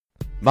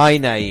My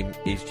name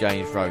is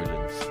James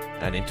Rowlands,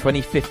 and in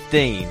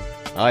 2015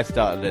 I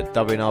started the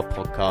WNR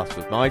podcast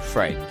with my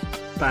friend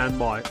Dan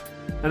White.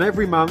 And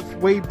every month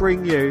we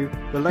bring you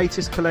the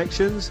latest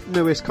collections,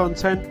 newest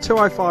content,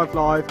 205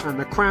 Live and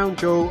the crown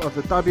jewel of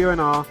the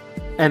WNR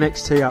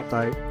NXT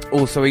update.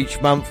 Also each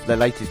month the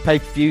latest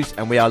pay-per-views,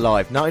 and we are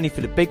live not only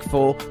for the Big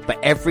Four but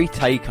every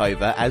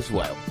takeover as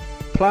well.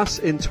 Plus,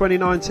 in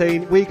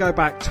 2019, we go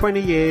back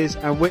 20 years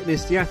and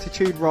witness the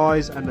Attitude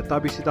Rise and the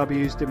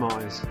WCW's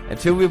demise.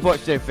 Until we've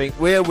watched everything,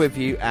 we're with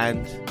you,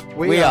 and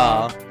we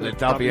are the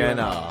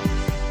WNR.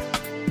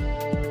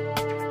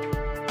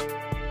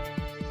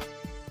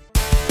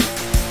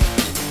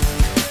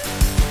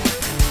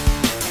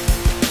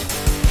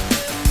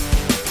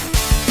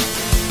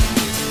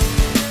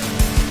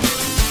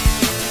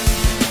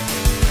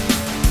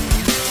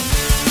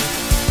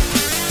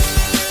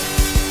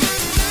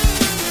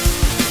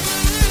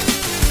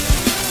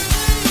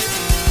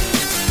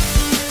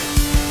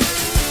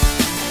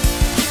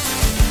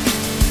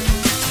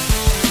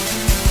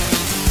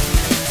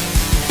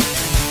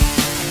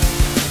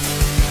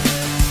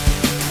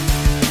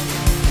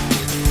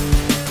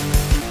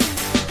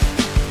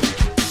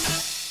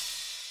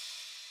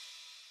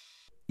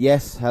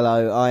 Yes,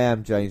 hello, I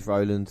am James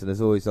Rowlands, and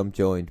as always I'm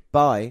joined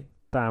by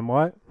Dan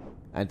White.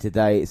 And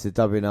today it's the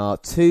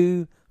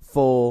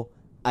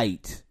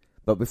WNR248.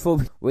 But before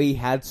we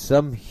had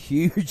some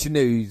huge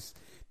news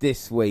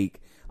this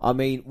week. I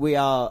mean, we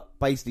are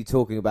basically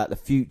talking about the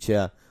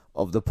future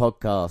of the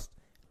podcast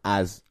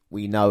as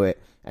we know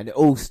it. And it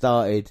all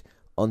started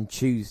on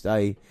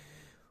Tuesday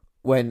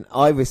when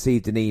I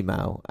received an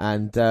email.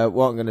 And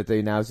what I'm going to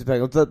do now is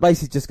I'm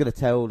basically just going to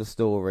tell the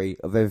story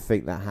of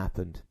everything that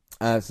happened.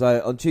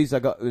 So on Tuesday I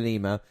got an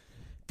email.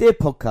 Dear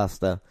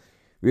podcaster,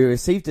 we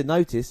received a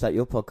notice that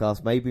your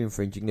podcast may be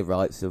infringing the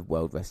rights of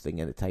World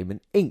Wrestling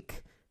Entertainment Inc.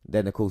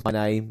 Then of course my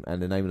name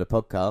and the name of the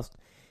podcast.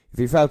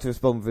 If you fail to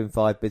respond within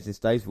 5 business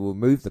days, we'll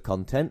remove the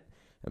content.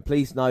 And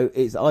please note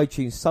it's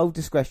iTunes' sole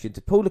discretion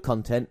to pull the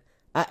content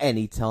at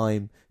any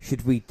time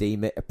should we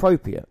deem it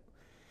appropriate.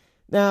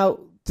 Now,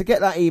 to get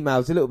that email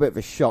is a little bit of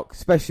a shock,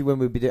 especially when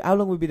we've been doing... How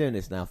long have we been doing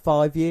this now?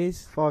 5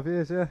 years? 5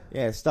 years, yeah.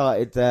 Yeah, it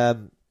started...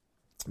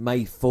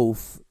 May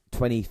 4th,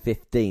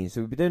 2015.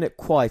 So we've been doing it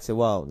quite a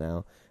while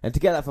now. And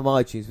to get that from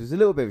iTunes was a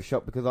little bit of a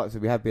shock because, like I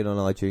said, we have been on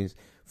iTunes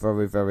for a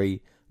very,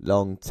 very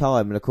long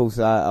time. And, of course,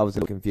 I was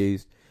a little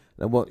confused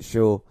and I wasn't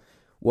sure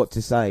what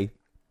to say.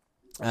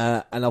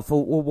 And I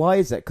thought, well, why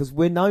is that? Because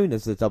we're known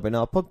as the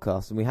WNR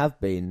podcast and we have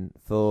been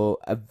for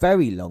a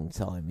very long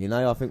time, you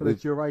know. I think for the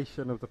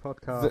duration of the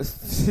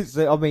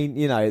podcast. I mean,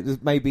 you know, it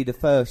was maybe the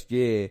first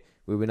year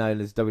we were known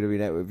as WWE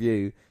Network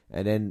Review,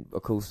 and then,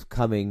 of course,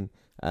 coming...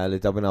 the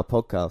WNR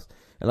podcast,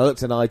 and I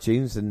looked on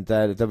iTunes and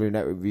the WWE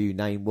Network Review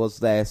name was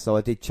there, so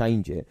I did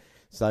change it.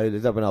 So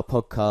the WNR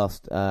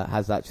podcast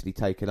has actually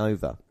taken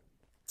over.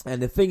 And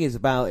the thing is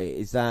about it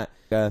is that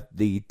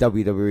the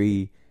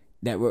WWE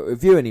Network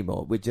Review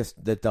anymore, we're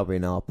just the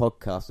WNR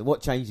podcast. And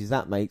what changes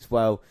that makes,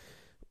 well,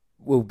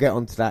 we'll get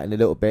onto that in a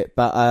little bit.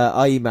 But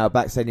I emailed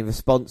back saying in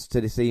response to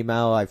this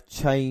email, I've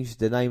changed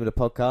the name of the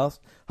podcast.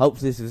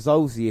 Hopefully this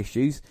resolves the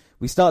issues.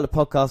 We started the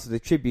podcast as a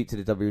tribute to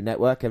the WWE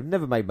Network. I've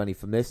never made money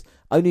from this,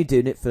 only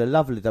doing it for the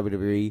love of the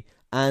WWE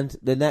and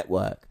the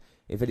network.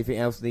 If anything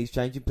else needs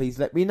changing, please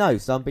let me know.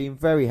 So I'm being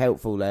very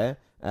helpful there,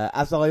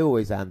 as I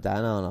always am,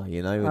 Dan, aren't I?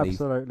 You know,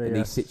 absolutely, in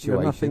yes. these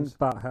situations. Nothing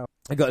but help.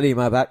 I got an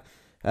email back.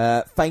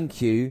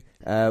 Thank you.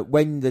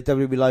 When the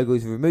WWE logo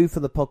is removed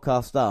from the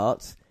podcast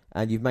art,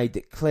 and you've made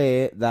it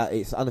clear that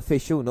it's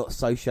unofficial, not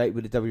associated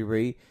with the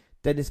WWE,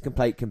 then this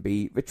complaint can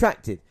be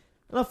retracted.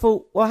 And I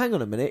thought, well, hang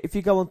on a minute. If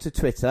you go onto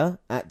Twitter,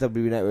 at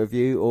WWE Network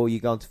Review, or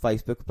you go onto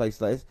Facebook, a place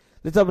like this,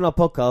 the WNR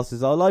podcast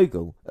is our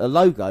logo.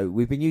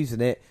 We've been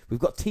using it. We've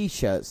got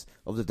T-shirts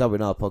of the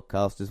WNR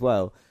podcast as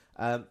well.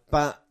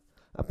 But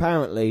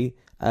apparently,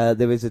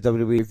 there is a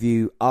WWE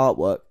Review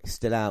artwork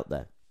still out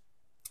there.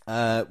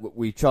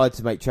 We tried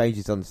to make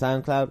changes on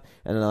SoundCloud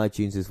and on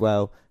iTunes as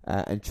well,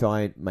 and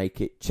try and make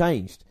it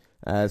changed.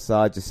 So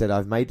I just said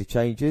I've made the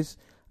changes,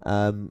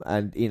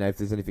 and you know, if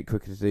there's anything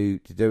quicker to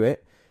do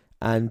it.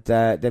 And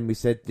then we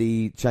said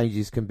the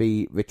changes can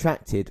be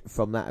retracted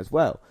from that as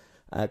well.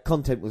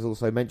 Content was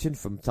also mentioned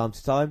from time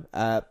to time,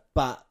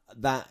 but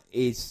that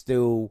is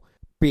still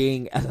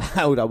being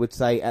allowed, I would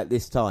say, at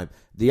this time.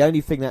 The only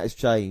thing that has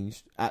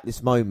changed at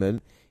this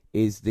moment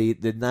is the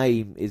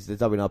name is the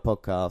WNR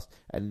podcast,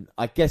 and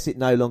I guess it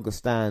no longer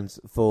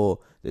stands for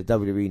the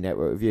WWE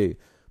Network Review.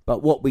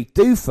 But what we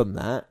do from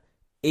that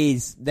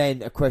is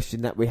then a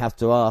question that we have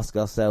to ask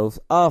ourselves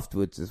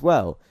afterwards as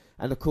well.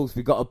 And, of course,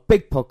 we've got a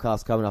big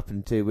podcast coming up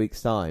in 2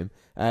 weeks' time,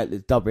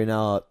 the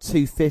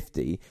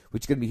WNR250,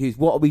 which is going to be huge.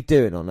 What are we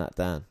doing on that,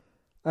 Dan?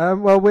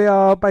 Well, we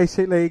are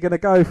basically going to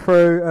go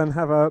through and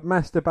have a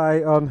mass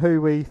debate on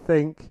who we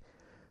think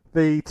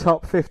the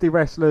top 50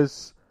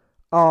 wrestlers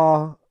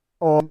are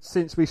or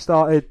since we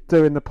started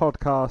doing the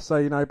podcast. So,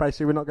 you know,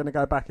 basically we're not going to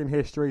go back in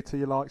history to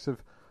your likes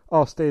of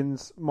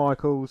Austin's,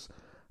 Michaels,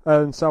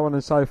 and so on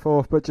and so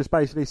forth, but just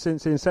basically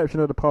since the inception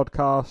of the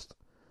podcast,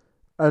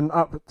 and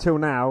up till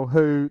now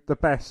who the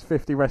best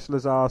 50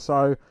 wrestlers are.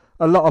 So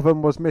a lot of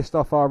them was missed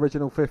off our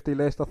original 50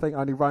 list. I think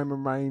only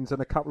Roman Reigns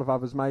and a couple of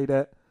others made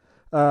it.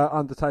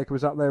 Undertaker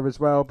was up there as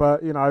well.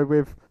 But, you know,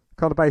 with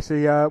kind of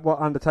basically what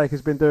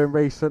Undertaker's been doing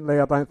recently,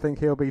 I don't think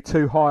he'll be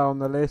too high on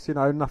the list. You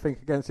know, nothing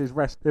against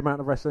the amount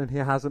of wrestling he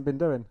hasn't been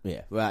doing.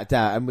 Yeah, without a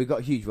doubt. And we've got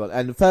a huge one.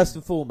 And first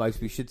and foremost,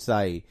 we should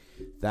say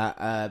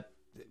that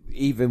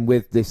even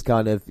with this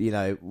kind of, you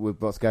know,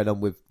 with what's going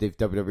on with the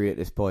WWE at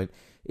this point,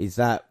 is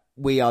that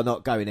we are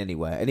not going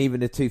anywhere. And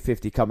even the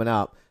 250 coming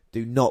up,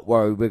 do not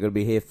worry, we're going to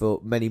be here for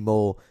many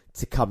more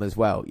to come as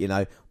well, you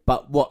know.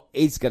 But what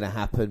is going to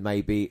happen,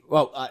 maybe,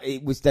 well,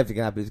 it was definitely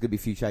going to happen. There's going to be a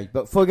few changes.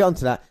 But before we get on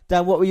to that,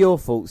 Dan, what were your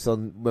thoughts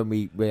on when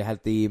we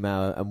had the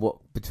email and what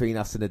between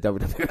us and the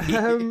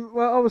WWE?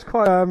 Well, I was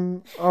quite.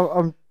 I'm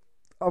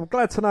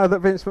glad to know that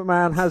Vince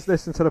McMahon has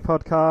listened to the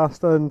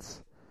podcast and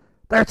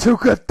they're too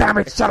good. Damn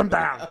it, shut them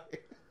down.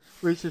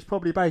 Which is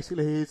probably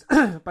basically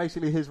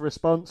his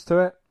response to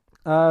it.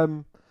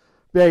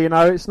 Yeah, you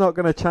know, it's not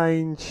going to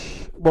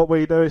change what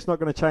we do. It's not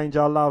going to change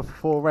our love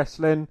for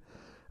wrestling.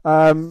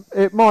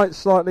 It might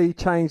slightly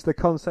change the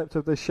concept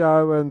of the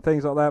show and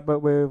things like that,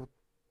 but we'll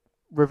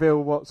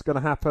reveal what's going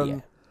to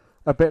happen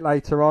a bit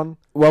later on.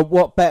 Well,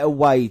 what better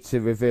way to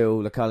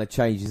reveal the kind of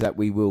changes that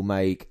we will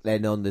make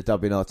than on the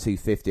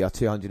WNR250, our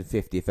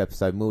 250th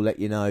episode. And we'll let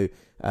you know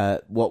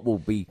what will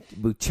be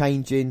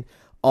changing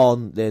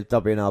on the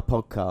WNR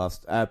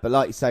podcast. But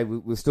like you say,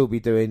 we'll still be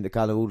doing the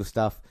kind of all the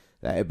stuff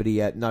that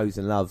everybody knows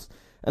and loves.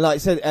 And like I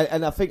said,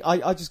 and I think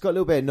I just got a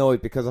little bit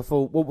annoyed because I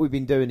thought what we've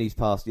been doing these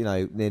past, you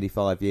know, nearly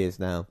 5 years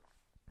now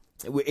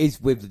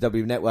is with the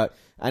WWE Network.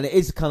 And it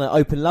is a kind of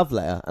open love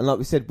letter. And like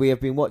we said, we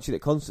have been watching it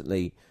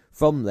constantly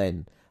from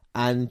then.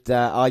 And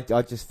I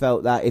just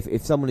felt that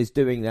if someone is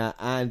doing that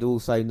and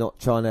also not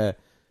trying to,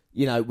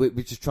 you know, we're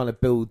just trying to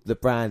build the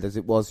brand as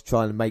it was,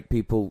 trying to make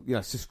people, you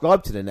know,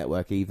 subscribe to the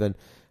network even.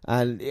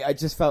 And I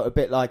just felt a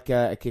bit like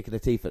a kick in the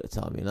teeth at the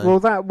time, you know. Well,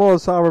 that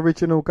was our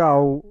original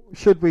goal.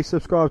 Should we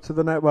subscribe to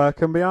the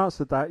network? And we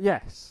answered that,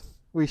 yes.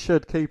 We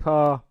should keep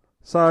our...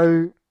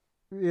 So,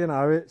 you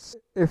know, it's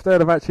if they'd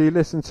have actually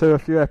listened to a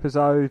few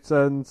episodes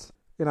and,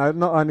 you know,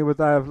 not only would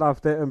they have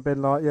loved it and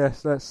been like,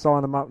 yes, let's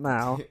sign them up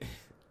now.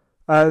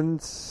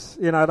 And,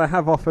 you know, they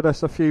have offered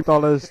us a few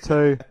dollars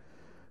to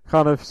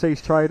kind of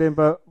cease trading,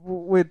 but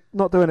we're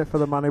not doing it for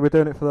the money. We're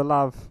doing it for the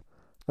love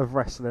of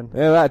wrestling.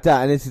 Yeah, about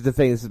that, and this is the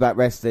thing. This is about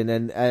wrestling,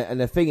 and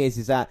the thing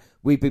is that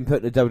we've been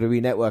putting the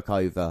WWE Network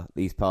over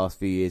these past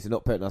few years, and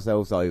not putting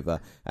ourselves over.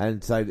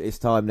 And so it's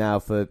time now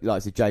for, like I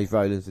said, James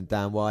Rowlands and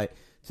Dan White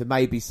to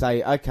maybe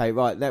say, okay,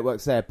 right,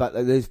 network's there, but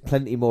there's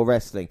plenty more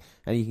wrestling,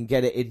 and you can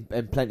get it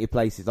in plenty of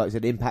places. Like I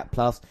said, Impact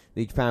Plus,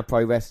 New Japan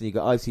Pro Wrestling. You've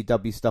got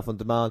ICW stuff on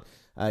demand,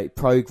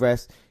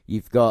 Progress.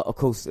 You've got, of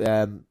course,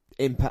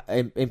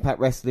 Impact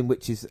Wrestling,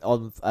 which is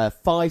on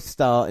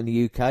 5-star in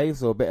the UK. I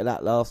saw a bit of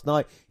that last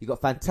night. You've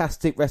got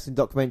fantastic wrestling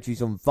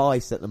documentaries on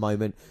Vice at the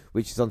moment,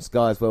 which is on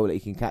Sky as well, that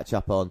you can catch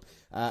up on.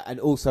 And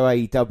also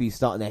AEW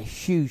starting a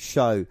huge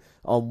show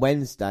on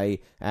Wednesday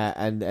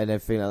and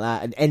everything like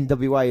that. And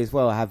NWA as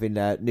well having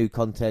new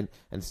content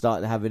and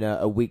starting having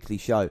a weekly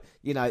show.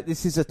 You know,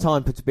 this is a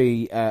time to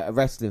be a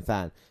wrestling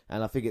fan.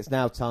 And I think it's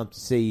now time to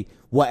see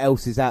what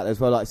else is out there as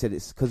well. Like I said,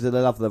 it's because of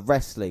the love of the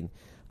wrestling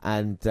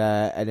and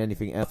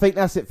anything else. I think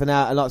that's it for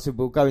now. And like I said,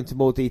 we'll go into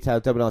more detail.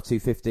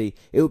 WNR250.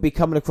 It will be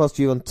coming across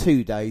to you on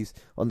 2 days.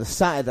 On the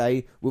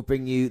Saturday, we'll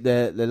bring you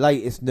the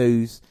latest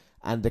news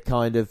and the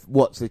kind of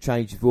what the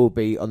changes will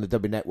be on the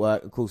W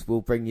Network. Of course,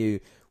 we'll bring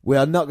you. We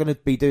are not going to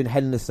be doing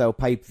Hell in a Cell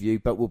pay-per-view,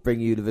 but we'll bring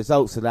you the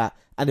results of that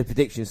and the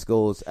prediction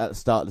scores at the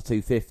start of the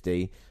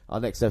 250.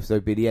 Our next episode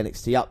will be the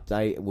NXT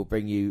update, and we'll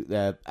bring you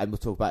and we'll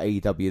talk about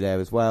AEW there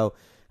as well.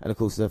 And, of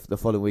course, the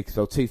following week as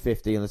well,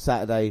 250 on a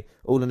Saturday,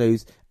 all the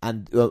news.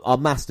 And our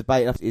mass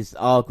debate is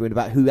arguing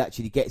about who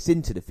actually gets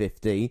into the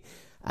 50.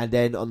 And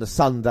then on the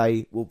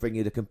Sunday, we'll bring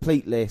you the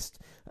complete list,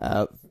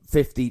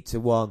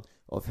 50-1,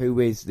 of who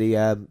is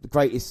the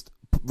greatest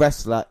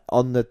wrestler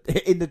in the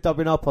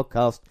WNR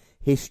podcast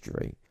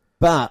history.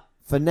 But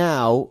for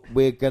now,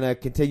 we're going to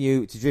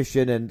continue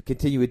tradition and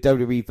continue with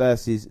WWE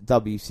versus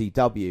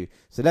WCW.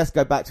 So let's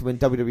go back to when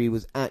WWE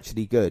was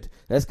actually good.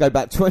 Let's go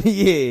back 20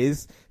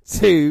 years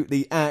to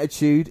the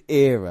Attitude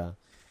Era.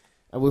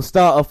 And we'll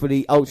start off with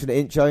the alternate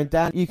intro. And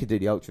Dan, you can do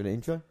the alternate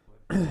intro.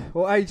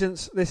 Well,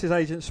 this is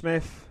Agent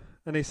Smith,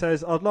 and he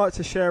says, I'd like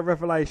to share a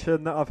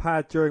revelation that I've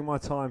had during my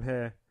time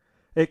here.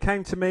 It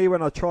came to me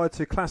when I tried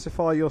to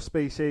classify your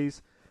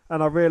species,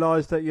 and I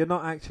realised that you're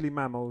not actually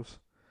mammals.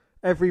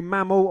 Every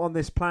mammal on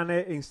this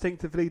planet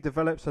instinctively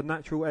develops a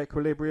natural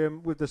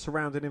equilibrium with the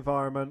surrounding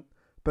environment,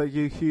 but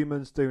you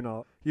humans do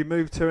not. You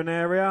move to an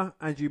area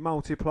and you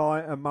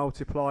multiply and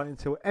multiply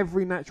until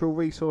every natural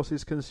resource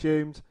is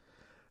consumed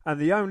and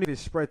the only is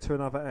spread to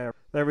another area.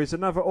 There is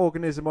another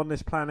organism on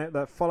this planet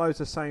that follows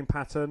the same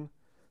pattern.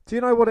 Do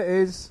you know what it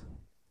is?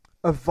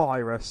 A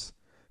virus.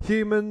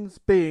 Humans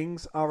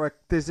beings are a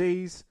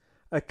disease,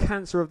 a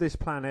cancer of this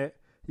planet.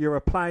 You're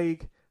a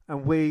plague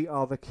and we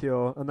are the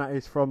cure, and that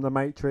is from The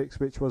Matrix,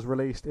 which was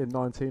released in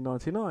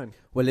 1999.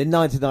 Well, in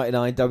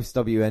 1999,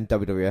 WCW and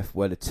WWF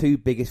were the two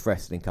biggest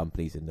wrestling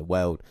companies in the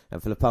world,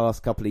 and for the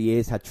past couple of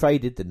years had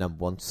traded the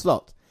number one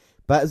slot.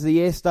 But as the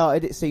year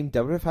started, it seemed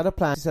WWF had a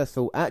plan for a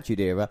successful Attitude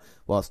Era,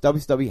 whilst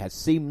WCW had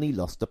seemingly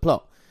lost the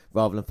plot.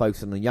 Rather than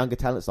focusing on younger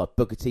talents like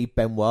Booker T,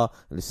 Benoit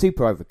and the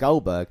super over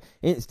Goldberg,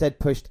 it instead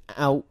pushed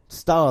out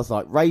stars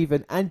like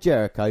Raven and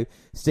Jericho,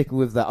 sticking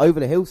with the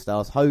over-the-hill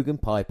stars Hogan,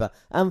 Piper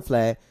and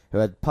Flair, who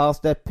had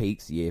passed their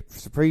peaks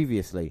years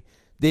previously.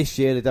 This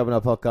year, the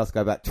WNR podcast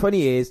go back 20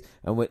 years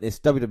and witness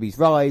WWE's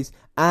rise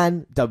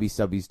and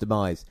WCW's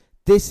demise.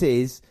 This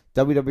is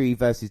WWE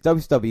vs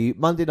WCW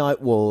Monday Night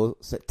War,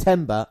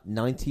 September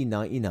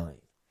 1999.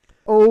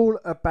 All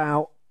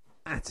about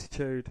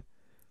attitude.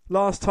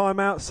 Last time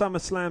out,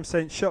 SummerSlam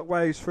sent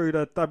shockwaves through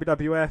the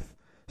WWF.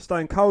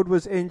 Stone Cold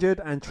was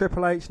injured and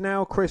Triple H,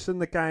 now christened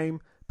the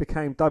game,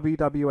 became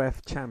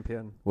WWF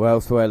Champion. Well,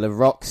 elsewhere, The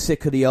Rock,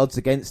 sick of the odds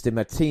against him,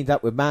 had teamed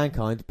up with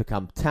Mankind to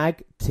become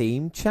Tag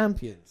Team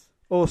Champions.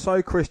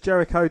 Also, Chris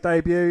Jericho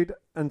debuted,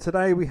 and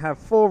today we have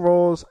 4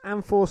 Raws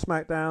and 4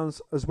 Smackdowns,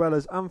 as well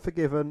as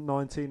Unforgiven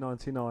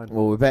 1999.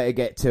 Well, we better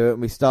get to it,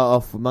 and we start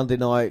off with Monday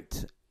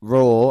Night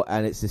Raw,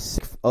 and it's the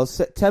 6th of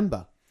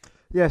September.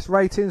 Yes,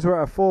 ratings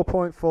were at a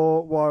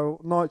 4.4,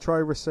 while Nitro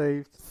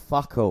received...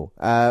 Fuck all.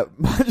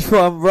 Match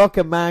 1, Rock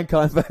and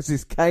Mankind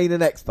versus Kane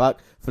and X-Pac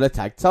for the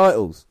tag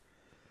titles.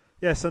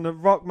 Yes, and The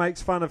Rock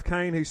makes fun of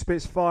Kane, who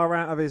spits fire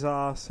out of his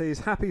arse. He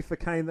is happy for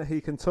Kane that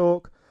he can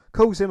talk,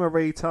 calls him a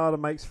retard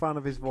and makes fun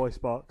of his voice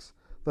box.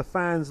 The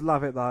fans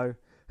love it though.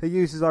 He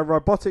uses a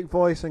robotic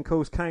voice and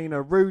calls Kane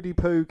a Rudy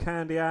Poo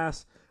candy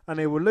ass, and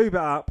he will lube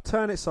it up,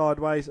 turn it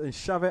sideways and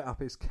shove it up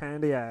his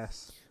candy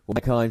ass. Well,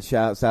 Mankind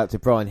shouts out to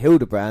Brian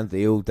Hildebrand,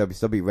 the old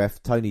WCW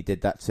ref. Tony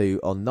did that too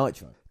on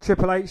Nitro.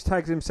 Triple H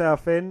tags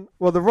himself in.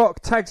 Well, The Rock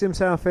tags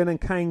himself in and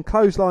Kane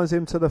clotheslines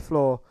him to the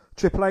floor.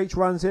 Triple H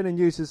runs in and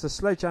uses the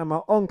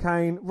sledgehammer on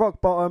Kane,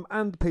 rock bottom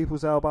and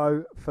people's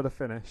elbow for the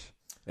finish.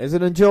 It's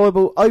an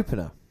enjoyable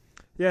opener.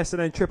 Yes,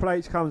 and then Triple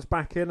H comes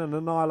back in and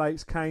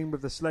annihilates Kane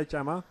with the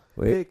sledgehammer.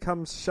 Here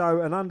comes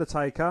Show and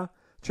Undertaker.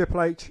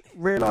 Triple H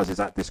realises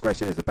that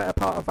discretion is the better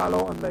part of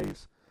valour and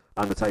leaves.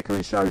 Undertaker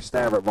and Show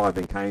stare at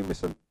writhing Kane with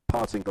some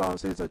parting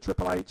glances at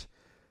Triple H.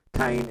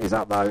 Kane is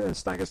up though and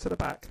staggers to the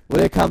back. Well,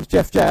 here comes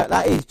Jeff Jarrett.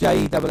 That is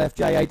JEFFJARRE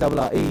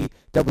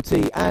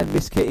and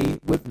Miss Kitty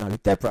with no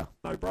Deborah.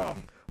 No bra.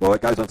 Well,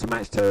 it goes on to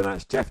match 2, and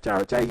that's Jeff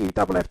Jarrett,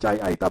 JEFFJARRE,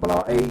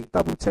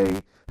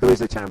 who is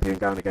the champion,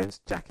 going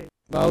against Jackie.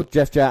 Well,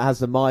 Jeff Jarrett has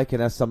the mic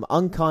and has some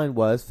unkind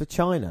words for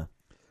China.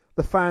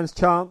 The fans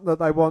chant that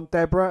they want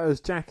Deborah as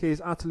Jackie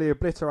is utterly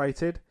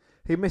obliterated.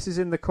 He misses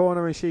in the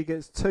corner and she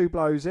gets 2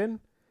 blows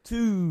in.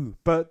 2.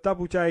 But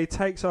Double J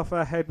takes off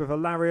her head with a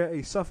lariat.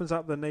 He softens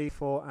up the knee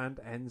for and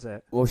ends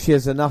it. Well, she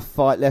has enough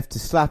fight left to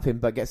slap him,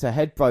 but gets her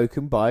head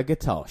broken by a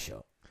guitar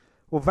shot.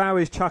 Well, Val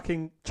is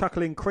chuckling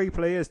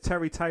creepily as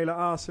Terry Taylor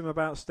asks him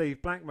about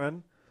Steve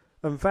Blackman,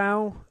 and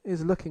Val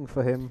is looking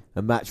for him.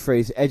 And match 3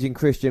 is Edge and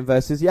Christian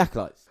versus the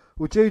Acolytes.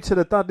 Well, due to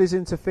the Dudleys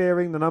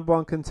interfering, the number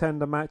 1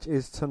 contender match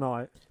is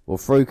tonight. Well,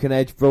 Farouk and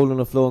Edge brawl on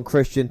the floor and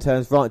Christian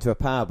turns right into a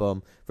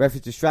powerbomb. Ref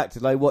is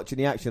distracted though, watching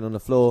the action on the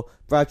floor.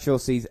 Bradshaw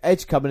sees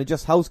Edge coming and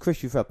just holds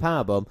Christian for a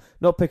powerbomb,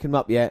 not picking him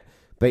up yet,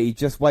 but he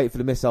just waits for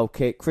the missile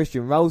kick.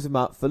 Christian rolls him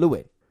up for the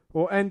win.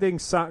 Well, ending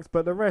sucked,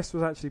 but the rest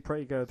was actually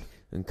pretty good.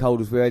 And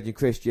Cole is with Edge and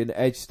Christian.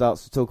 Edge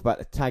starts to talk about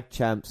the tag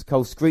champs.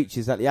 Cole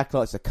screeches that the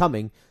Acolytes are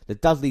coming. The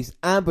Dudleys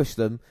ambush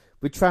them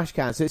with trash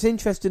cans. So it's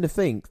interesting to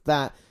think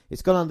that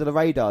it's gone under the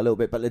radar a little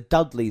bit, but the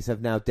Dudleys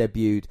have now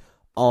debuted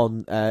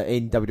on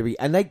in WWE,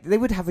 and they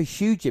would have a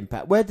huge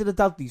impact. Where do the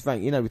Dudleys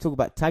rank? You know, we talk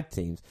about tag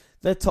teams.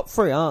 They're top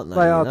 3, aren't they?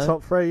 They are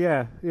top 3,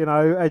 yeah. You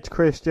know, Edge,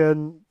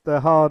 Christian,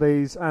 the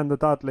Hardys, and the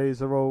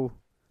Dudleys are all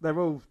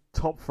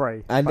top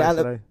 3. And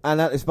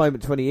at this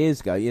moment, 20 years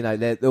ago, you know,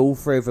 they're all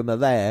 3 of them are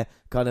there,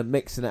 kind of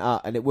mixing it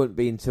up, and it wouldn't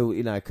be until,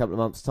 you know, a couple of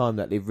months' time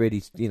that they've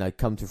really, you know,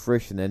 come to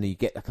fruition, and you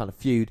get the kind of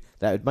feud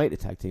that would make the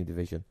tag team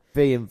division.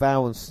 V and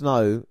Val and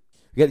Snow.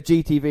 We get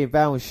GTV and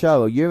Val and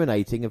Show are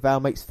urinating, and Val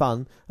makes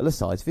fun of the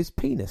size of his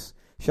penis.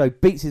 Show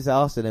beats his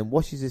ass and then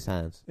washes his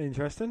hands.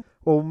 Interesting.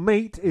 Well,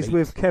 Meat is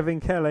with Kevin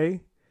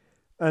Kelly,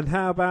 and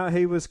how about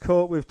he was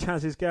caught with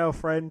Chaz's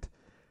girlfriend?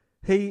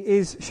 He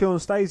is Sean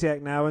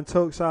Stasiak now and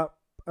talks up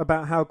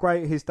about how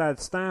great his dad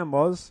Stan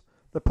was.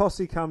 The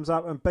posse comes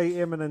up and beat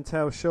him and then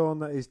tells Sean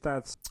that his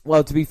dad's...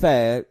 Well, to be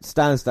fair,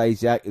 Stan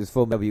Stasiak is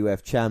former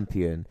WWF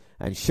Champion,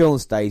 and Sean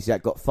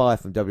Stasiak got fired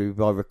from WWE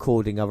by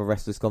recording other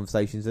wrestlers'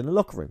 conversations in the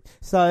locker room.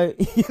 So,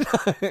 you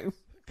know...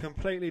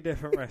 Completely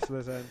different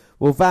wrestlers then.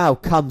 Well, Val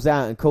comes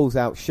out and calls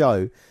out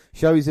Show.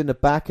 Show's in the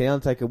back, and the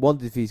Undertaker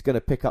wonders if he's going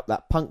to pick up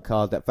that Punk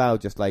card that Val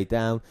just laid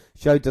down.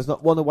 Show does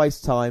not want to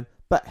waste time,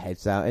 but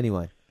heads out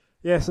anyway.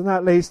 Yes, and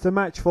that leads to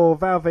match 4,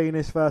 Val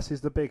Venus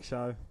versus The Big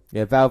Show.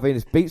 Yeah, Val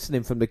Venus beats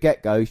him from the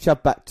get-go,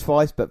 shoved back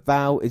twice, but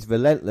Val is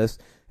relentless.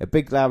 A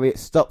big lariat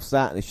stops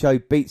that, and the Show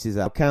beats his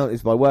out. Count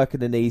is by working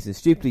the knees and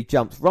stupidly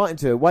jumps right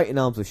into a waiting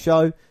arms of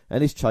Show,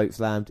 and is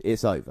chokeslammed.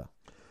 It's over.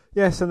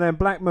 Yes, and then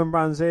Blackman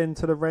runs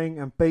into the ring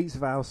and beats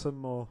Val some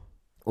more.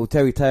 Well,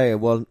 Terry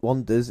Taylor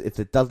wonders if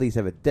the Dudleys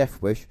have a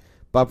death wish.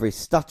 Bubba is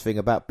stuttering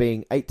about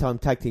being 8-time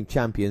tag team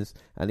champions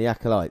and the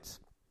Acolytes.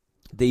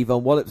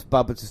 Devon wallops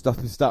Bubba to stop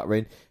him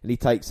stuttering, and he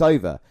takes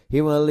over.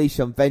 He will unleash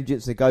on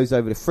vengeance and goes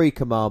over the 3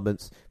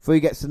 commandments. Before he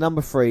gets to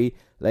number 3,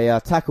 they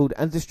are tackled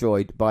and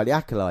destroyed by the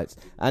Acolytes.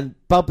 And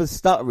Bubba's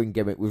stuttering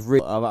gimmick was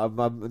really... I've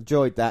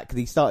enjoyed that, because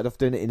he started off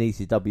doing it in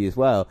ECW as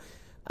well.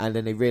 And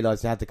then they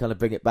realised they had to kind of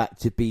bring it back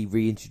to be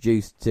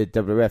reintroduced to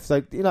WWF.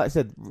 So, like I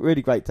said,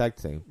 really great tag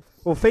team.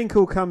 Well,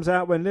 Finkel comes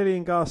out when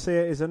Lillian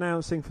Garcia is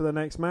announcing for the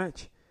next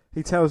match.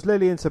 He tells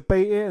Lillian to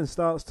beat it and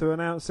starts to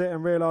announce it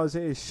and realises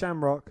it is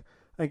Shamrock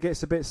and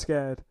gets a bit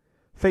scared.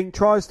 Fink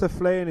tries to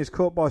flee and is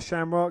caught by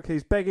Shamrock.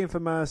 He's begging for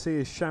mercy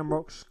as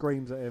Shamrock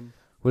screams at him.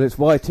 Well, it's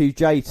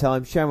Y2J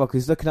time. Shamrock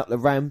is looking up the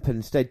ramp and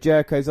instead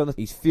Jericho's on it.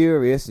 He's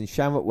furious and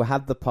Shamrock will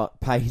have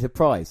pay the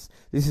price.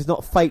 This is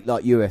not fake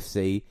like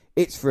UFC.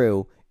 It's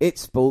real.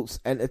 It's sports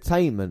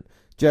entertainment.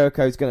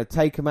 Jericho's going to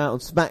take him out on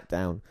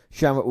Smackdown.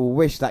 Shamrock will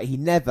wish that he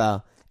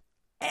never,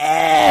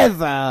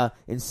 ever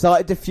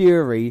incited the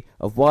fury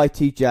of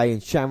Y2J,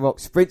 and Shamrock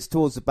sprints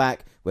towards the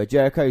back where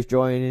Jericho's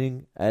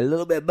joining a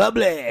little bit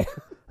bubbly. A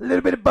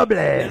little bit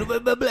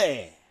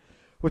bubbly.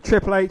 Well,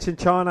 Triple H and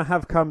Chyna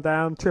have come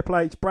down. Triple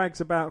H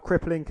brags about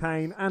crippling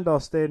Kane and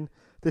Austin,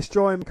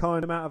 destroying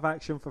kind amount of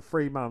action for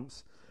 3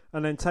 months,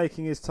 and then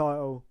taking his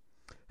title.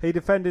 He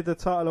defended the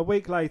title a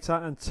week later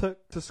and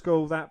took to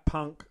school that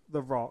punk,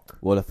 The Rock.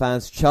 Well, the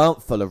fans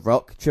chant for The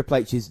Rock. Triple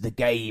H is the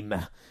game,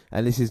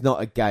 and this is not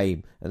a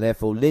game, and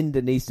therefore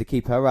Linda needs to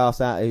keep her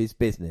ass out of his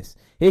business.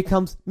 Here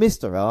comes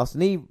Mr. Ass,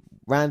 and he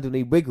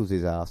randomly wiggles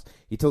his ass.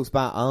 He talks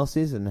about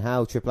asses and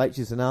how Triple H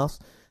is an ass.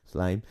 It's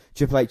lame.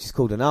 Triple H is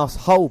called an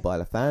asshole by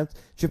the fans.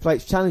 Triple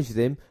H challenges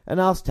him, and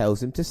Ass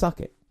tells him to suck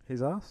it.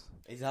 His ass?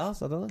 His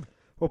ass? I don't know.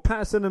 Well,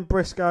 Patterson and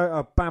Briscoe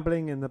are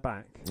babbling in the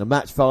back. And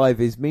match 5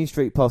 is Mean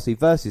Street Posse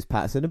versus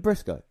Patterson and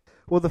Briscoe.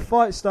 Well, the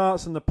fight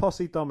starts and the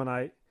posse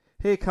dominate.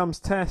 Here comes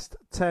Test,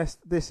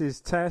 this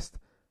is Test,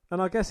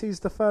 and I guess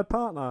he's the third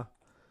partner.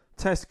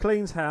 Test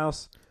cleans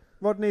house.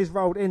 Rodney's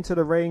rolled into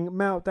the ring.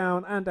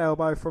 Meltdown and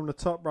elbow from the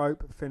top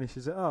rope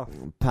finishes it off.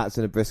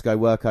 Patterson and Briscoe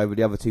work over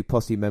the other 2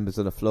 posse members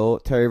on the floor.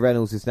 Terry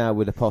Reynolds is now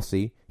with the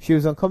posse. She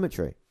was on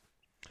commentary.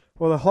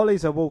 Well, the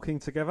Hollies are walking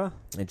together.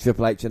 And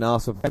Triple H and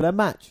Arse will play their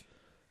match.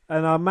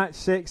 And our match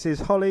 6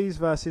 is Hollies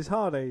versus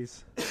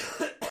Hardys.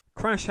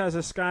 Crash has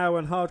a scale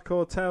and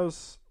Hardcore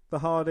tells the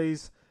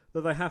Hardys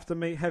that they have to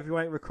meet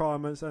heavyweight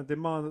requirements and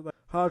demand that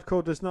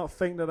Hardcore does not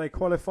think that they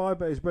qualify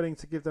but is willing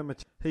to give them a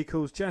chance. He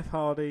calls Jeff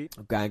Hardy.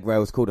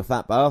 Gangrel is called a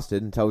fat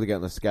bastard and told to get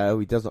on the scale.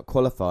 He does not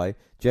qualify.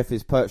 Jeff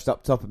is perched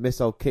up top of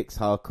Missile, kicks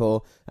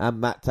Hardcore, and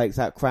Matt takes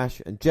out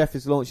Crash, and Jeff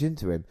is launched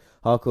into him.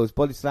 Hardcore's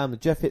body slam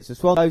and Jeff hits the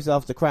swan. Goes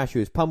after Crash, who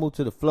is pummeled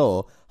to the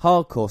floor.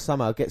 Hardcore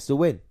somehow gets the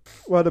win.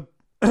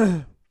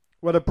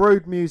 Well, the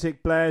Brood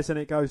music blares and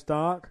it goes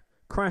dark.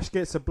 Crash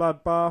gets a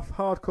bloodbath.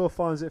 Hardcore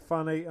finds it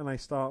funny and they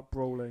start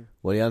brawling.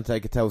 Well, The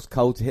Undertaker tells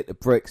Cole to hit the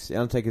bricks. The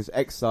Undertaker's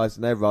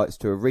exercising their rights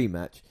to a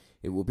rematch.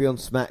 It will be on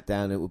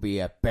Smackdown. It will be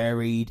a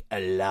buried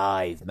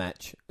alive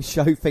match.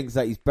 Show thinks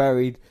that he's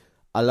buried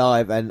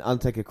alive and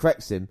Undertaker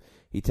corrects him.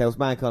 He tells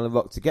Mankind and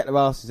Rock to get their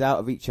asses out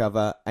of each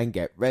other and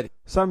get ready.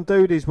 Some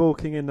dude is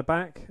walking in the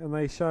back and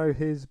they show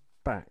his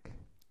back.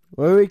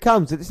 Well, here he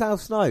comes. It's Al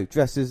Snow,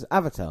 dressed as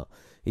Avatar.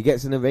 He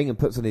gets in the ring and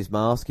puts on his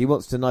mask. He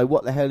wants to know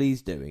what the hell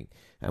he's doing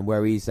and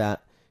where he's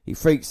at. He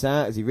freaks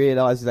out as he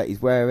realises that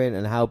he's wearing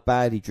and how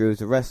bad he drew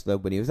as a wrestler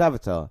when he was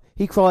Avatar.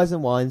 He cries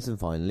and whines and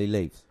finally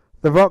leaves.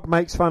 The Rock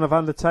makes fun of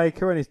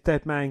Undertaker and his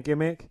dead man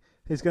gimmick.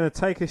 He's going to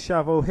take a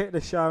shovel, hit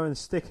the show and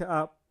stick it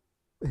up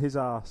his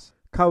ass.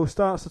 Cole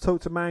starts to talk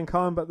to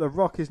Mankind, but The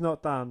Rock is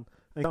not done.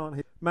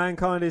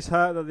 Mankind is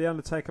hurt that the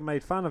Undertaker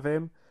made fun of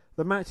him.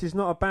 The match is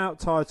not about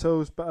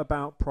titles but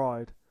about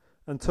pride,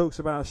 and talks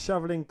about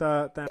shoveling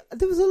dirt down.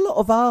 There was a lot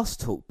of arse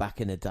talk back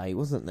in the day,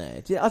 wasn't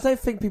there? I don't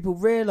think people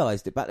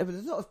realised it, but there was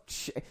a lot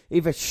of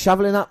either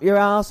shoveling up your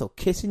arse or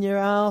kissing your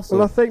arse.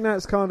 Well, I think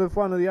that's kind of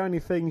one of the only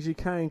things you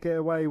can get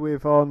away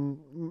with on,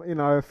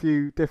 a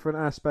few different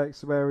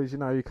aspects, whereas,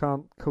 you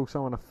can't call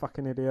someone a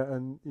fucking idiot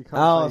and you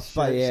can't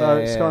say shit. Yeah, so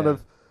it's kind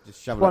of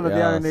one of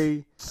the arse.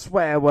 only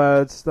swear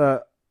words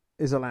that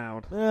is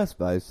allowed. Yeah, I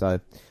suppose so.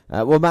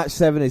 Well, match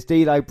 7 is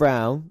D'Lo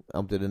Brown,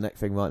 I'm doing the next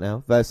thing right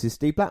now, versus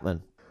Steve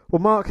Blackman.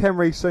 Well, Mark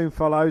Henry soon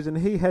follows, and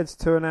he heads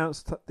to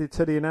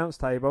the announce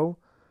table.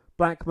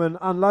 Blackman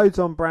unloads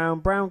on Brown.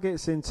 Brown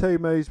gets in 2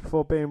 moves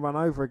before being run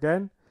over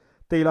again.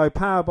 D'Lo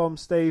powerbombs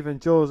Steve and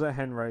jaws at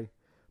Henry.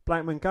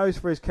 Blackman goes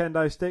for his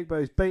kendo stick,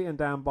 but is beaten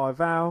down by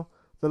Val.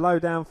 The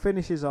lowdown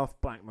finishes off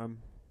Blackman.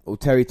 Well,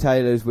 Terry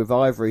Taylor's with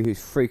Ivory, who's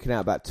freaking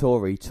out about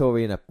Tori.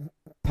 Tori in a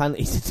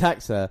panties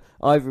attacks her.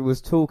 Ivory was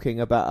talking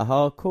about a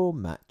hardcore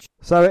match.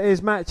 So it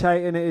is match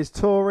 8, and it is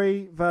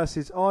Tori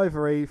versus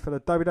Ivory for the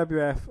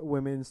WWF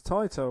Women's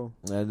title.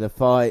 And the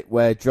fight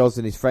where Droz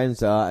and his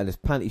friends are, and there's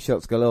panty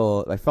shots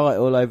galore. They fight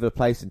all over the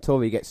place, and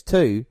Tori gets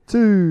 2.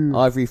 Two.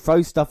 Ivory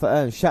throws stuff at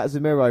her and shatters a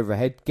mirror over her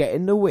head,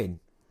 getting the win.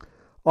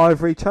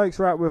 Ivory chokes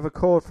her out with a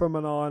cord from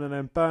an iron and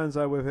then burns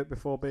her with it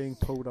before being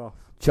pulled off.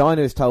 Chyna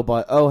is told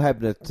by Earl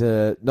Hebner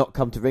to not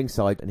come to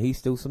ringside, and he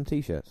steals some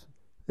t-shirts.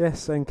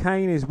 Yes, and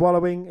Kane is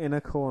wallowing in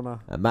a corner.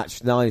 And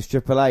match 9 is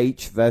Triple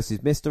H versus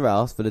Mr.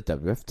 Ass for the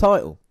WWF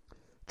title.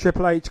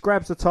 Triple H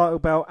grabs the title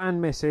belt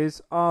and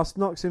misses. Ass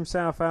knocks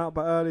himself out,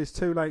 but Earl is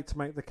too late to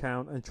make the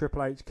count, and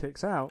Triple H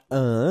kicks out.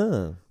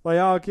 They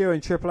argue,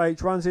 and Triple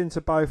H runs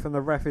into both, and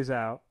the ref is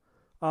out.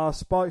 Ass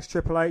spikes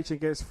Triple H and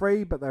gets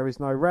free, but there is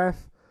no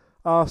ref.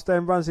 Ass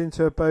then runs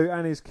into a boot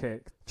and is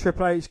kicked.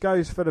 Triple H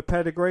goes for the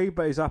pedigree,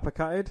 but is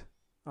uppercutted,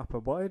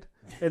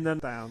 in the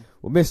down.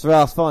 Well, Mr.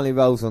 Ass finally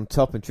rolls on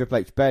top, and Triple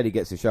H barely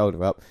gets his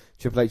shoulder up.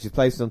 Triple H is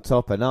placed on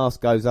top, and Ass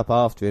goes up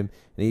after him,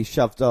 and he's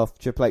shoved off.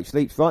 Triple H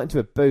leaps right into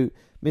a boot.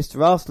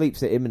 Mr. Ass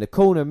leaps at him in the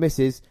corner and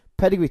misses.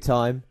 Pedigree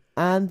time,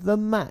 and the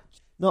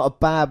match. Not a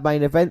bad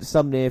main event,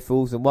 some near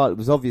falls, and while it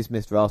was obvious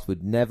Mr. Ass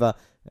would never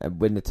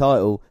win the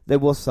title, there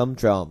was some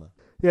drama.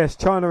 Yes,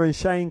 Chyna and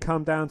Shane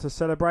come down to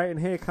celebrate, and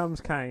here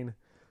comes Kane.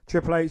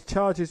 Triple H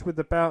charges with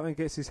the belt and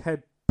gets his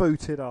head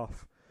booted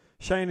off.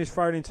 Shane is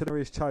thrown into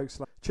his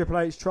chokeslam. Triple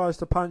H tries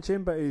to punch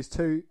him, but he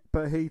too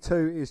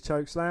is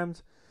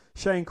chokeslammed.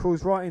 Shane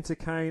crawls right into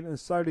Kane and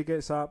slowly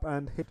gets up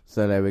and hits.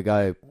 So there we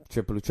go,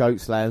 triple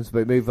chokeslams. But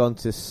we move on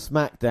to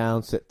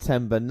Smackdown,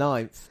 September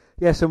 9th.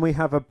 Yes, and we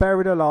have a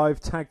Buried Alive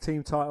tag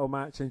team title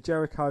match, and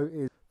Jericho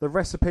is the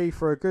recipe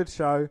for a good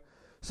show.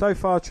 So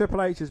far,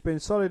 Triple H has been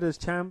solid as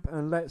champ,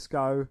 and let's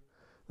go.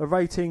 The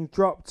rating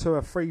dropped to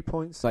a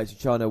 3.6. Triple H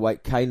trying to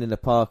wait Kane in the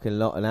parking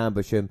lot and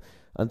ambush him.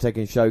 Undertaker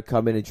and Show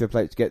come in, and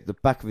Triple H get the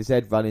back of his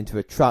head run into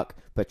a truck,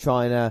 but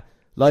Chyna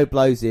low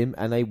blows him,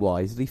 and they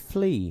wisely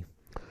flee.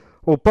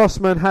 Well,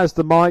 Bossman has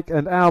the mic,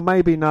 and Al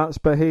may be nuts,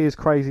 but he is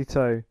crazy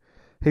too.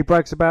 He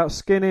brags about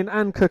skinning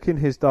and cooking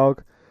his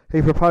dog.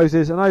 He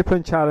proposes an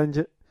open challenge.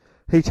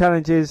 He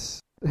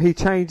challenges any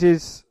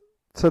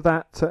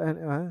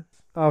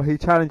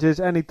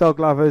dog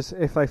lovers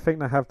if they think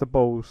they have the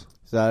balls.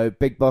 So,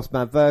 Big Boss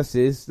Man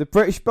versus the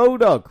British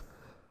Bulldog.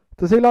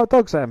 Does he like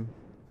dogs, Em?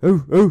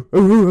 Ooh, ooh,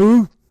 ooh, ooh,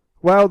 ooh.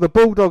 Well, the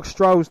Bulldog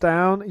strolls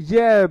down.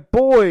 Yeah,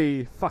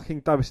 boy!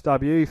 Fucking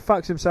WCW. He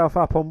fucks himself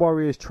up on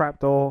Warrior's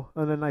trapdoor,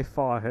 and then they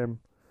fire him.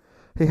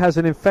 He has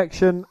an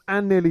infection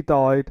and nearly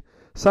died.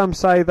 Some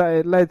say that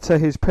it led to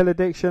his pill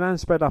addiction and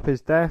sped up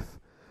his death.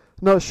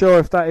 Not sure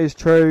if that is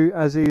true,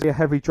 as he's a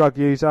heavy drug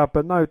user,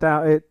 but no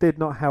doubt it did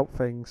not help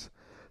things.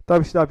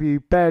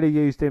 WCW barely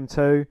used him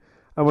too,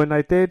 and when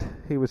they did,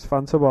 he was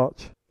fun to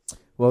watch.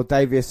 Well,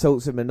 Davey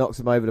assaults him and knocks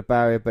him over the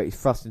barrier, but he's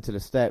thrust into the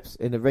steps.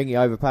 In the ring, he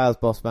overpowers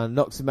Bossman,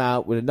 knocks him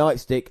out with a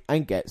nightstick,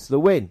 and gets the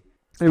win.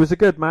 It was a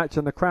good match,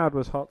 and the crowd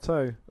was hot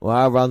too. Well,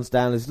 Al runs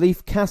down as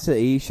Leif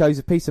Cassidy shows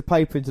a piece of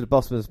paper into the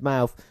Bossman's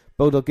mouth.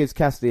 Bulldog gives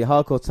Cassidy a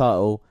hardcore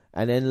title,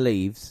 and then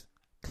leaves.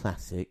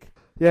 Classic.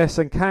 Yes,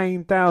 and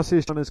Kane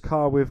douses Chyna's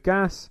car with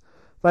gas.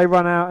 They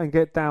run out and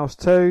get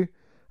doused too,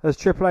 as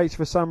Triple H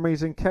for some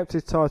reason kept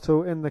his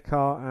title in the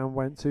car and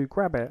went to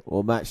grab it.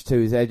 Well, match 2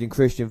 is Edge and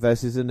Christian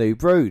versus the New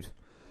Brood.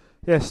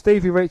 Yes,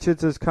 Stevie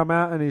Richards has come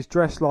out and he's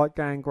dressed like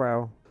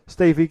Gangrel.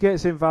 Stevie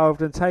gets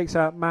involved and takes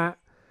out Matt.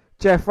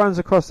 Jeff runs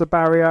across the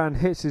barrier and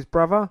hits his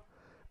brother.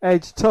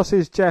 Edge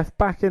tosses Jeff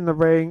back in the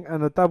ring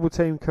and a double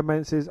team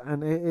commences,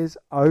 and it is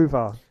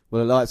over.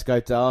 Well, the lights go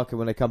dark, and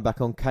when they come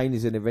back on, Kane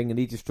is in the ring and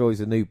he destroys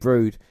the New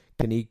Brood.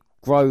 And he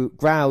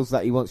growls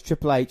that he wants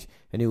Triple H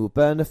and he will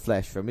burn the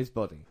flesh from his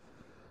body.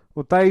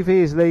 Well,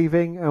 Davey is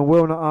leaving and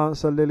will not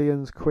answer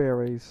Lillian's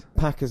queries.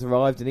 Pac has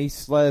arrived and he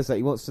slurs that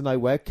he wants to know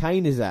where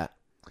Kane is at.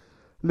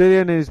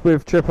 Lillian is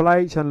with Triple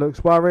H and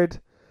looks worried.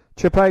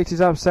 Triple H is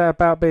upset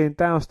about being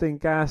doused in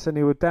gas, and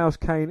he will douse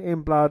Kane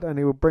in blood, and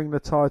he will bring the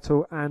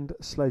title and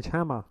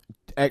sledgehammer.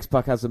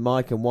 X-Pac has the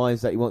mic and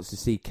whines that he wants to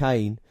see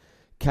Kane.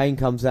 Kane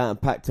comes out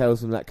and Pac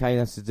tells him that Kane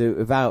has to do it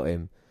without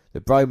him.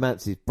 The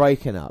bromance is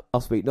breaking up.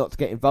 Last week not to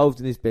get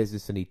involved in his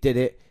business, and he did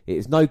it. It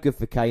is no good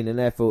for Kane, and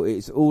therefore it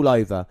is all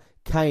over.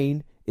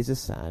 Kane is a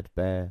sad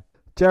bear.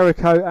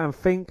 Jericho and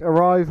Fink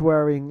arrive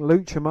wearing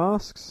lucha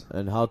masks.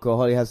 And Hardcore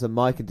Holly has the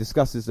mic and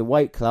discusses the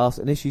weight class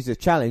and issues a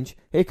challenge.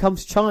 Here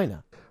comes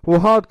Chyna. Well,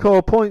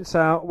 Hardcore points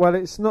out, well,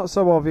 it's not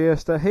so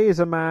obvious that he is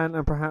a man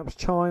and perhaps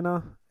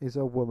Chyna is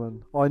a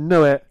woman. I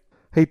knew it.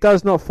 He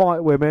does not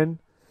fight women.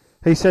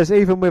 He says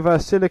even with her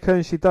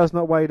silicone, she does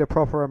not weigh the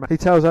proper amount. He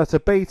tells her to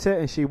beat it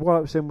and she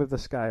wallops him with the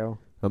scale.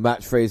 And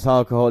match 3 is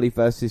Hardcore Holly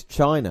versus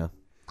Chyna.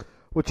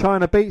 Well,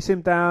 Chyna beats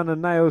him down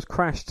and nails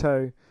Crash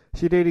too.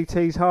 She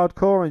DDTs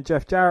Hardcore and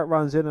Jeff Jarrett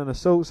runs in and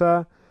assaults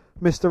her.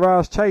 Mr.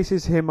 Ass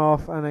chases him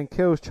off and then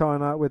kills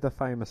Chyna with the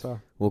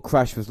Famouser. Well,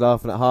 Crash was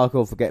laughing at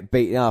Hardcore for getting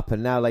beaten up,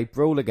 and now they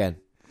brawl again.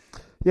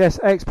 Yes,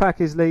 X-Pac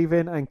is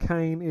leaving and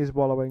Kane is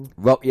wallowing.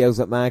 Rock yells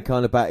at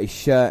Mankind about his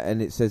shirt,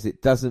 and it says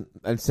it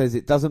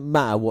doesn't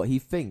matter what he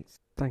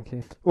thinks. Thank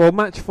you. Well,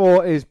 match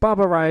 4 is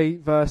Bubba Ray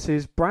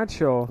versus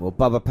Bradshaw. Well,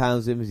 Bubba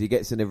pounds him as he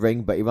gets in the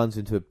ring, but he runs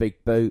into a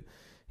big boot.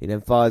 He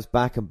then fires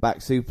back and back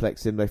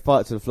suplexes him. They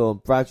fight to the floor,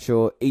 and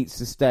Bradshaw eats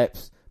the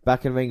steps.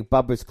 Back in the ring,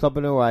 Bubba's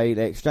clubbing away.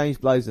 They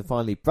exchange blows, and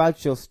finally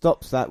Bradshaw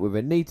stops that with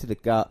a knee to the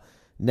gut.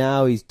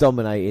 Now he's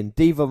dominating.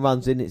 Devon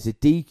runs in. It's a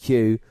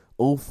DQ.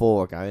 All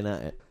four are going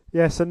at it.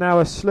 Yes, and now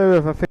a slew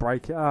of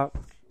break it up.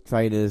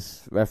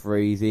 Trainers,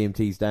 referees,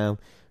 EMTs down,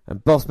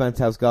 and Bossman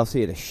tells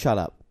Garcia to shut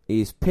up. He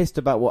is pissed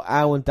about what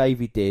Al and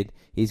Davey did.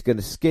 He's going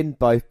to skin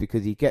both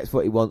because he gets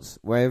what he wants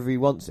wherever he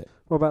wants it.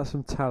 What about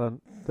some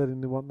talent? They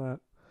didn't want that.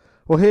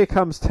 Well, here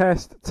comes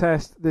Test.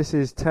 This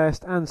is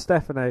Test and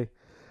Stephanie.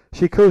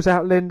 She calls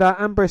out Linda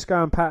and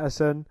Briscoe and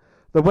Patterson.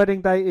 The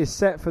wedding date is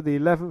set for the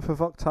 11th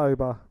of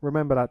October.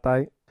 Remember that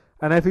date.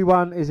 And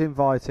everyone is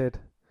invited.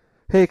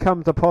 Here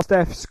comes the posse.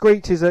 Steph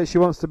screeches that she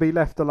wants to be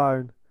left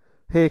alone.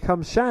 Here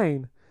comes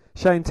Shane.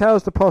 Shane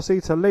tells the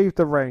posse to leave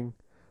the ring.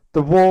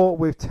 The war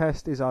with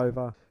Test is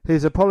over.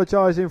 He's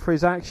apologising for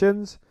his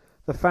actions.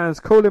 The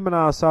fans call him an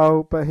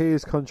arsehole, but he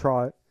is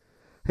contrite.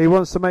 He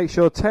wants to make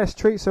sure Test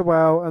treats her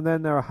well, and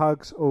then there are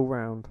hugs all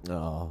round.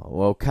 Oh,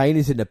 well, Kane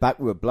is in the back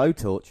with a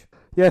blowtorch.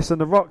 Yes, and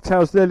The Rock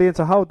tells Lillian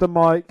to hold the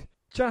mic,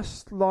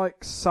 just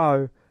like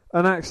so,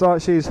 and acts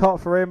like she's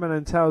hot for him and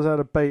then tells her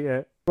to beat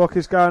it. Rock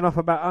is going off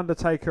about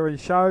Undertaker and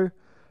Show.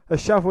 A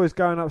shovel is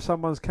going up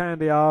someone's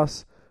candy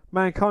ass.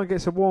 Mankind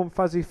gets a warm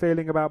fuzzy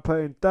feeling about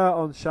putting dirt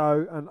on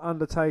Show and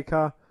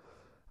Undertaker,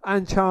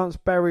 and chants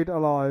buried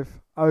alive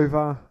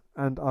over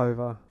and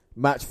over.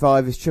 Match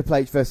 5 is Triple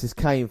H versus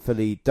Kane for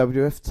the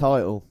WWF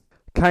title.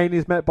 Kane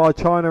is met by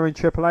Chyna and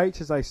Triple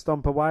H as they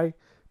stomp away.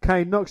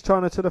 Kane knocks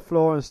Chyna to the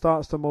floor and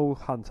starts to maul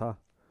Hunter.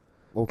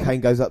 Well,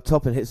 Kane goes up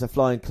top and hits a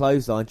flying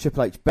clothesline.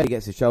 Triple H barely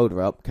gets his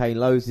shoulder up. Kane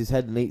lowers his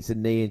head and eats a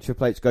knee, and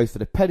Triple H goes for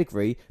the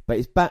pedigree, but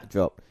his back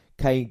dropped.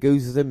 Kane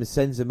goozes him and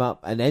sends him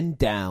up and then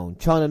down.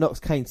 Chyna knocks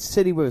Kane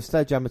silly with a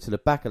sledgehammer to the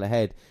back of the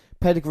head.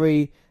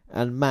 Pedigree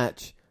and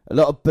match. A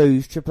lot of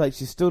boos. Triple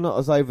H is still not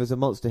as over as a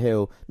Monster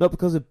Hill. Not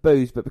because of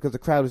boos, but because the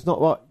crowd is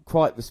not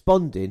quite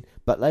responding,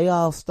 but they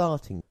are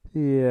starting.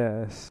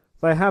 Yes.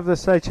 They have the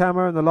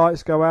sledgehammer and the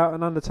lights go out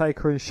and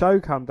Undertaker and Show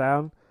come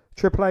down.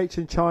 Triple H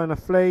and Chyna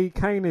flee.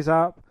 Kane is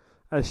up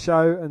as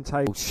Show and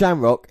Taker.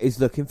 Shamrock is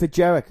looking for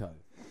Jericho.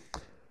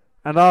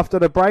 And after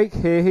the break,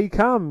 here he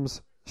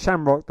comes.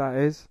 Shamrock, that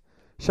is.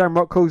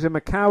 Shamrock calls him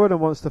a coward and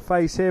wants to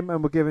face him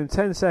and will give him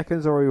 10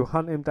 seconds or he will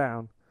hunt him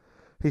down.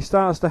 He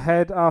starts to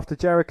head after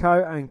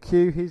Jericho and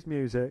cue his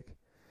music.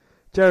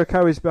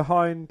 Jericho is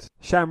behind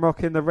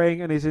Shamrock in the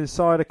ring and is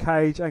inside a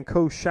cage and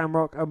calls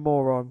Shamrock a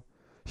moron.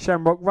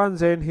 Shamrock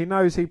runs in. He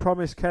knows he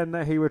promised Ken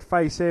that he would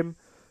face him,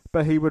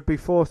 but he would be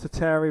forced to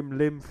tear him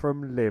limb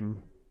from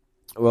limb.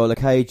 Well, the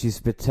cage is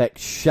to protect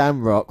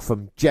Shamrock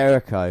from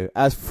Jericho.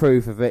 As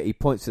proof of it, he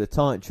points to the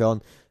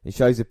Titantron and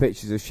shows the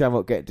pictures of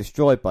Shamrock getting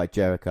destroyed by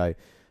Jericho.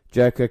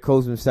 Jericho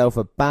calls himself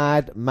a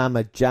bad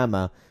mama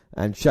jammer,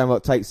 and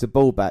Shamrock takes the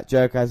ball back.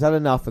 Jericho has had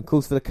enough and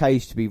calls for the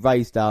cage to be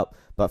raised up,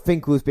 but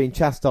Finkel is being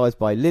chastised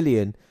by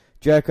Lillian.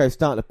 Jericho is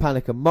starting to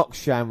panic and mocks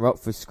Shamrock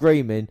for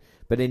screaming,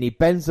 but then he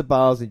bends the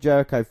bars and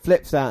Jericho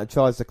flips out and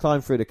tries to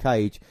climb through the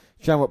cage.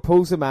 Shamrock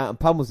pulls him out and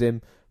pummels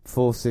him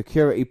before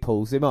security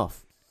pulls him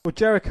off. Well,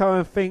 Jericho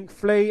and Fink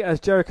flee. As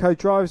Jericho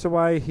drives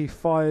away, he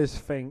fires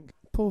Fink.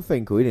 Poor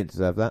Finkel, he didn't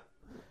deserve that.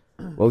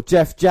 Well,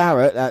 Jeff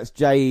Jarrett, that's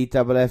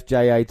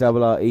JEFFJARRETT,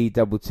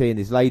 and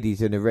his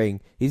ladies in the ring.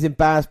 He's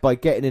embarrassed by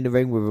getting in the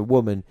ring with a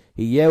woman.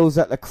 He yells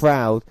at the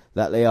crowd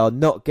that they are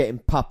not getting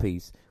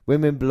puppies.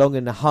 Women belong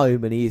in the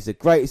home, and he is the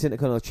greatest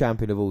Intercontinental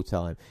Champion of all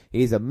time.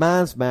 He is a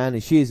man's man,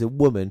 and she is a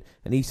woman,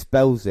 and he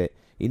spells it.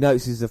 He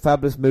notices the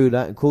fabulous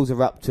Moolah and calls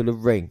her up to the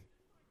ring.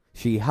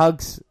 She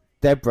hugs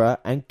Deborah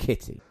and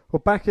Kitty.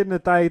 Well, back in the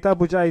day,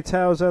 Double J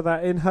tells her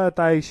that in her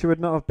day she would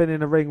not have been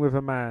in a ring with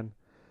a man.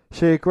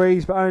 She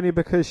agrees, but only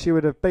because she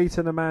would have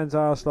beaten a man's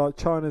ass like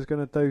Chyna's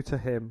going to do to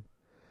him.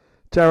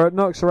 Jarrett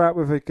knocks her out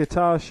with a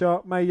guitar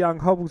shot. Mae Young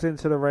hobbles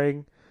into the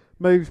ring,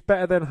 moves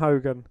better than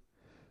Hogan.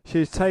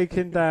 She is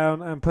taken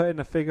down and put in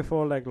a figure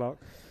 4 leg lock.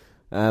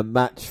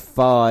 Match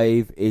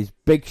 5 is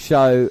Big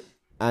Show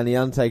and The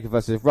Undertaker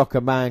versus Rock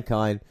and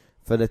Mankind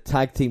for the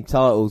tag team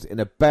titles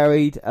in a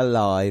buried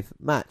alive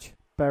match.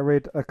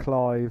 Buried a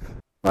Clive.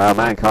 Well,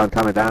 Mankind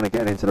coming down and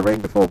getting into the ring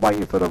before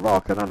waiting for The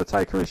Rock, and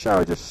Undertaker and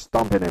Show just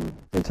stomping him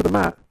into the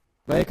mat.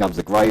 But here comes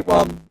the great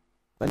one,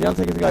 and the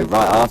Undertaker's going to go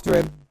right after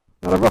him.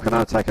 Now The Rock and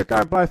Undertaker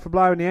go blow for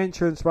blow in the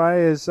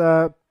entranceway as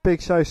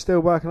Big Show still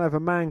working over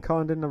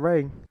Mankind in the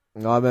ring.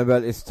 I remember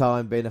at this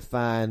time being a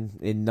fan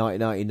in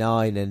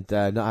 1999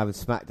 and not having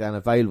Smackdown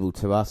available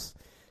to us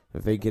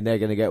and thinking they're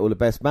going to get all the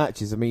best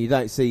matches. I mean, you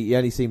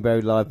only seen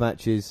buried live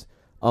matches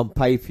on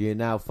pay-per-view, and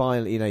now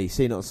finally, you've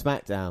seen it on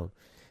Smackdown.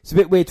 It's a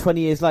bit weird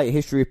 20 years later,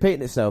 history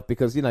repeating itself,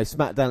 because,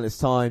 Smackdown at this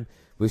time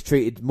was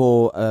treated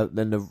more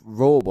than the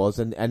Raw was,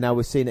 and now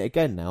we're seeing it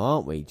again now,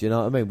 aren't we? Do you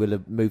know what I mean? We'll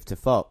have moved to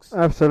Fox.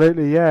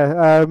 Absolutely,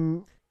 yeah.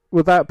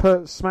 Would that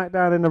put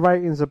Smackdown in the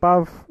ratings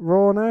above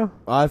Raw now?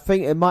 I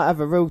think it might have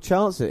a real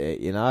chance at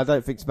it, I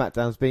don't think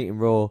Smackdown's beaten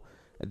Raw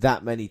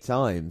that many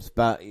times,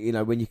 but,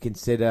 when you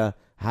consider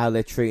how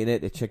they're treating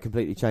it, they're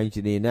completely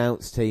changing the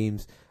announce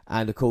teams,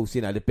 and, of course,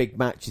 the big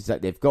matches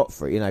that they've got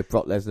for it,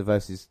 Brock Lesnar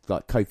versus,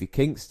 Kofi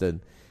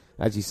Kingston.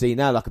 As you see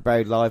now, a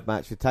buried live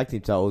match for tag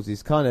team titles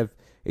is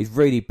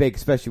really big,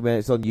 especially when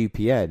it's on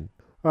UPN.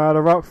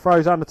 The Rock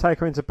throws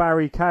Undertaker into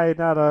barricade.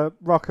 Now the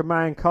Rock and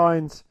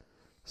Mankind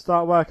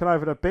start working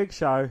over the Big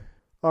Show.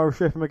 Irish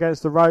whip him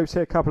against the ropes,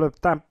 hit a couple of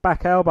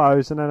back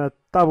elbows, and then a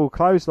double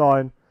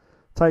clothesline.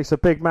 Takes a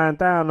big man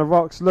down. The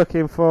Rock's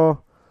looking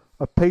for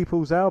a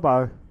people's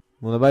elbow.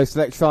 One of the most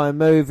electrifying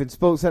move in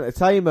sports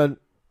entertainment.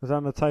 As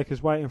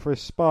Undertaker's waiting for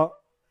his spot.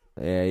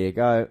 There you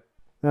go.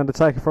 The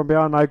Undertaker from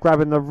behind, though,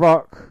 grabbing the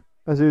Rock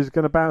as he was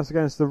going to bounce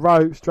against the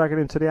ropes, dragging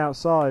him to the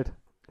outside.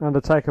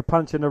 Undertaker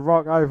punching the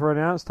Rock over an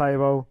announce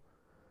table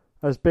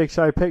as Big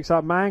Show picks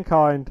up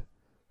Mankind,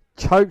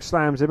 choke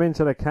slams him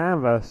into the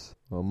canvas.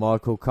 Well,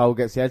 Michael Cole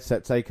gets the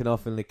headset taken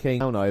off and the King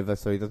down over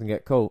so he doesn't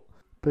get caught.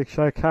 Big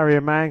Show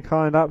carrying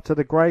Mankind up to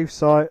the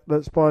gravesite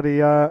that's by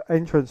the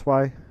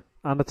entranceway.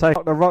 Undertaker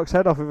knocked the Rock's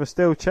head off with a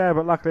steel chair,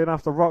 but luckily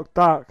enough the Rock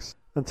ducks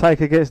and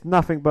Taker gets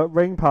nothing but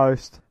ring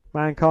post.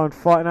 Mankind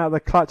fighting out of the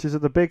clutches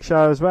of the Big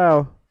Show as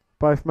well.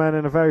 Both men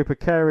in a very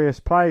precarious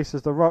place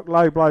as the Rock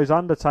low blows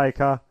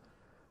Undertaker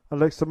and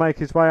looks to make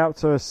his way up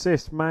to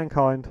assist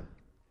Mankind.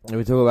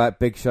 We talk about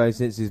Big Show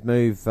since his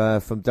move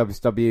from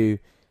WCW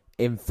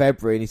in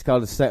February, and he's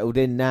kind of settled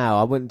in now.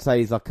 I wouldn't say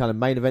he's like kind of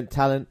main event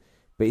talent,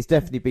 but he's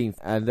definitely been,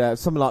 and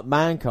someone like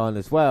Mankind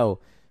as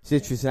well. It's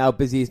interesting how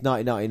busy his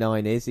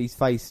 1999 is. He's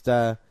faced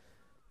The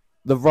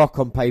Rock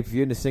on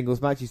pay-per-view in the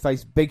singles match. He's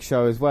faced Big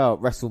Show as well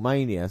at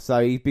WrestleMania.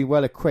 So he's been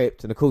well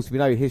equipped. And of course, we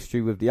know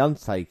history with The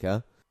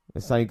Undertaker.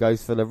 The same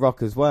goes for The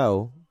Rock as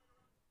well.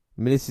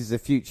 I mean, this is the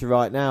future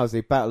right now as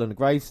they battle on the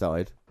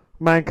graveside.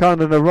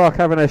 Mankind and The Rock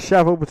having a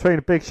shovel between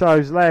the Big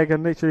Show's leg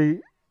and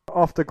literally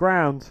off the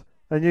ground.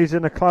 And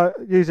using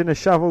a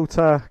shovel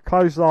to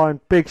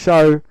clothesline Big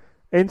Show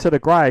into the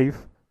grave.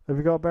 Have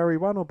you got to bury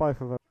one or both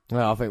of them?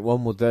 Well, I think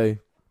one will do.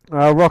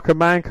 Rock and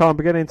Mankind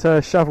beginning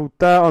to shovel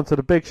dirt onto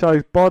the Big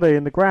Show's body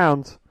in the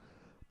ground,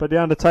 but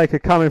the Undertaker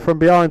coming from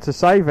behind to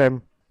save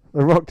him.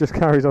 The Rock just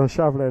carries on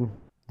shoveling.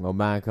 Well,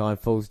 Mankind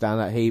falls down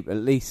that heap at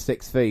least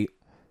 6 feet.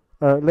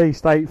 At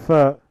least 8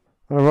 foot.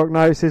 And the Rock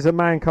notices that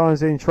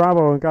Mankind's in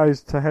trouble and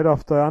goes to head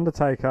off the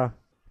Undertaker.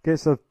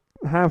 Gets a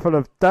handful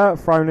of dirt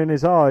thrown in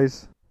his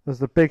eyes as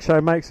the Big Show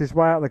makes his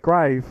way out of the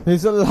grave.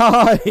 He's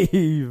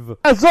alive!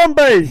 A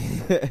zombie!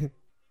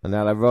 And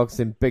now The Rock's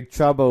in big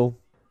trouble.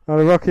 And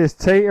the Rock is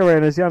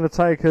teetering as the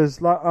Undertaker's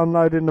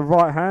unloading the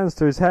right hands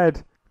to his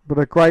head. But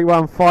a great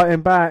one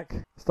fighting back.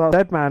 Starts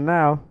Dead Man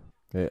now.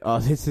 Yeah, I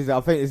think this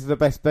is the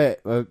best bit.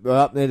 We're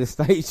up near the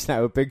stage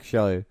now with Big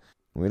Show.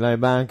 We know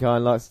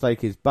Mankind likes to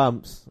take his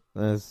bumps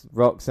as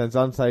Rock sends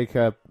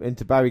Undertaker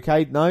into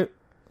barricade. No,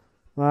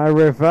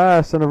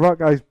 reverse, and the Rock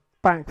goes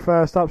back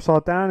first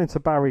upside down into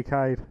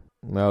barricade.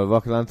 No,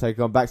 Rock and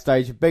Undertaker on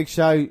backstage. And Big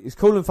Show is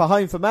calling for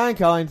home for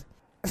Mankind.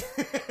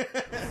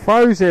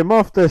 Throws him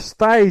off the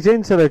stage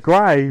into the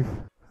grave.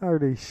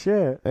 Holy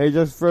shit. He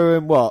just threw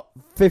him,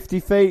 50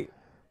 feet?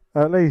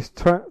 At least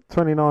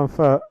 29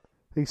 foot.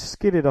 He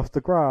skidded off the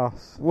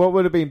grass. What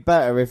would have been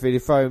better if he'd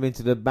thrown him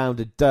into the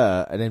mound of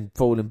dirt and then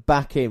fallen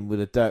back in with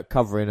the dirt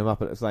covering him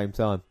up at the same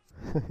time?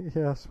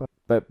 Yeah, that's right.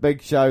 But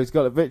Big Show's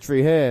got a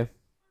victory here.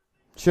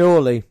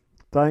 Surely.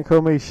 Don't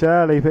call me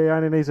Shirley, but he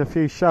only needs a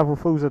few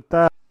shovelfuls of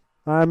dirt.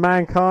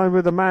 Mankind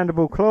with the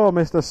mandible claw,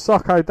 Mr.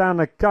 Socko down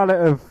the gullet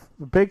of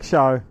Big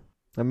Show.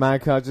 And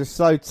Mankind's just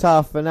so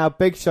tough, and now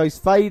Big Show's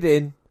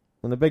fading.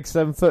 And the big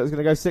 7 foot is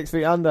going to go 6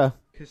 feet under.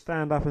 Could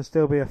stand up and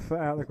still be a foot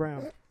out of the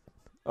ground.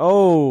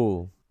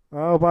 Oh,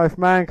 both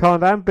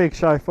Mankind and Big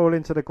Show fall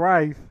into the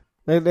grave.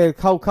 The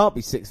hole can't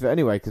be 6 foot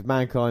anyway, because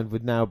Mankind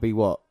would now be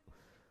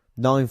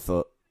 9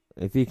 foot.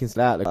 If he can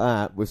stay out like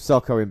that with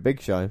Socko and Big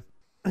Show.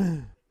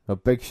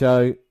 Big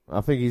Show,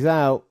 I think he's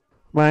out.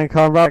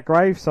 Mankind right at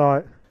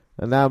gravesite.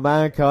 And now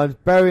Mankind's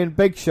burying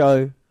Big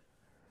Show.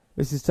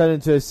 This is turning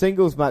into a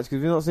singles match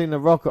because we've not seen The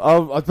Rock. Oh,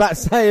 I was about to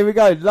say, here we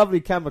go. Lovely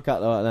camera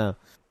cut right now.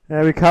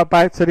 Yeah, we cut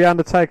back to The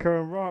Undertaker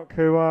and Rock,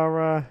 who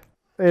are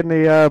in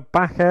the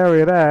back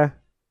area there.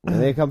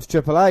 And here comes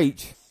Triple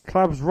H.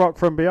 Clubs Rock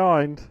from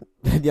behind.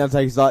 And The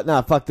Undertaker's like,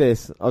 nah, fuck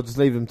this. I'll just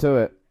leave him to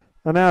it.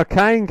 And now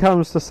Kane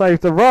comes to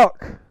save The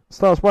Rock.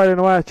 Starts wailing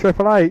away at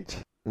Triple H.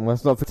 And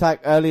that's not for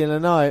attack early in the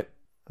night.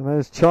 And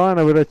there's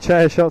China with a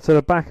chair shot to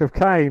the back of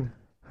Kane.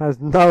 Has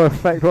no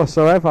effect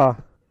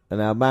whatsoever. And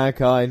now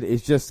Mankind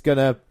is just going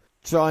to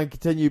try and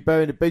continue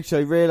burying the Big Show.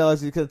 He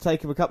realises it's going to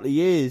take him a couple of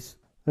years.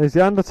 There's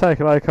The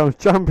Undertaker, though, comes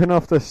jumping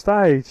off the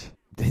stage.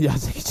 The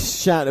Undertaker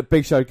just shouting at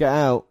Big Show, get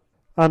out.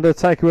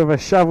 Undertaker with a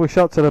shovel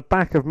shot to the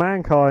back of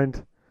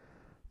Mankind.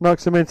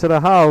 Knocks him into the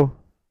hole.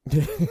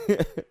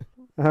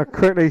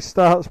 Quickly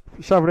starts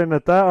shoveling the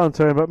dirt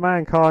onto him, but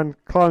Mankind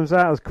climbs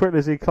out as quickly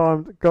as he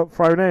got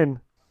thrown in.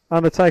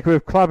 Undertaker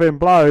with clubbing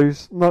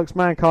blows, knocks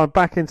Mankind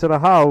back into the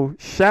hole,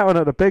 shouting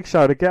at the Big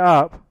Show to get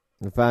up.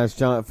 The fans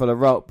chanting for The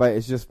Rock, but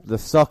it's just the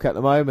Sock at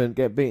the moment,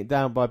 getting beaten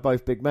down by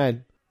both big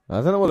men. I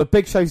don't know what the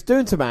Big Show's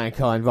doing to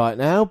Mankind right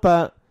now,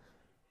 but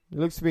he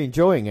looks to be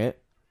enjoying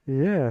it.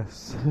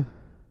 Yes.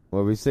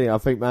 Well, we see, I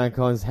think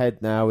Mankind's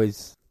head now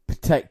is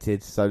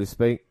protected, so to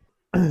speak.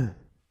 The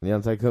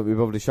Undertaker couldn't be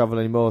bothered to shovel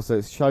anymore, so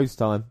it's show's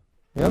time.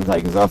 The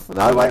Undertaker's off.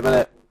 No, wait a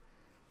minute.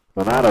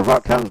 Well, now The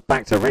Rock comes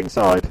back to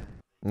ringside.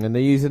 And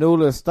they're using all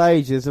of the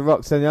stages. The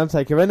Rock's and The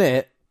Undertaker in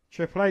it.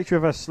 Triple H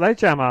with a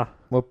sledgehammer.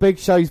 Well, Big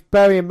Show's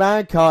burying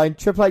Mankind.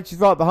 Triple H is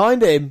right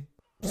behind him.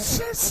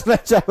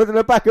 Sledgehammer to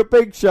the back of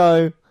Big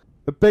Show.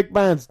 The big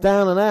man's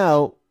down and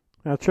out.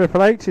 Now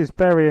Triple H is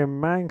burying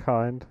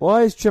Mankind.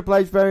 Why is Triple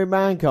H burying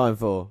Mankind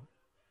for?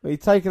 He's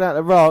taking out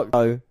the Rock,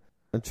 though,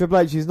 and Triple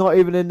H is not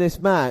even in this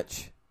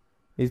match.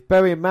 He's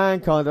burying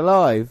Mankind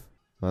alive.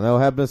 I know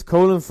Hebner's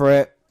calling for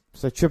it.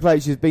 So Triple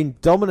H has been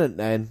dominant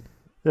then.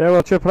 Yeah,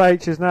 well, Triple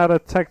H is now the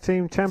tag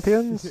team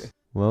champions.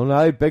 Well,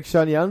 no, Big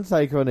Show and The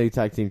Undertaker are new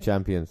tag team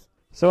champions.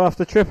 So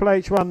after Triple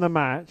H won the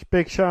match,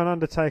 Big Show and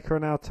Undertaker are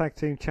now tag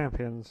team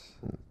champions.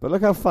 But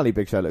look how funny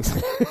Big Show looks.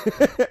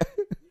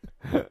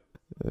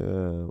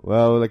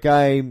 Well, the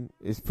game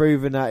is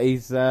proving that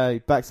he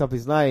backs up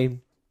his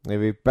name.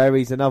 He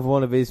buries another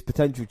one of his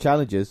potential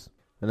challengers.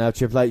 And now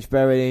Triple H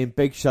burying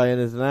Big Show, and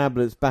there's an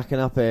ambulance backing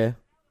up here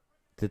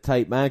to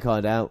take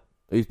Mankind out.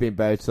 Who's been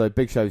buried, so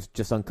Big Show's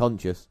just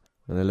unconscious.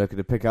 And they're looking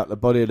to pick up the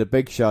body of the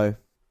Big Show.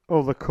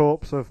 Or the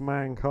corpse of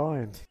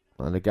Mankind.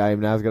 And the game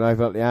now is going to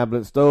open up the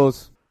ambulance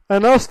doors.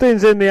 And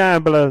Austin's in the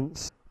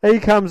ambulance. He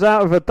comes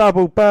out with a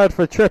double bird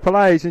for Triple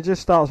H and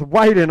just starts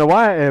wailing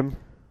away at him.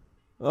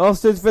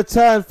 Austin's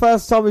returned,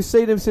 first time we've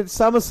seen him since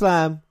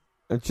SummerSlam.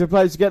 And Triple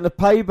H is getting the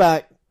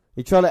payback.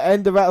 He tried to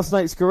end the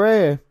Rattlesnake's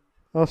career.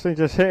 Austin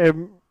just hit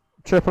him,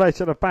 Triple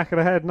H at the back of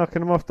the head,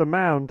 knocking him off the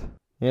mound.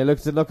 Yeah,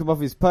 looking to knock him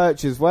off his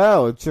perch as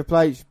well. Triple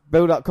H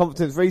built up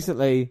confidence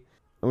recently.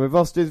 And with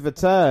Austin's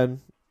return...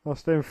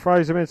 Austin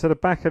throws him into the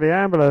back of the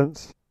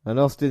ambulance. And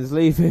Austin's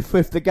leaving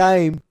with the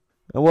game.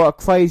 And what a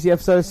crazy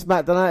episode of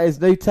Smackdown that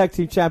is. New tag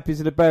team champions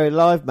in a buried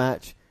live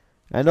match.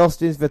 And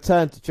Austin's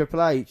return to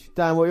Triple H.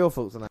 Dan, what are your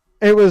thoughts on that?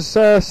 It was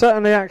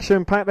certainly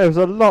action-packed. There was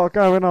a lot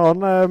going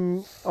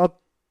on. I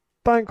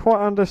don't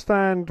quite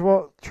understand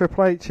what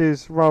Triple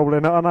H's role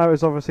in it. I know it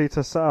was obviously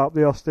to set up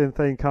the Austin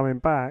thing coming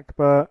back.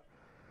 But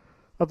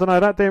I don't know.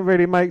 That didn't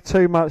really make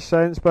too much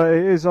sense. But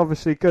it is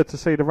obviously good to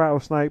see the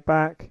Rattlesnake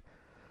back.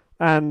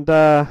 And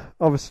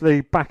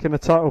obviously back in the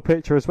title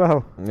picture as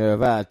well. Yeah,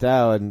 without a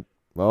doubt. And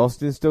well,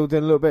 Austin still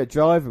doing a little bit of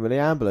driving with the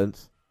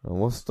ambulance. And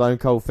what's Stone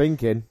Cold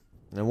thinking?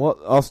 And what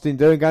Austin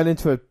doing going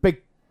into a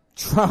big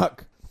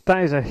truck?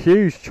 That is a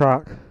huge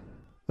truck.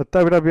 A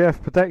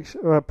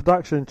WWF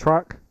production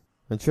truck.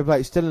 And Triple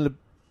H still in the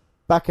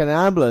back of an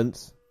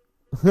ambulance.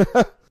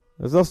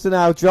 There's Austin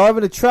now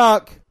driving a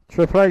truck.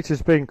 Triple H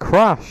has been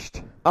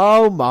crushed.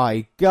 Oh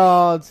my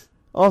God.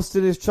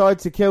 Austin has tried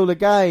to kill the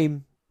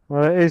game.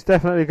 Well, it is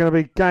definitely going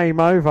to be game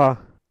over.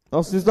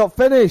 Austin's not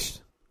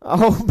finished.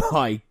 Oh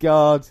my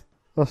God.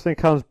 Austin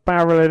comes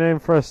barreling in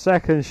for a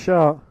second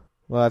shot.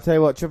 Well, I'll tell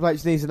you what, Triple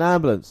H needs an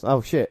ambulance.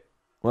 Oh shit.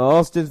 Well,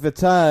 Austin's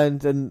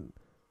returned and,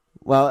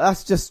 well,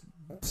 that's just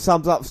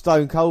sums up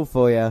Stone Cold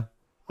for you.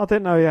 I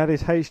didn't know he had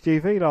his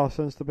HGV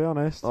licence, to be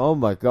honest. Oh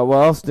my God.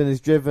 Well, Austin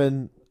has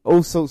driven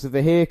all sorts of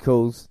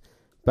vehicles,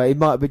 but he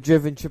might have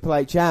driven Triple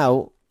H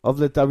out of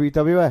the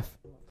WWF.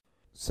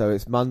 So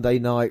it's Monday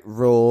Night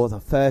Raw, the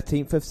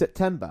 13th of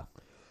September.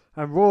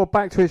 And Raw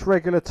back to its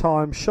regular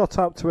time, shot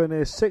up to a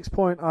near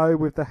 6.0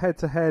 with the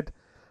head-to-head.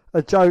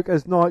 A joke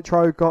as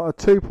Nitro got a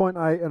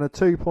 2.8 and a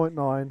 2.9,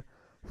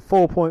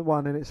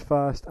 4.1 in its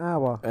first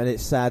hour. And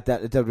it's sad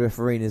that the WWF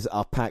arenas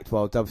are packed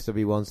while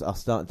WWE ones are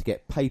starting to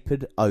get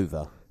papered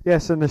over.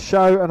 Yes, and the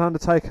Show and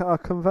Undertaker are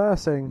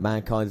conversing.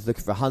 Mankind is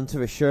looking for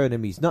Hunter, assuring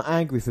him he's not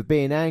angry for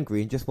being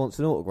angry and just wants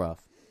an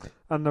autograph.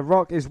 And The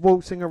Rock is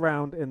waltzing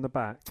around in the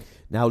back.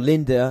 Now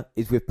Linda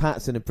is with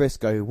Patson and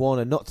Briscoe, who want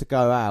her not to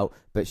go out,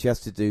 but she has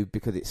to do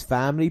because it's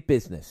family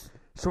business.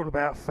 It's all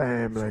about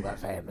family. It's all about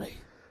family.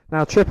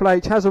 Now Triple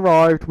H has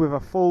arrived with a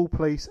full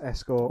police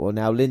escort. Well,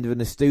 now Linda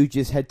and the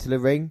Stooges head to the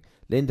ring.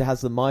 Linda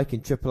has the mic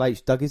and Triple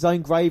H dug his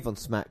own grave on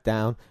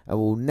SmackDown and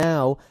will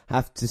now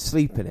have to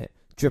sleep in it.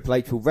 Triple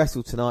H will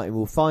wrestle tonight and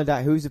we'll find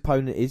out who his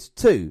opponent is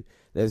too.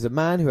 There's a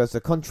man who has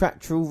a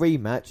contractual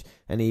rematch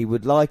and he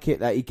would like it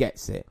that he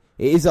gets it.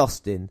 It is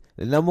Austin.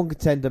 The number one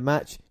contender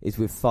match is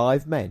with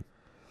 5 men.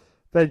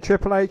 Then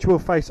Triple H will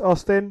face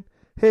Austin.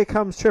 Here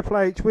comes Triple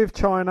H with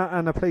Chyna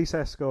and a police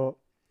escort.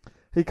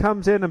 He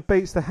comes in and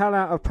beats the hell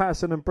out of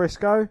Patterson and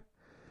Briscoe.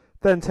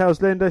 Then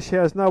tells Linda she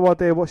has no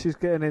idea what she's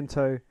getting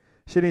into.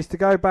 She needs to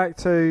go back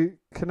to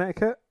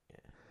Connecticut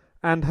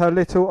and her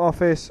little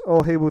office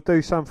or he will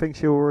do something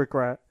she will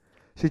regret.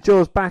 She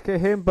jaws back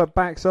at him but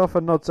backs off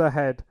and nods her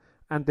head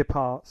and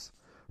departs.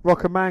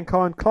 Rock and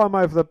Mankind climb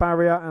over the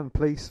barrier and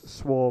police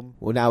swarm.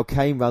 Well, now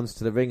Kane runs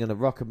to the ring and the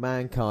Rock and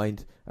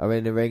Mankind are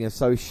in the ring and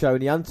so is Show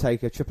and The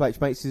Undertaker. Triple H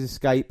makes his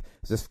escape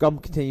as the scrum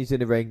continues in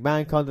the ring.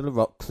 Mankind and the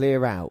Rock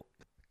clear out.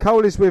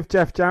 Cole is with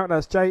Jeff Jarrett,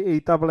 that's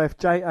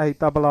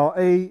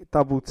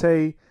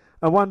JEFFJARRET,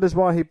 and wonders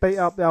why he beat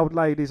up the old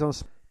ladies on.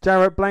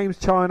 Jarrett blames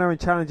Chyna and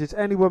challenges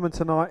any woman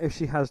tonight if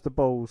she has the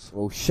balls.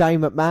 Well, Shane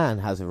McMahon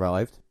has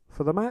arrived.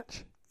 For the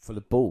match? For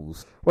the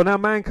balls. Well, now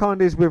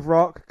Mankind is with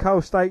Rock.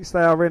 Cole states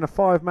they are in a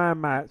 5-man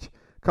match.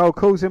 Cole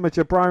calls him a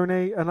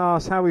jabroni and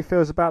asks how he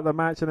feels about the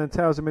match and then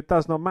tells him it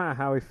does not matter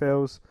how he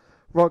feels.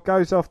 Rock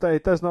goes off that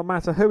it does not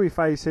matter who he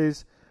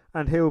faces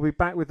and he will be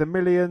back with the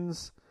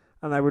millions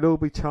and they will all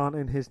be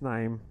chanting his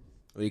name.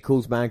 Well, he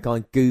calls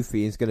Mankind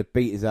goofy and is going to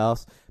beat his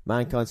ass.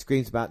 Mankind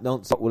screams about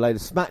nonsense. Will lay the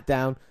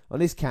Smackdown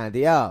on his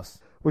candy ass.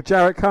 Well,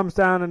 Jarrett comes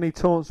down and he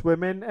taunts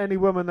women. Any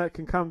woman that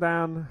can come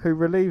down who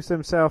relieves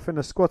themselves in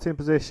a squatting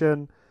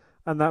position,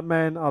 and that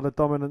men are the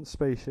dominant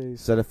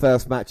species. So the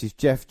first match is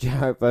Jeff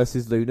Jarrett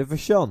versus Luna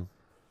Vachon.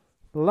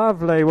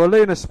 Lovely. Well,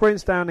 Luna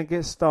sprints down and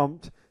gets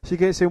stomped. She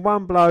gets in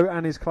one blow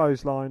and is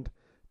clotheslined.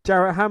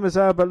 Jarrett hammers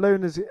her, but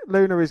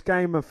Luna is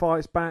game and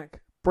fights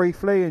back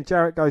briefly, and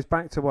Jarrett goes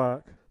back to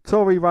work.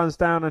 Tori runs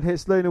down and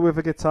hits Luna with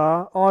a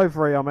guitar.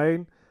 Ivory,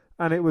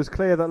 and it was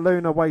clear that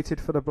Luna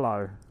waited for the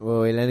blow.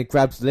 Well, then he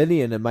grabs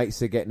Lillian and makes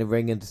her get in the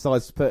ring and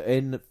decides to put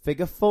in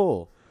figure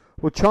 4.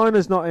 Well,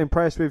 Chyna's not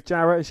impressed with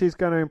Jarrett, and she's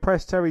going to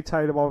impress Terry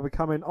Taylor while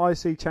becoming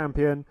IC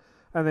champion,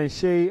 and then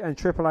she and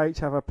Triple H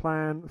have a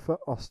plan for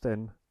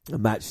Austin.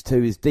 And match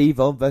 2 is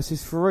Devon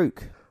versus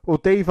Farouk. Well,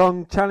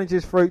 Devon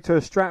challenges Farouk to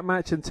a strap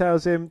match and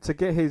tells him to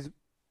get his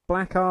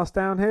black ass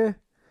down here.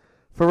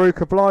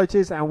 Farouk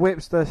obliges and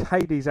whips the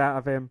Hades out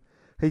of him.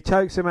 He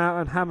chokes him out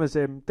and hammers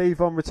him.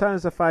 Devon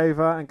returns the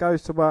favour and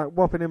goes to work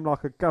whopping him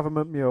like a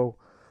government mule.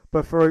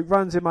 But Farouk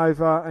runs him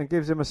over and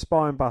gives him a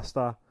spine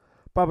buster.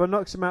 Bubba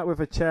knocks him out with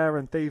a chair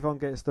and Devon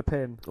gets the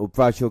pin. Well,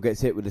 Bradshaw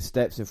gets hit with the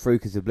steps and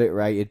Farouk is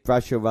obliterated.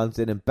 Bradshaw runs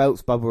in and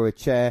belts Bubba with a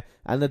chair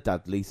and the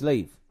Dudleys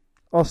leave.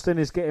 Austin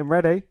is getting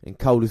ready. And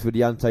Cole is with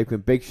the Undertaker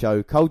and Big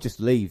Show. Cole just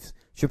leaves.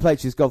 Triple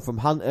H has gone from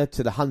hunter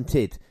to the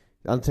hunted.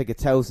 The Undertaker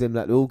tells him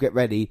that they'll all get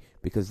ready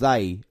because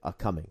they are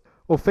coming.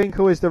 Well,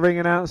 Finkel is the ring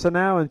announcer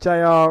now, and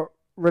JR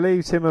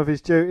relieves him of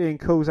his duty and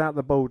calls out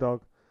the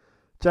Bulldog.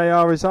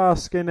 JR is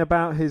asking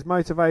about his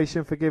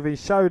motivation for giving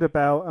Show the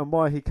belt and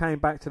why he came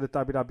back to the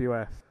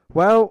WWF.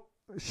 Well,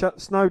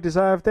 Snow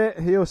deserved it.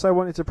 He also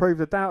wanted to prove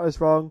the doubters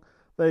wrong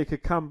that he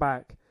could come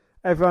back.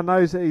 Everyone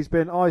knows that he's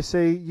been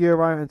IC,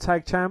 Euro and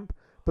Tag Champ,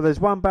 but there's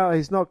one belt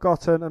he's not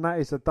gotten, and that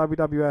is the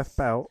WWF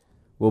belt.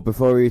 Well,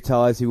 before he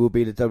retires, he will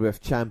be the WWF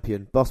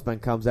Champion.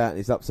 Bossman comes out and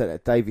is upset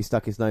that Davey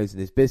stuck his nose in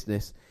his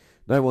business.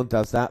 No one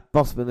does that.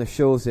 Bossman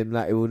assures him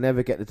that he will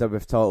never get the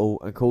WWF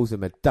title and calls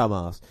him a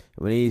dumbass.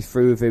 And when he's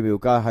through with him, he'll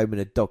go home in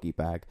a doggy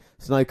bag.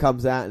 Snow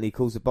comes out and he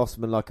calls the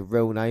Bossman like a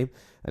real name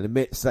and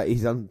admits that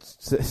he's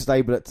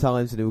unstable at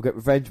times and he will get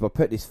revenge by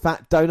putting his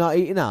fat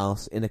donut-eating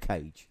ass in a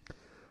cage.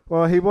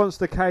 Well, he wants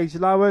the cage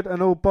lowered,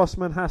 and all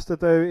Bossman has to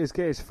do is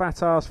get his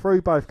fat ass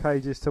through both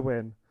cages to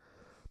win.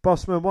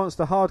 Bossman wants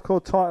the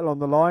hardcore title on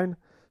the line.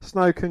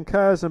 Snow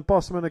concurs and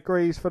Bossman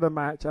agrees for the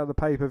match at the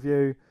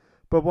pay-per-view,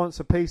 but wants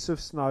a piece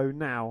of Snow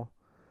now.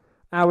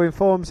 Al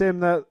informs him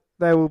that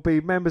there will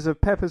be members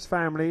of Pepper's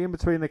family in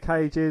between the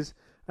cages,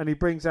 and he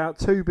brings out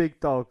 2 big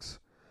dogs.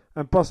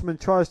 And Bossman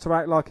tries to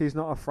act like he's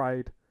not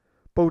afraid.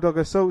 Bulldog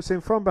assaults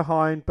him from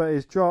behind, but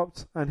is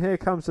dropped, and here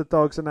comes the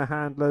dogs and their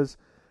handlers,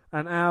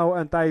 and Al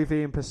and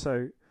Davey in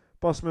pursuit.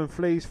 Bossman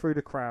flees through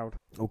the crowd.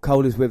 Well,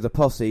 Cole is with the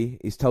posse.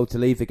 He's told to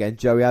leave again.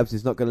 Joey Abs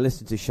is not going to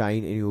listen to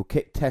Shane, and he will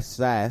kick Test's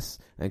ass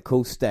and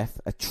call Steph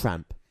a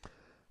tramp.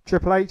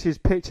 Triple H is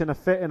pitching a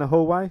fit in a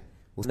hallway.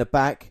 In the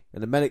back,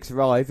 and the medics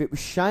arrive. It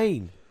was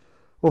Shane.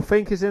 Well,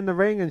 Fink is in the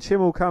ring, and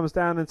Schimmel comes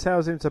down and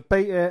tells him to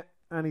beat it,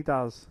 and he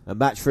does. And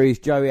match 3 is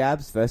Joey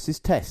Abs versus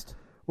Test.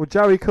 Well,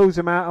 Joey calls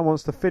him out and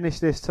wants to finish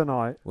this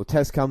tonight. Well,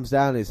 Test comes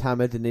down, is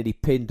hammered and nearly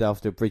pinned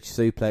after a bridge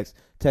suplex.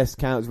 Test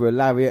counters with a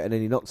lariat and then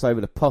he knocks over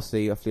the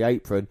posse off the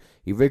apron.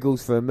 He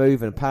wriggles for a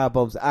move and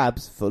powerbombs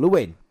Abs for the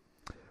win.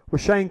 Well,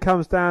 Shane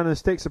comes down and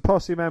sticks a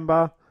posse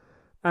member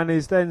and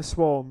is then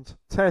swarmed.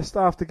 Test,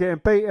 after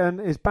getting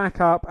beaten, is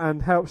back up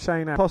and helps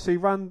Shane out. Posse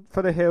run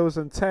for the hills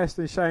and Test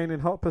and Shane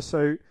in hot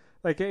pursuit.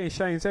 They get in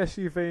Shane's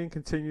SUV and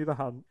continue the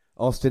hunt.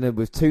 Austin,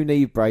 with 2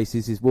 knee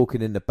braces, is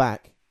walking in the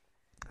back.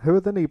 Who are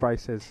the knee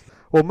braces?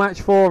 Well,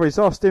 match 4 is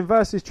Austin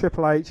versus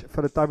Triple H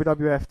for the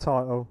WWF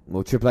title.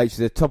 Well, Triple H is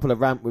at the top of the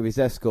ramp with his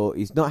escort.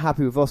 He's not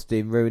happy with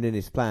Austin ruining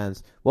his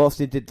plans. What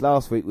Austin did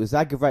last week was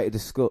aggravated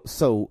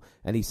assault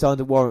and he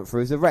signed a warrant for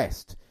his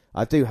arrest.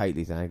 I do hate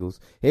these angles.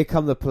 Here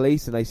come the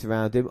police and they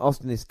surround him.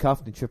 Austin is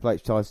cuffed and Triple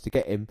H tries to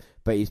get him,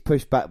 but he's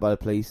pushed back by the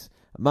police.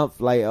 A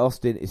month later,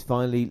 Austin is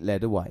finally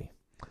led away.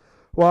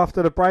 Well,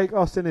 after the break,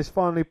 Austin is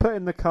finally put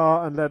in the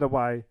car and led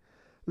away.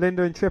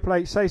 Linda and Triple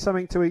H say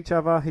something to each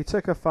other. He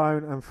took a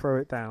phone and threw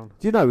it down.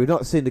 Do you know, we've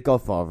not seen The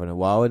Godfather in a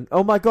while, and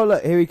oh my god,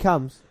 look, here he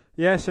comes.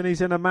 Yes, and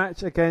he's in a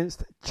match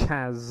against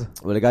Chaz.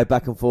 Well, they go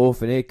back and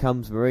forth, and here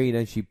comes Marina,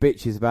 and she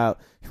bitches about,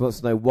 she wants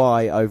to know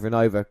why over and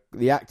over.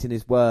 The acting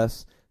is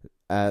worse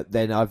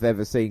than I've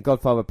ever seen.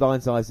 Godfather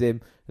blindsides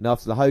him, and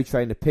after the hoe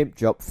train, the pimp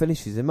drop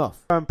finishes him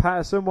off. And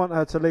Patterson want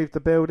her to leave the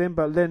building,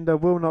 but Linda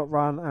will not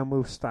run and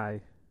will stay.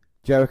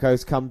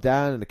 Jericho's come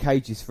down and the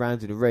cage is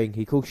surrounding the ring.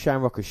 He calls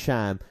Shamrock a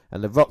sham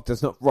and The Rock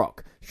does not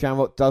rock.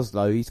 Shamrock does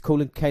though. He's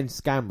calling Ken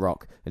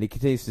Scamrock and he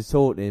continues to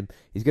taunt him.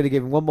 He's going to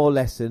give him one more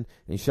lesson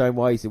and show him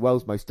why he's the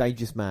world's most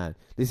dangerous man.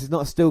 This is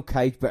not a steel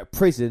cage but a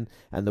prison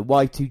and the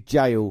Y2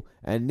 jail,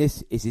 and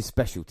this is his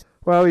specialty.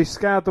 Well, he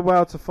scoured the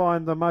world to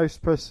find the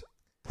most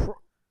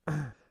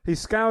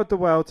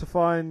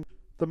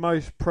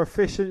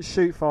proficient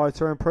shoot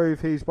fighter and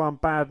prove he's one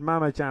bad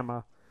mama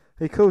jammer.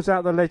 He calls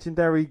out the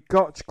legendary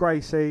Gotch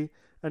Gracie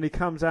and he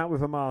comes out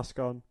with a mask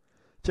on.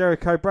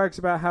 Jericho brags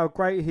about how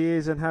great he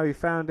is and how he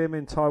found him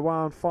in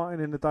Taiwan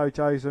fighting in the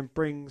dojos and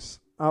brings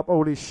up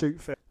all his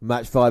shoot fit.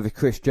 Match 5 is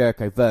Chris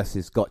Jericho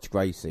versus Gotch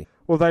Gracie.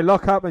 Well, they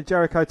lock up and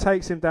Jericho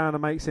takes him down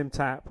and makes him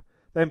tap.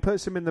 Then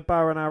puts him in the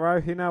bow and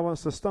arrow. He now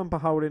wants to stomp a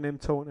hole in him,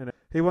 taunting him.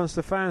 He wants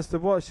the fans to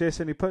watch this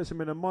and he puts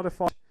him in a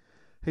modified...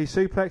 He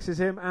suplexes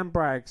him and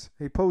brags.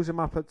 He pulls him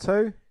up at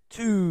 2.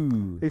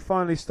 2. He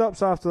finally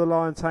stops after the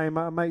Lion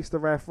Tamer and makes the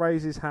ref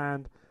raise his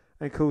hand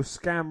and calls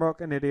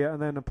Shamrock an idiot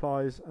and then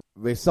applies...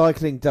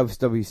 Recycling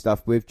WWE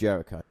stuff with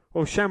Jericho.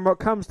 Well, Shamrock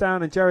comes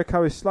down and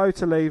Jericho is slow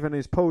to leave and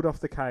is pulled off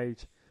the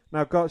cage.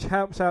 Now Gotch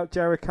helps out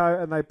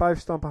Jericho and they both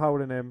stomp a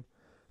hole in him.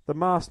 The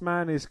masked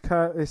man is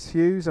Curtis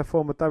Hughes, a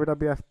former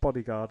WWF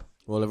bodyguard.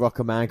 Well, the Rock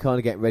and Mankind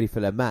are getting ready for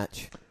their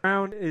match.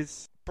 Brown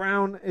is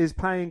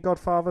paying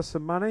Godfather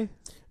some money.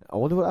 I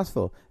wonder what that's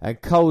for.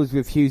 And Cole is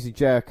with Hughes and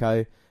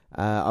Jericho.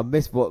 I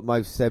missed what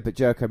most said, but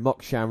Jericho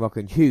mocked Shamrock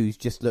and Hughes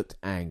just looked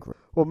angry.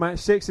 Well, match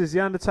 6 is The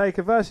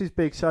Undertaker versus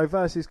Big Show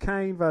versus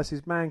Kane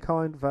versus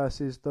Mankind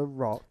versus The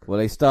Rock. Well,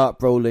 they start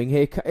brawling.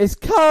 Here, it's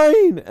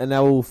Kane! And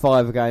now all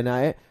 5 are going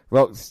at it.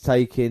 Rock's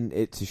taking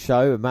it to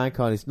Show and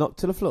Mankind is knocked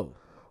to the floor.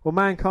 Well,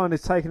 Mankind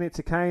is taking it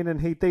to Kane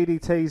and he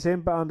DDTs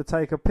him, but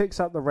Undertaker picks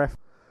up the ref.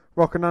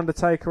 Rock and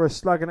Undertaker are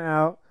slugging it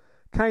out.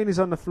 Kane is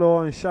on the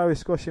floor and Show is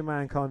squashing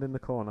Mankind in the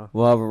corner.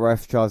 While the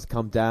ref tries to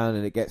come down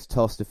and it gets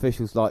tossed,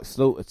 officials like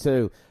Slaughter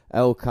too.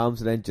 L comes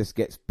and then just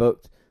gets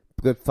booked.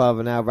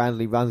 Goodfather now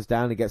randomly runs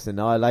down and gets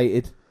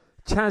annihilated.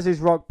 Chaz is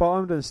rock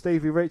bottomed and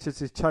Stevie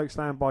Richards is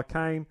chokeslammed by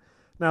Kane.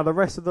 Now the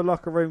rest of the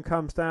locker room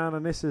comes down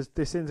and this is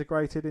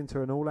disintegrated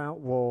into an all-out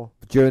war.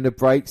 During the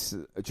break,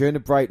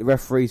 the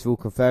referees are all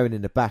conferring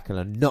in the back and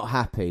are not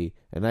happy,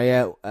 and they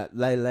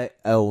let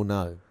L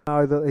know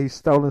that he's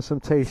stolen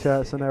some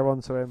t-shirts and they're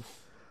onto him.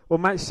 Well,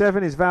 match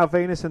 7 is Val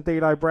Venus and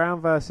D'Lo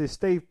Brown versus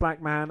Steve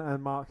Blackman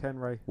and Mark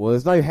Henry. Well,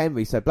 there's no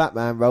Henry, so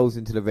Blackman rolls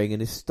into the ring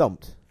and is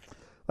stomped.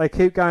 They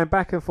keep going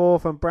back and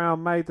forth and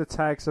Brown made the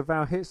tag, so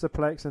Val hits the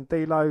plex and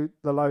D'Lo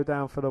the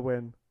lowdown for the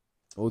win.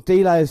 Well,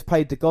 D'Lo has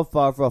paid the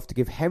Godfather off to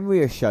give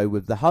Henry a show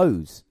with the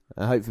hose.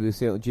 And hopefully we'll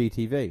see it on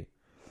GTV.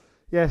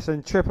 Yes,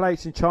 and Triple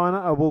H and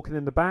Chyna are walking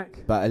in the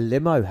back. But a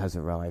limo has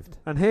arrived.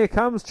 And here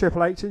comes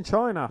Triple H and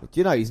Chyna. Do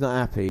you know he's not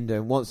happy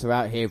and wants her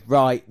out here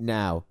right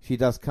now. She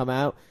does come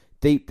out.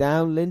 Deep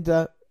down,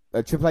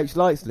 Triple H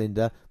likes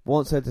Linda,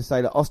 wants her to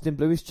say that Austin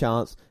blew his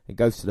chance and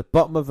goes to the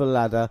bottom of the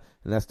ladder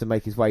and has to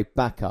make his way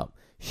back up.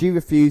 She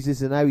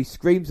refuses and now he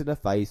screams in her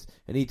face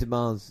and he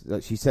demands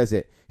that she says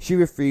it. She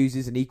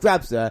refuses and he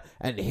grabs her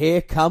and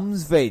here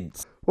comes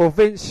Vince. Well,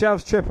 Vince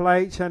shoves Triple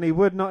H and he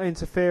would not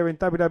interfere in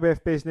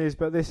WWF business,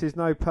 but this is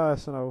no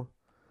personal.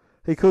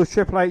 He calls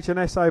Triple H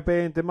an SOB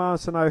and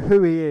demands to know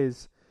who he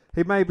is.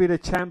 He may be the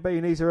champ, but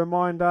he needs a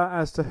reminder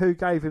as to who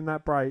gave him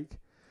that break.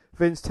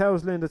 Vince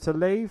tells Linda to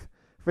leave.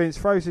 Vince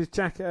throws his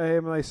jacket at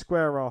him and they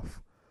square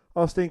off.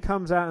 Austin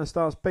comes out and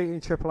starts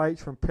beating Triple H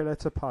from pillar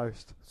to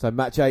post. So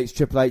match 8 is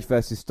Triple H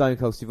versus Stone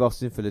Cold Steve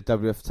Austin for the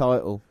WWF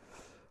title.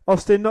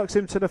 Austin knocks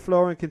him to the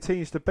floor and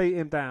continues to beat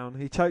him down.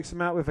 He chokes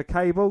him out with a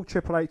cable.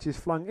 Triple H is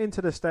flung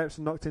into the steps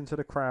and knocked into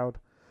the crowd.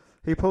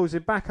 He pulls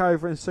him back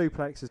over and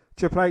suplexes.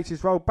 Triple H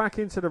is rolled back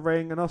into the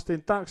ring and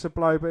Austin ducks a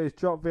blow but is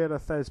dropped via the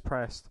Thez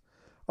pressed.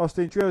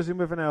 Austin drills him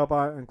with an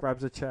elbow and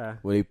grabs a chair.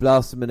 Well, he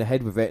blasts him in the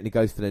head with it and he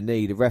goes for the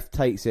knee. The ref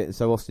takes it and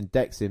so Austin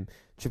decks him.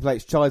 Triple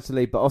H tries to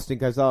leave, but Austin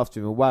goes after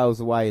him and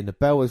wails away, and the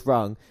bell is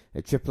rung.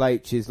 And Triple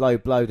H is low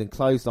blowed and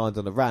clotheslined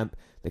on the ramp.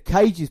 The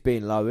cage is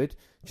being lowered.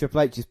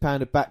 Triple H is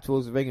pounded back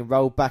towards the ring and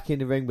rolled back in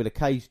the ring with the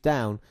cage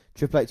down.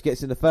 Triple H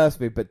gets in the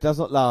first move, but does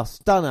not last.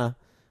 Stunner,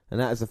 and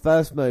that is the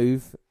first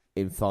move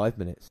in 5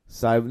 minutes.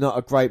 So not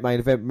a great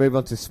main event. Move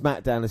on to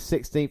Smackdown, the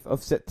 16th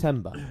of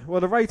September. Well,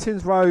 the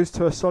ratings rose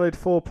to a solid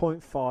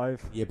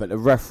 4.5. Yeah, but the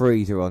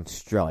referees are on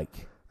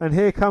strike. And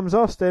here comes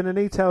Austin, and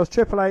he tells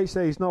Triple H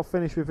that he's not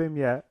finished with him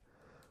yet.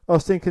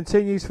 Austin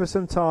continues for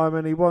some time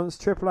and he wants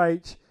Triple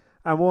H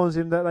and warns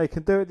him that they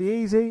can do it the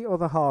easy or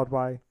the hard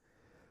way.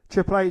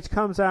 Triple H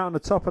comes out on the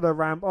top of the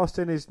ramp.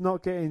 Austin is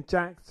not getting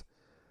jacked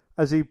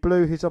as he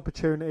blew his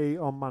opportunity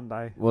on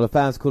Monday. Well, the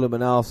fans call him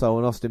an arsehole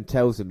and Austin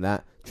tells him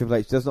that. Triple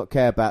H does not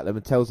care about them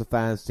and tells the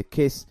fans to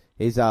kiss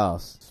his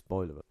arse.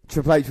 Spoiler.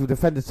 Triple H will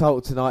defend the title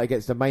tonight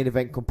against the main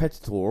event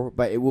competitor,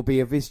 but it will be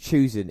of his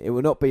choosing. It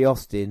will not be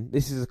Austin.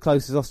 This is as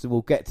close as Austin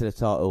will get to the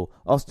title.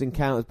 Austin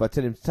counters by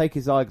telling him to take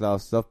his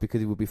eyeglasses off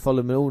because he will be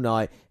following him all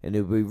night and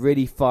he will be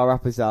really far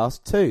up his arse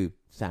too.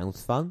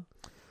 Sounds fun.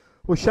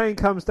 Well, Shane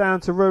comes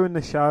down to ruin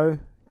the show.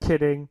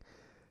 Kidding.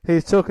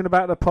 He's talking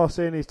about the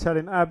posse and he's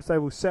telling Abs they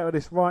will settle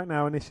this right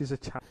now and this is a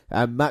chat.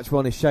 And match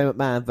 1 is Shane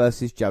McMahon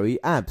versus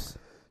Joey Abs.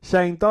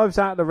 Shane dives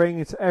out of the ring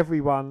into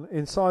everyone.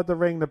 Inside the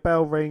ring, the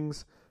bell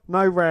rings.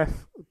 No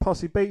ref.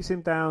 Posse beats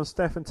him down.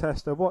 Steph and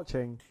Testa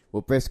watching.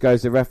 Well,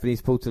 Briscoe's the ref and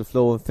he's pulled to the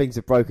floor and things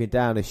are broken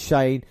down as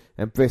Shane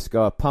and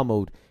Briscoe are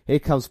pummeled. Here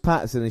comes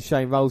Patterson and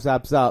Shane rolls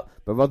Abs up,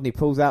 but Rodney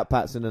pulls out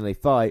Patterson and they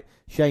fight.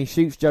 Shane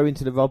shoots Joe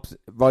into the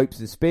ropes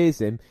and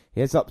spears him. He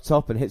heads up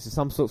top and hits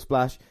some sort of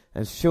splash,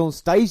 and Sean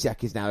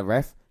Stasiak is now the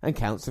ref and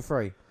counts to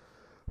 3.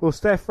 Well,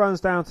 Steph runs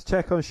down to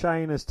check on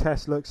Shane as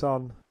Tess looks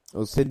on.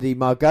 Well, Cindy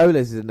Margolis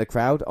is in the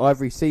crowd.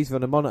 Ivory sees her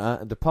on the monitor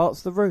and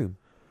departs the room.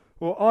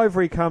 Well,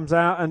 Ivory comes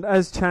out, and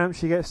as champ,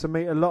 she gets to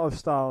meet a lot of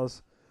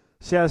stars.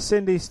 She has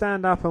Cindy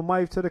stand up and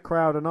wave to the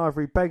crowd, and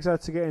Ivory begs her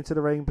to get into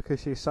the ring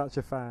because she's such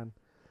a fan.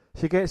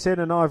 She gets in,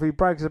 and Ivory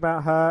brags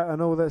about her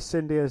and all that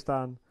Cindy has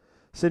done.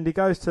 Cindy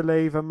goes to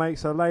leave and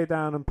makes her lay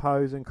down and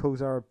pose and calls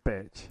her a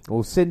bitch.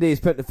 Well, Cindy is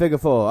put the figure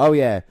 4. Oh,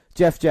 yeah.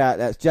 Jeff Jarrett,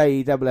 that's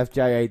JEFFJARRETT,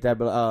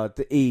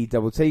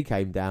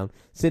 came down.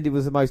 Cindy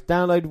was the most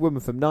downloaded woman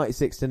from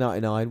 96 to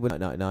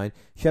 99.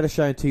 She had a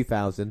show in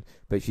 2000,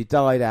 but she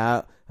died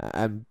out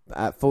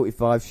at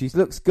 45. She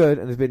looks good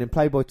and has been in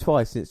Playboy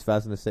twice since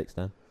 2006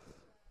 now.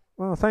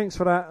 Well, thanks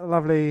for that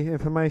lovely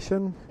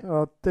information.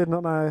 I did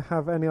not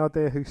have any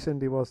idea who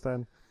Cindy was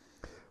then.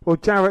 Well,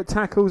 Jarrett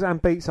tackles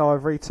and beats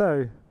Ivory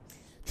too.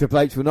 Triple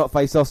H will not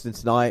face Austin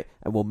tonight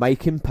and will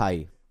make him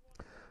pay.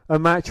 A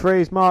match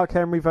 3 is Mark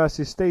Henry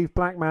versus Steve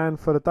Blackman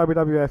for the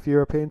WWF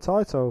European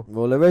title.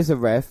 Well, there is a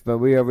ref, but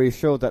we are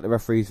reassured that the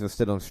referees are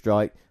still on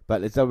strike.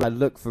 But the WWF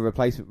look for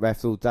replacement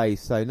refs all day,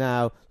 so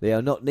now they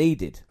are not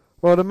needed.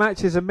 Well, the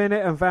match is a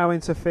minute and Val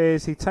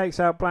interferes. He takes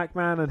out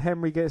Blackman and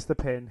Henry gets the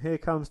pin. Here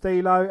comes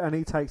D'Lo and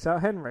he takes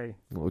out Henry.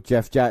 Well,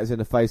 Jeff Jarrett is in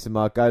the face of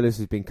Margolis,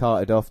 who's been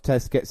carted off.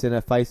 Tess gets in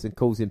her face and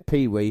calls him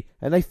Pee-wee,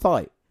 and they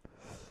fight.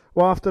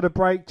 Well, after the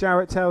break,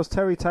 Jarrett tells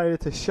Terry Taylor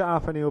to shut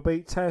up and he'll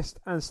beat Test,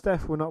 and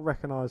Steph will not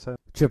recognise her.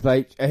 Triple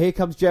H, here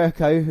comes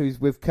Jericho,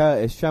 who's with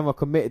Curtis.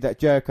 Shamrock admitted that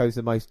Jericho's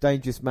the most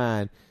dangerous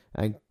man,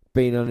 and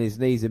being on his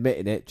knees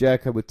admitting it,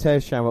 Jericho would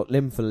tear Shamrock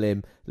limb for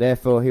limb,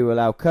 therefore he will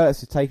allow Curtis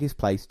to take his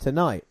place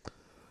tonight.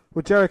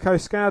 Well, Jericho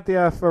scoured the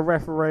earth for a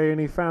referee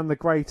and he found the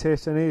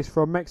greatest, and he is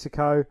from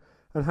Mexico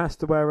and has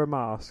to wear a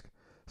mask.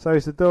 So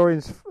his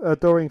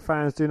adoring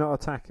fans do not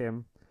attack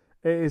him.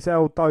 It is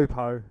El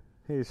Dopo.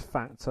 He is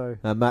fat too.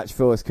 And match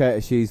 4 is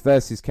Curtis Hughes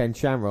versus Ken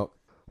Shamrock.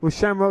 Well,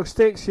 Shamrock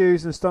sticks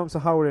Hughes and stomps a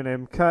hole in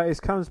him. Curtis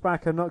comes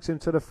back and knocks him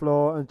to the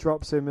floor and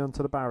drops him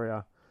onto the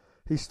barrier.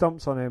 He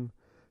stomps on him.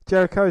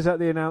 Jericho's at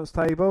the announce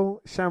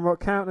table.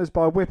 Shamrock counters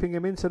by whipping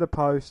him into the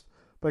post,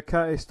 but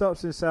Curtis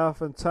stops himself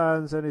and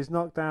turns and is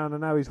knocked down,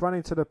 and now he's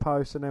running to the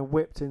post and then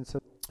whipped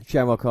into...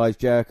 Shamrock eyes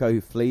Jericho,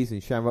 who flees,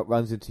 and Shamrock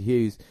runs into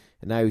Hughes,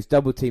 and now he's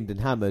double teamed and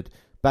hammered.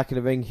 Back in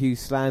the ring, Hughes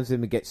slams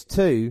him and gets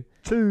two.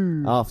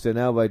 After an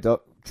elbow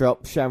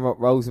drop, Shamrock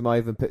rolls him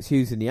over and puts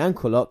Hughes in the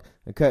ankle lock,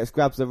 and Curtis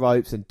grabs the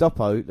ropes, and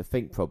Doppo, the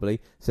Fink probably,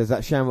 says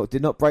that Shamrock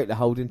did not break the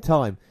hold in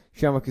time.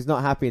 Shamrock is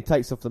not happy and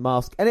takes off the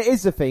mask, and it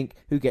is the Fink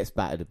who gets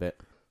battered a bit.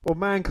 Well,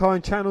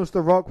 Mankind channels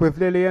The Rock with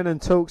Lillian and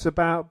talks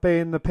about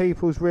being the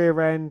people's rear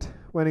end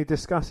when he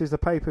discusses the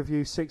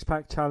pay-per-view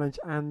six-pack challenge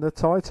and the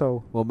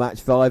title. Well,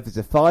 match 5 is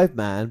a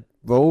 5-man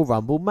Royal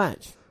Rumble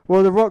match.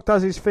 Well, The Rock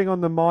does his thing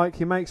on the mic.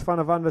 He makes fun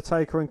of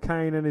Undertaker and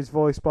Kane in his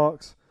voice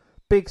box.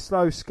 Big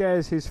Slow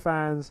scares his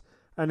fans,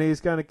 and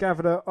he's going to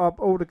gather up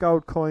all the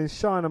gold coins,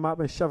 shine them up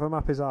and shove them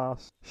up his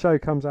arse. Show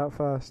comes out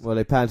first. Well,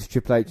 they pan to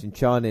Triple H and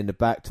China in the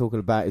back talking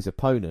about his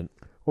opponent.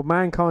 Well,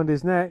 Mankind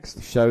is next.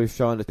 The show is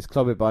China is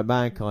clobbered by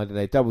Mankind, and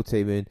they double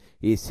team him.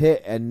 He is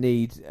hit and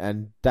kneed,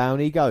 and down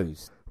he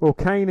goes. Well,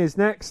 Kane is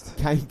next.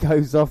 Kane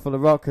goes off on the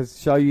Rock as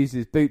Show uses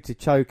his boot to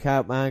choke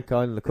out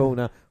Mankind in the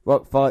corner.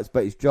 Rock fights,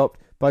 but he's dropped.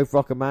 Both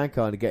Rock and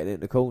Mankind are getting in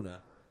the corner.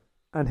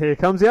 And here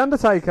comes The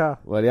Undertaker.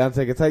 Well, The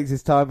Undertaker takes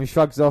his time and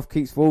shrugs off,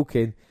 keeps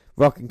walking.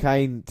 Rock and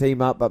Kane team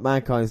up, but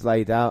Mankind's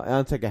laid out. The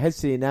Undertaker heads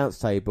to the announce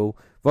table.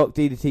 Rock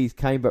DDTs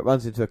Kane, but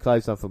runs into a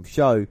clothesline from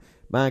Show.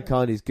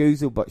 Mankind is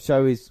goozled, but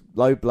Show is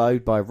low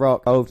blowed by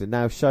Rock, and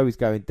now Show is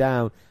going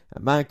down,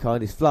 and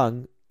Mankind is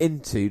flung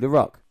into the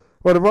Rock.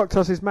 Well, the Rock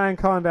tosses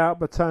Mankind out,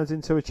 but turns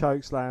into a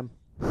chokeslam.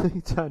 He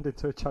turned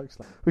into a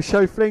chokeslam. Well,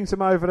 Show flings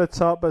him over the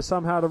top, but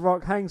somehow the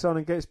Rock hangs on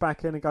and gets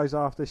back in and goes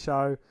after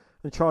Show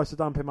and tries to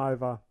dump him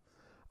over.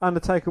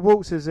 Undertaker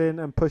waltzes in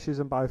and pushes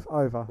them both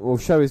over. Well,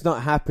 Show is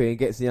not happy and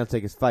gets in the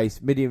Undertaker's face.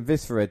 Midian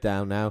Viscera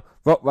down now.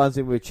 Rock runs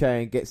in with a chair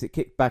and gets it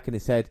kicked back in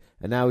his head,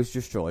 and now he's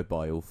destroyed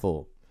by all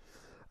four.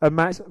 A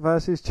match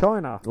versus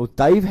China. Well,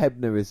 Dave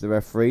Hebner is the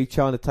referee.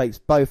 China takes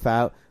both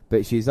out,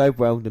 but she's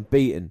overwhelmed and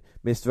beaten.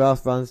 Mr.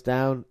 Ass runs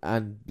down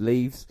and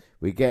leaves.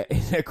 We get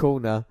in a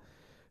corner.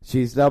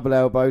 She's double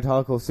elbowed,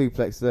 hardcore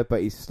suplexed her,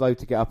 but he's slow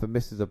to get up and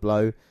misses a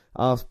blow.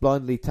 Ass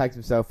blindly tags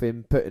himself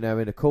in, putting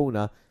her in a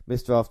corner.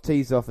 Mr. Ass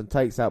tees off and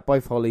takes out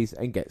both Hollies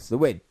and gets the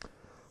win.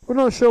 We're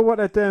not sure what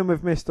they're doing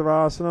with Mr.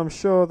 Ass, and I'm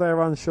sure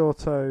they're unsure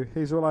too.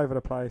 He's all over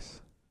the place.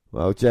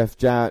 Well, Jeff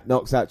Jarrett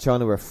knocks out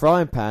China with a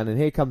frying pan, and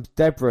here comes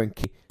Deborah and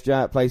Keith.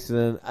 Jarrett places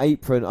an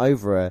apron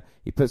over her.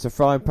 He puts a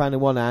frying pan in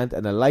one hand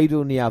and a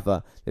ladle in the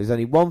other. There's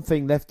only one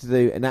thing left to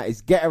do, and that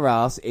is get her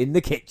ass in the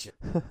kitchen.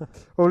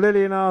 Well,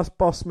 Lillian asks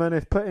Bossman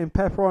if putting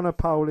pepper on a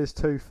pole is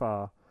too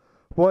far.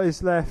 What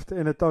is left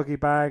in a doggy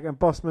bag, and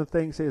Bossman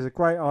thinks it is a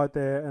great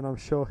idea, and I'm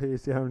sure he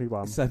is the only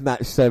one. So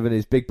match 7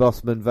 is Big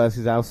Bossman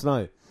versus Al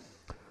Snow.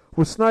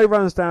 Well, Snow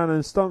runs down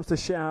and stomps the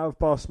shit out of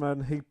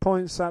Bossman. He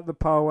points at the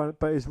pole,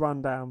 but is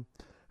run down.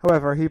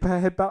 However, he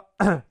headbutts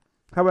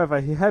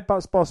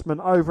Bossman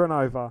over and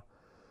over.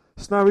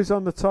 Snow is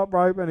on the top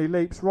rope and he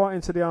leaps right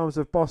into the arms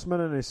of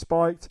Bossman and is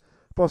spiked.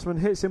 Bossman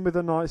hits him with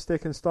a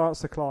nightstick and starts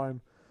to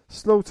climb.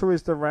 Slaughter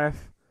is the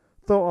ref.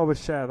 Thought I would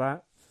share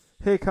that.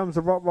 Here comes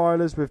the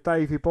Rottweilers with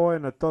Davey Boy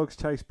and the Dogs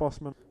chase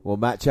Bossman. Well,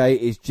 match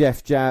 8 is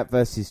Jeff Jarrett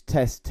versus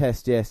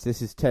Test. Yes,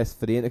 this is Test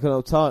for the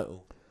Intercontinental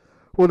title.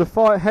 Well, the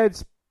fight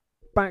heads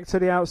back to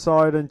the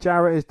outside and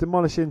Jarrett is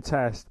demolishing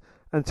Test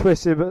and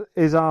twists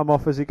his arm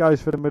off as he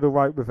goes for the middle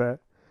rope with it.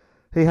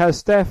 He has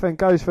Steph and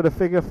goes for the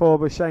figure 4,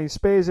 but Shane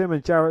spears him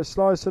and Jarrett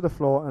slides to the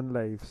floor and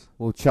leaves.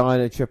 Well,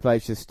 China and Triple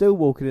H are still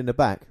walking in the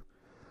back.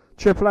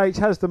 Triple H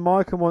has the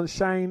mic and wants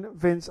Shane,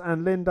 Vince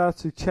and Linda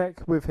to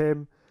check with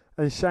him,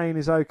 and Shane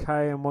is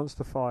okay and wants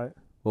to fight.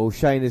 Well,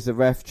 Shane is the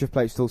ref.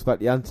 Triple H talks about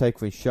The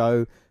Undertaker and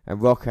Show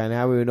and Rock and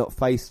how he will not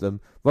face them.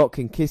 Rock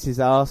can kiss his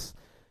ass.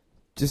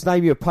 Just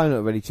name your opponent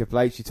already, Triple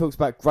H. He talks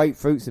about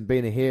grapefruits and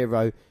being a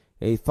hero.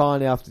 He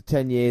finally, after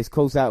 10 years,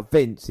 calls out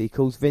Vince. He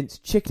calls Vince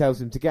chick,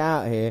 tells him to get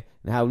out of here,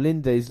 and how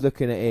Linda is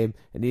looking at him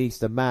and he needs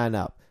to man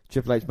up.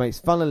 Triple H makes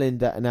fun of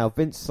Linda, and now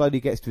Vince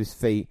slowly gets to his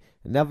feet.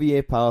 Another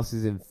year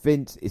passes and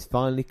Vince is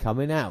finally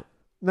coming out.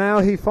 Now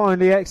he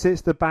finally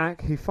exits the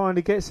back. He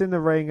finally gets in the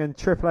ring and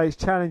Triple H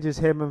challenges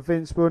him, and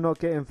Vince will not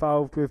get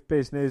involved with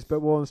business but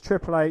warns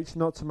Triple H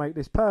not to make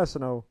this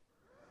personal.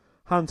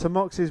 Hunter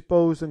mocks his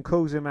balls and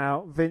calls him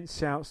out. Vince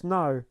shouts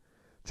no.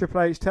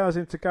 Triple H tells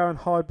him to go and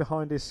hide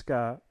behind his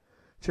skirt.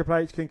 Triple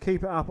H can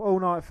keep it up all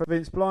night for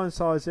Vince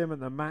blindsides him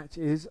and the match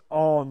is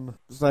on.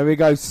 So we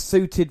go,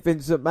 suited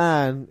Vince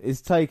McMahon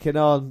is taking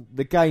on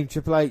the game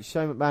Triple H,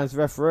 Shane McMahon's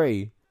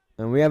referee.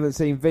 And we haven't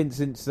seen Vince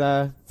since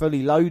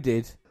Fully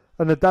Loaded.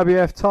 And the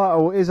WF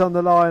title is on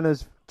the line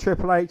as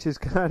Triple H is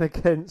going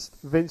against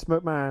Vince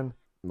McMahon.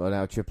 Well,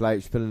 now Triple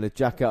H pulling the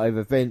jacket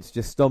over Vince,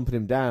 just stomping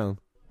him down.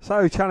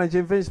 So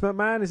challenging Vince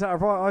McMahon, is that a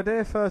right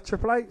idea for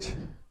Triple H?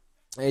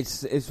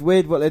 It's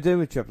weird what they're doing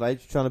with Triple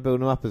H, trying to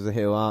build him up as a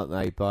heel, aren't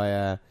they?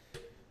 By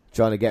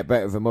trying to get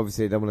better with him.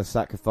 Obviously, they want to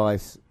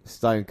sacrifice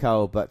Stone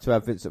Cold, but to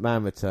have Vince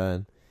McMahon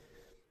return.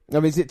 I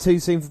mean, is it too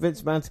soon for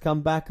Vince McMahon to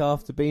come back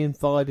after being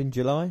fired in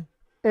July?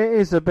 It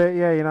is a bit,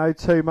 yeah,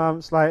 2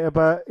 months later,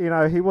 but,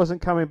 he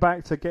wasn't coming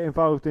back to get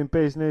involved in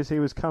business. He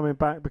was coming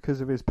back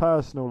because of his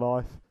personal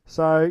life.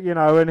 So,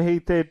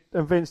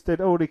 and Vince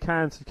did all he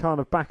can to kind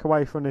of back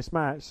away from this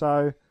match.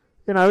 So,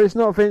 it's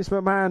not Vince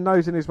McMahon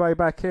nosing his way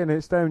back in.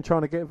 It's them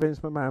trying to get Vince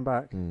McMahon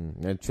back.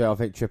 And I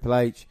think Triple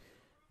H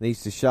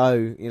needs to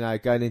show,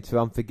 going into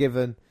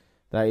Unforgiven,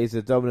 that he's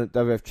a dominant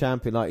WWF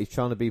champion like he's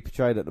trying to be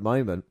portrayed at the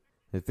moment.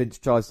 If Vince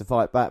tries to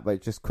fight back, but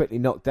it's just quickly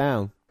knocked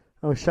down.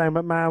 Oh, Shane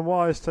McMahon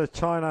wise to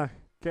China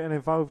getting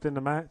involved in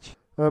the match.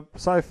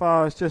 So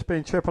far, it's just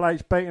been Triple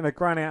H beating a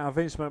granny out of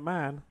Vince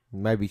McMahon.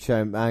 Maybe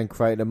Shane McMahon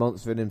created a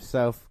monster in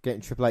himself,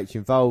 getting Triple H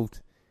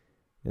involved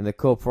in the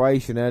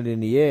corporation early in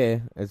the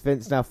year, as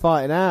Vince now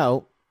fighting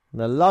out,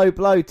 and a low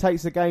blow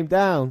takes the game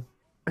down.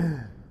 Is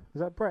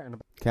that Brett?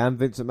 Can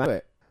Vince McMahon do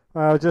it?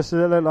 Well, just a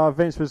little like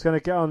Vince was going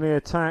to get on the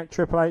attack.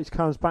 Triple H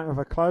comes back with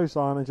a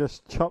clothesline and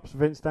just chops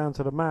Vince down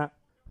to the mat.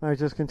 Now he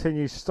just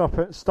continues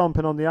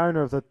stomping on the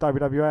owner of the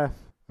WWF,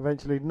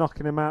 eventually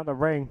knocking him out the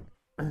ring.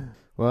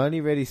 Well,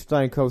 only really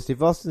Stone Cold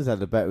Steve Austin's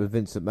had a bet with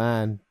Vince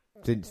McMahon,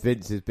 since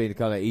Vince has been a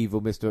kind of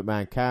evil Mr.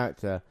 McMahon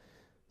character.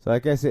 So I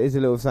guess it is a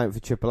little something for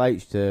Triple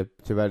H to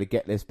really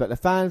get this. But the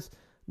fans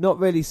not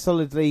really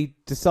solidly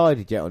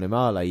decided yet on him,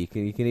 are they? You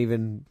can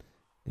even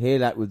hear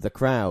that with the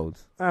crowd.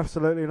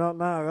 Absolutely not,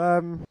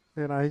 no.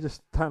 He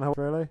just don't know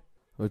really.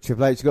 Well,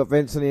 Triple H got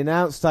Vince on the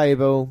announce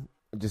table,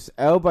 and just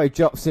elbow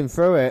drops him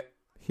through it.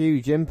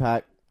 Huge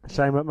impact.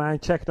 Shane McMahon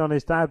checking on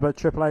his dad, but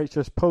Triple H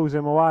just pulls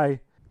him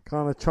away,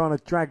 kind of trying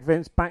to drag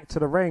Vince back to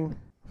the ring.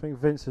 I think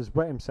Vince has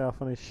wet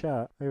himself on his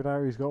shirt, even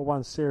though he's got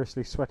one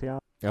seriously sweaty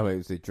arm. Oh, it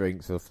was the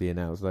drinks off the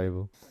announce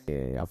table.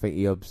 Yeah, I think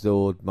he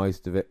absorbed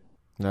most of it.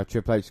 Now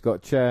Triple H's got a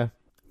chair.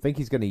 I think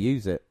he's going to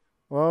use it.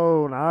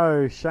 Oh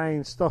no,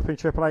 Shane stopping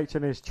Triple H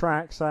in his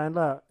tracks, saying,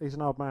 look, he's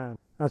an old man.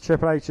 Now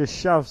Triple H just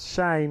shoves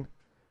Shane,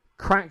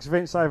 cracks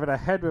Vince over the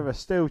head with a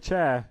steel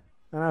chair.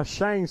 And now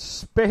Shane's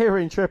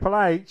spearing Triple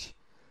H.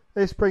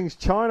 This brings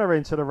Chyna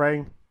into the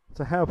ring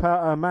to help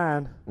out her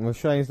man. Well,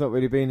 Shane's not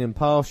really being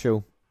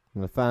impartial.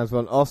 And the fans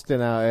want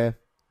Austin out here.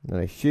 And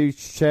a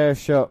huge chair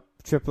shot,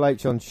 Triple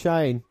H on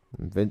Shane.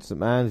 And Vince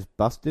McMahon is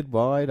busted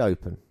wide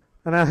open.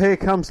 And now here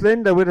comes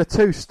Linda with the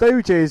two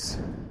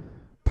Stooges,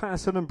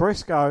 Patterson and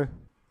Briscoe.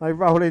 They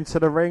roll into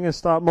the ring and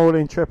start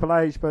mauling Triple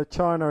H, but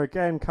Chyna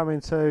again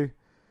coming to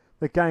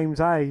the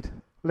game's aid.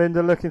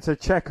 Linda looking to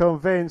check on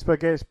Vince, but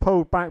gets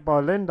pulled back by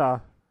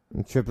Linda.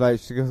 And Triple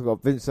H has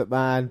got Vince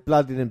McMahon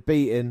bloodied and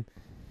beaten,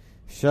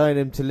 showing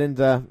him to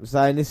Linda,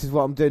 saying, this is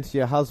what I'm doing to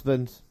your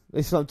husband.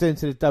 This is what I'm doing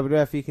to the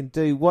WWF. He can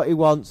do what he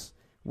wants,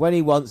 when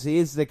he wants. He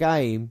is the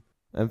game.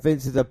 And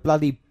Vince is a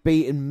bloody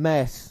beaten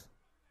mess.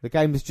 The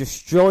game has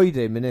destroyed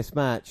him in this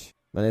match.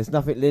 And there's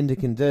nothing Linda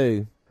can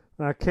do.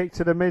 Now kick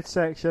to the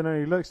midsection, and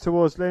he looks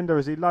towards Linda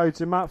as he loads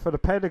him up for the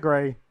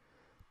pedigree.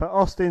 But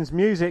Austin's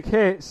music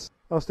hits.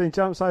 Austin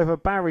jumps over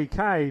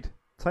barricade,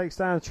 takes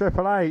down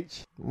Triple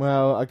H.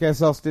 Well, I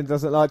guess Austin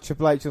doesn't like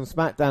Triple H on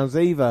Smackdowns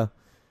either.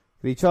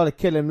 He tried to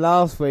kill him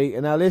last week,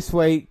 and now this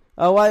week...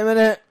 Oh, wait a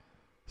minute.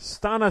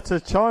 Stunner to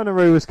Chyna,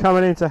 who was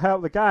coming in to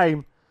help the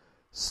game.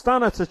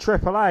 Stunner to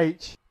Triple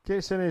H.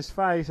 Gets in his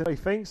face and he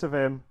thinks of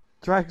him.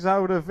 drags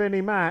hold of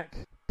Vinnie Mac,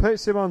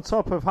 puts him on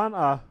top of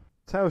Hunter,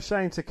 tells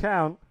Shane to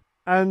count,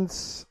 and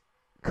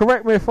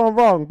correct me if I'm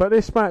wrong, but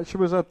this match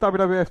was a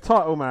WWF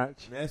title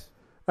match. Yes.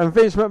 And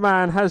Vince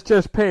McMahon has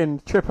just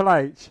pinned Triple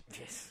H.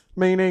 Yes.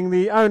 Meaning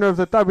the owner of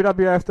the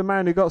WWF, the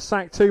man who got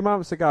sacked 2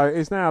 months ago,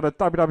 is now the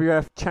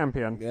WWF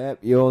champion. Yep,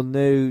 your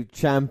new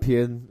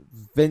champion,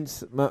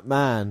 Vince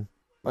McMahon.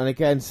 And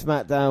again,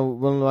 Smackdown,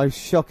 one of the most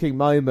shocking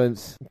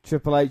moments.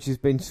 Triple H has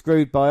been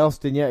screwed by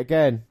Austin yet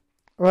again.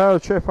 Well,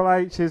 Triple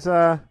H is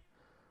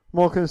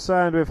more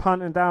concerned with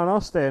hunting down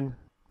Austin.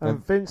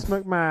 And Vince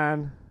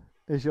McMahon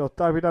is your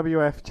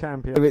WWF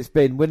champion. It's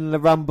been winning the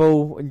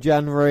Rumble in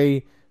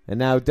January, and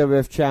now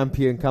WWF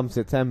champion come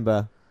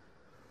September.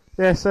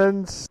 Yes,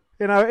 and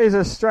you know, it is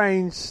a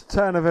strange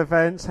turn of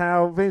events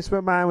how Vince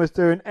McMahon was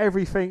doing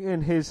everything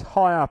in his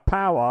higher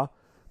power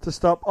to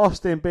stop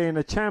Austin being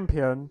a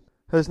champion,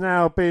 has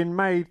now been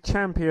made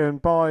champion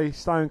by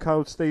Stone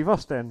Cold Steve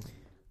Austin.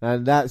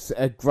 And that's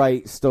a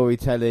great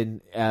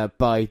storytelling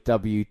by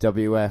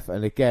WWF.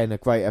 And again, a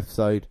great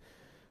episode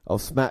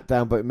of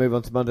SmackDown. But we move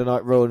on to Monday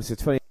Night Raw. And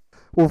it's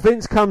Well,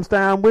 Vince comes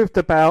down with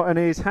the belt and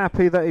he's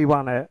happy that he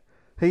won it.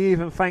 He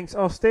even thanks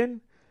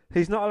Austin.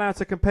 He's not allowed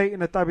to compete in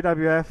the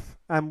WWF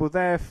and will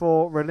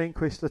therefore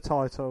relinquish the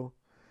title.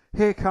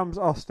 Here comes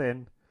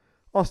Austin.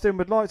 Austin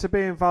would like to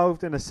be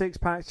involved in a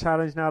six-pack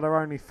challenge. Now there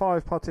are only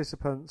 5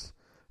 participants.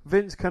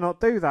 Vince cannot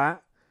do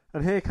that,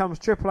 and here comes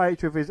Triple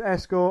H with his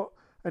escort,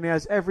 and he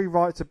has every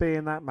right to be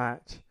in that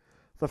match.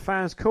 The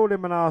fans call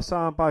him an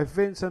arsehole, and both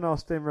Vince and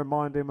Austin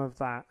remind him of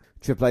that.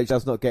 Triple H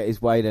does not get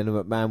his way, then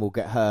McMahon will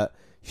get hurt.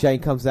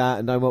 Shane comes out,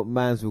 and no more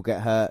McMahons will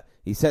get hurt.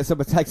 He sets up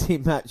a tag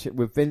team match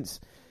with Vince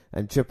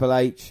and Triple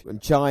H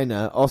and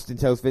China. Austin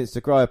tells Vince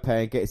to grow a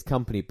pair and get his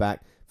company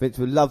back. Vince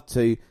would love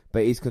to,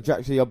 but he's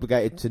contractually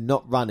obligated to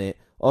not run it.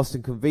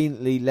 Austin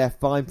conveniently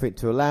left fine print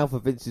to allow for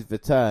Vince's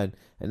return,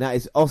 and that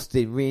is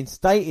Austin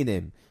reinstating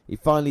him. He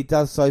finally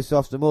does so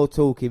after more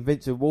talking,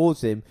 Vince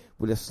rewards him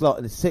with a slot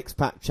in a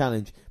six-pack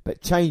challenge,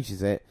 but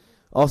changes it.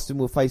 Austin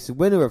will face the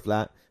winner of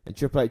that, and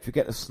Triple H will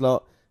get the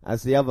slot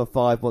as the other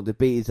 5 want to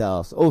beat his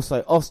ass.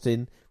 Also,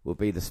 Austin will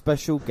be the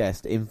special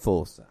guest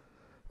enforcer.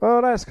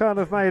 Well, that's kind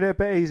of made it a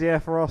bit easier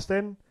for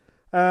Austin.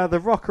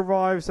 The Rock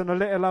arrives and a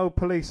little old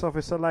police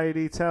officer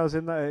lady tells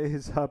him that it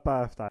is her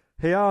birthday.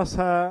 He asks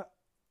her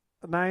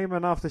name,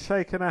 and after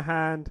shaking her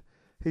hand,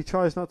 he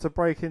tries not to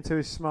break into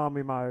his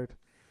smarmy mode.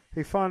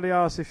 He finally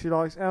asks if she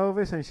likes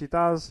Elvis, and she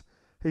does.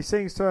 He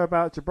sings to her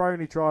about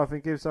Jabroni Drive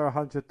and gives her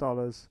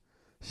 $100.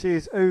 She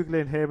is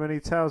oogling him, and he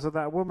tells her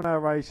that a woman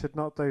her age should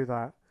not do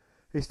that.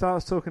 He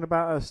starts talking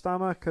about her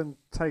stomach and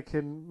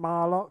taking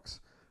Marlocks,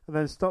 and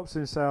then stops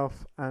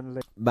himself and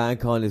leaves.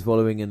 Mankind is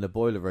wallowing in the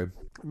boiler room.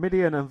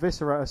 Mideon and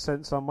Viscera are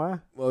sent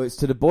somewhere. Well, it's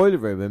to the boiler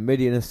room, and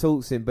Mideon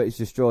assaults him, but he's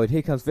destroyed.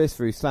 Here comes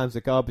Viscera, who slams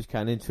a garbage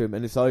can into him,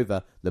 and it's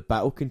over. The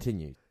battle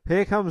continues.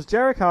 Here comes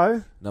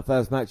Jericho. Our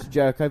first match is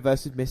Jericho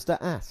versus Mr.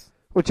 Ass.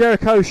 Well,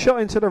 Jericho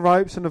shot into the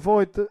ropes and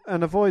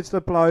avoids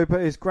the blow,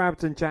 but is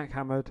grabbed and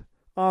jackhammered.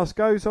 Ass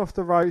goes off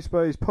the ropes,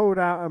 but is pulled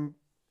out and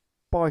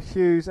by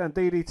Hughes and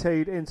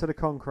DDT'd into the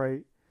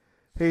concrete.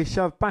 He is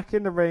shoved back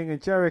in the ring,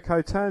 and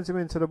Jericho turns him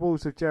into the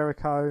Walls of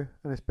Jericho,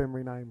 and it's been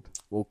renamed.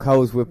 Well,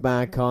 Cole's with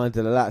Mankind,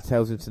 and the latter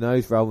tells him to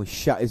nose roll and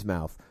shut his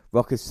mouth.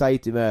 Rock has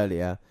saved him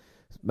earlier.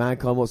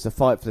 Mankind wants to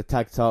fight for the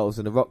tag titles,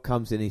 and the Rock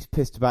comes in. He's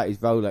pissed about his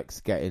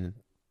Rolex getting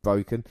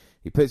broken.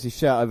 He puts his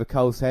shirt over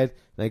Cole's head,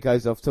 and then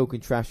goes off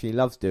talking trash, and he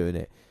loves doing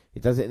it. He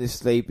does it in his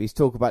sleep. He's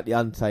talking about the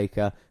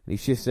Undertaker, and he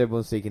shifts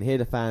everyone so he can hear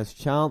the fans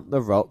chant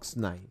the Rock's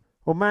name.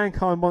 Well,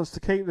 Mankind wants to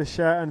keep the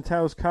shirt and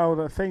tells Cole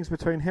that things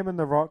between him and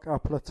the Rock are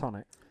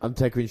platonic.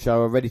 Undertaker and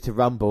Show are ready to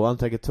rumble.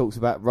 Undertaker talks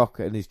about Rock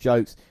and his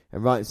jokes,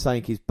 and right in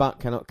saying his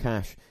butt cannot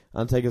cash.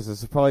 Undertaker's a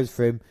surprise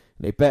for him,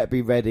 and they better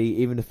be ready,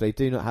 even if they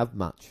do not have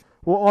much.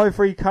 Well,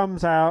 Ivory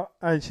comes out,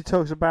 and she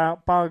talks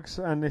about bugs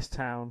and this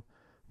town.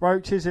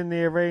 Roaches in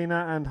the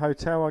arena and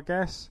hotel, I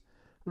guess.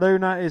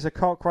 Luna is a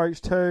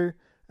cockroach too,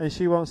 and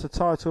she wants a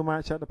title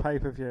match at the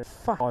pay-per-view.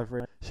 Fuck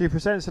Ivory. She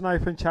presents an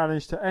open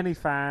challenge to any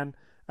fan,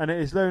 and it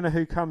is Luna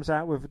who comes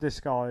out with a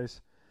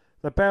disguise.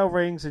 The bell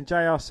rings and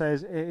JR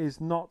says it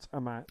is not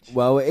a match.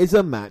 Well, it is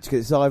a match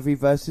because it's Ivory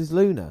versus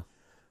Luna.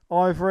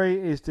 Ivory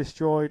is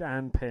destroyed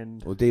and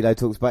pinned. Well, D'Lo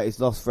talks about his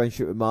lost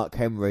friendship with Mark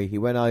Henry. He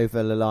went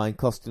over the line,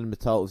 costing him the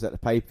titles at the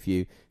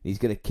pay-per-view, and he's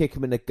going to kick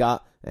him in the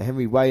gut, and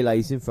Henry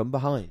waylays him from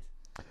behind.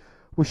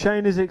 Well,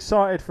 Shane is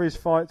excited for his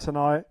fight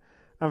tonight,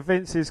 and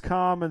Vince is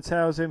calm and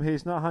tells him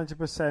he's not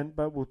 100%,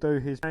 but will do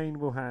his Shane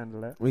will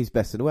handle it. Well, he's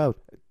best in the world.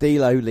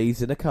 D'Lo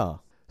leaves in a car.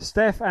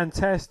 Steph and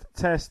Tess,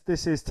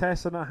 this is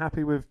Tess, are not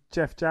happy with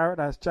Jeff Jarrett.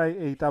 That's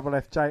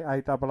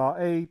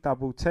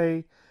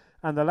JEFFJARRETT,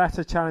 and the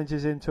latter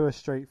challenges into a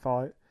street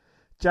fight.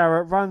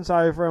 Jarrett runs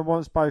over and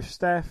wants both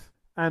Steph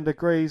and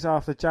agrees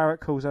after Jarrett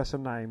calls her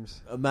some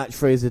names. Match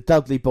 3 is the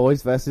Dudley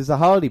Boys versus the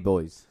Hardy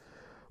Boys.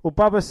 Well,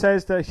 Bubba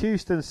says that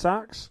Houston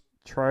sucks.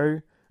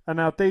 True. And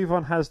now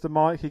Devon has the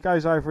mic. He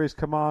goes over his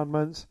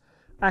commandments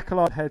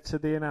Acolyte head to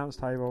the announce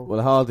table. Well,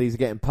 the Hardys are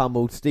getting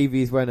pummeled.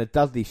 Stevie is wearing a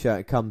Dudley shirt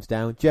and comes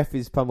down. Jeff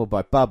is pummeled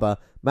by Bubba.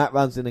 Matt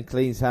runs in and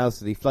cleans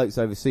house as he floats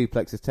over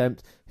suplex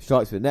attempt,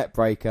 strikes with a net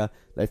breaker.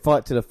 They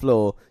fight to the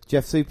floor.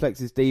 Jeff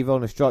suplexes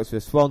Devon and strikes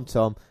with a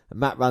swanton, and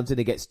Matt runs in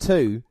and gets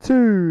two.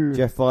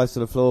 Jeff flies to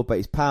the floor, but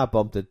he's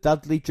powerbombed. A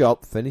Dudley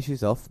drop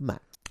finishes off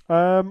Matt.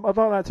 I'd like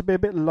that to be a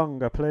bit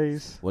longer,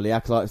 please. Well, the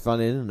Acolytes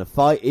run in and the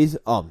fight is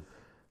on.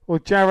 Well,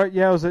 Jarrett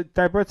yells at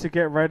Deborah to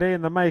get ready,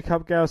 and the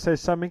makeup girl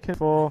says something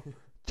before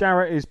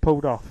Jarrett is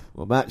pulled off.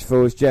 Well, match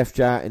 4 is Jeff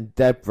Jarrett and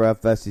Deborah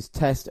versus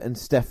Test and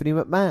Stephanie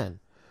McMahon.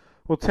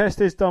 Well,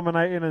 Test is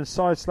dominating and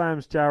side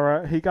slams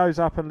Jarrett. He goes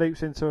up and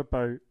leaps into a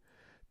boot.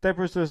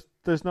 Deborah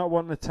does not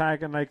want the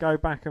tag, and they go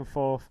back and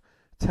forth.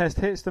 Test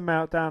hits the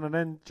meltdown and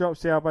then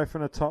drops the elbow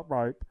from the top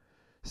rope.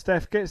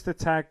 Steph gets the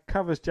tag,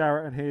 covers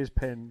Jarrett, and he is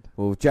pinned.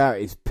 Well,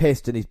 Jarrett is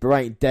pissed and he's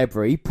berating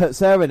Deborah. He puts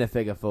her in a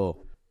figure 4.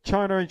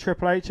 China and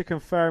Triple H are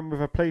conferring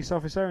with a police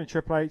officer, and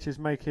Triple H is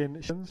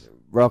making...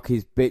 Rock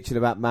is bitching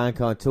about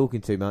Mankind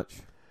talking too much.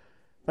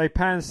 They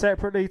pan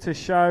separately to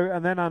Show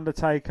and then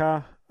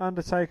Undertaker.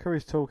 Undertaker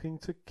is talking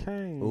to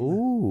Kane.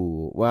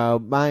 Ooh, well,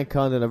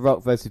 Mankind and The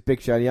Rock versus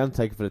Big Show and The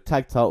Undertaker for the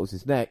tag titles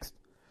is next.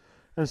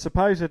 And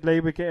supposedly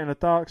we're getting a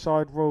Dark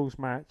Side rules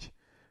match.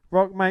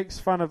 Rock makes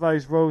fun of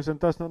those rules and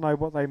does not know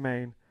what they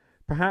mean.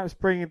 Perhaps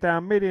bringing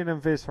down Mideon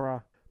and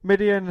Viscera.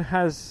 Mideon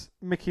has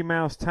Mickey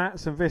Mouse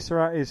tats and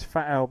Viscera is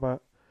Fat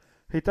Albert.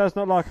 He does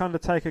not like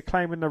Undertaker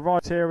claiming the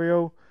right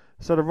material,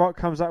 so The Rock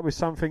comes up with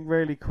something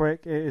really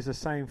quick. It is the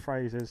same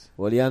phrases.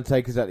 Well, The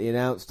Undertaker's at the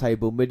announce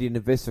table. Mideon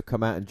and Viscera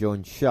come out and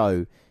join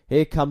Show.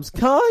 Here comes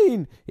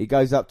Kane! He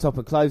goes up top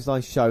and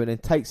clotheslines Show and then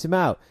takes him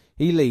out.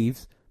 He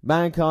leaves.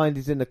 Mankind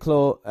is in the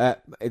claw,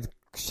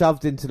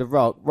 shoved into the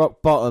Rock.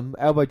 Rock bottom,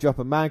 elbow drop,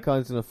 and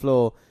Mankind's on the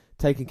floor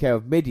taking care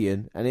of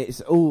Mideon, and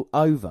it's all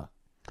over.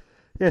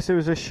 Yes, it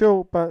was a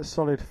short but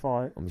solid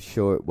fight. I'm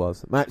sure it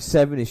was. Match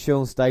 7 is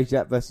Sean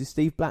Stagejap versus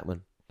Steve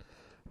Blackman.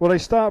 Well,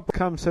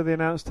 comes to the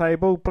announce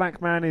table.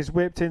 Blackman is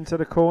whipped into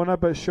the corner,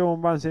 but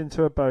Sean runs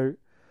into a boot.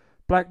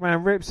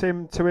 Blackman rips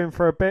him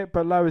for a bit,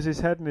 but lowers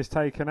his head and is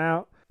taken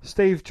out.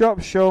 Steve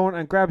drops Sean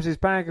and grabs his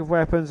bag of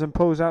weapons and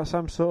pulls out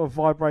some sort of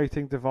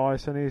vibrating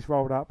device, and he's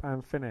rolled up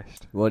and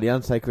finished. Well, the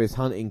Undertaker is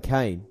hunting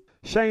Kane.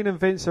 Shane and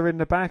Vince are in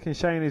the back, and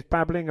Shane is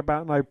babbling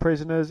about no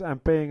prisoners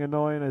and being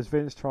annoying as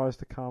Vince tries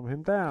to calm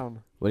him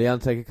down. Well, the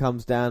Undertaker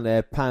comes down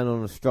there, pan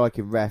on a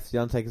striking refs. The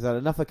Undertaker's had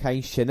enough of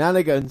Kane's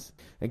shenanigans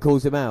and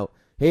calls him out.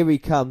 Here he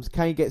comes.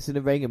 Kane gets in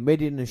the ring, and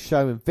Mideon and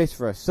Show and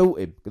Viscera assault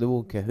him. They're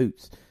all in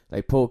cahoots.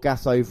 They pour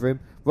gas over him.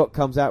 Rock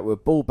comes out with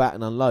a ball bat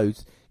and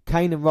unloads.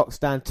 Kane and Rock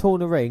stand tall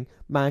in the ring.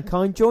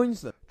 Mankind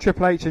joins them.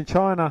 Triple H and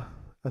China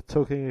are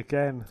talking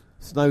again.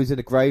 Snow's in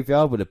the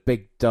graveyard with the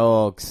big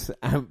dogs,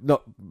 and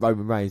not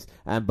Roman Reigns,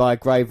 and by a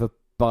grave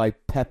by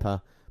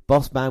Pepper.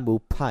 Boss Man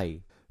will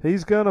pay.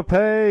 He's gonna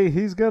pay.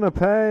 He's gonna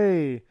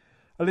pay.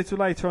 A little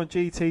later on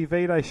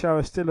GTV, they show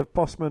a still of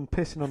Bossman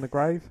pissing on the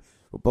grave.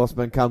 Well,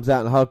 Bossman comes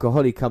out, and Hardcore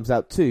Holly comes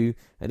out too,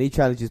 and he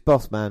challenges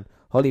Bossman.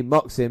 Holly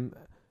mocks him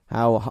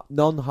how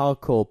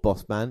non-hardcore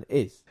Bossman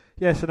is.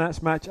 Yes, and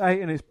that's match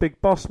 8, and it's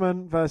Big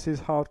Bossman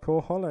versus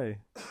Hardcore Holly.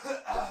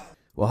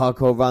 Well,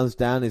 Hardcore runs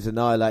down, is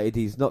annihilated.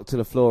 He's knocked to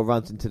the floor,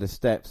 runs into the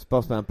steps.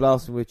 Bossman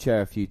blasts him with a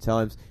chair a few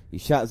times. He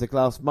shatters a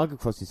glass mug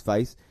across his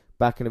face.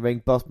 Back in the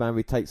ring, Bossman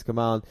retakes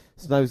command.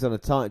 Snow's on a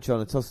Titantron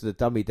and tosses the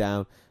dummy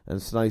down.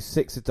 And Snow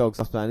six the dogs.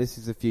 Bossman, this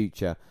is the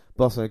future.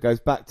 Bossman goes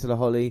back to the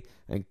Holly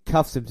and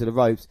cuffs him to the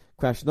ropes.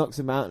 Crash knocks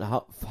him out, and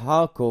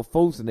Hardcore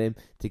falls on him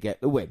to get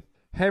the win.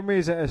 Henry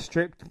is at a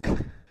strip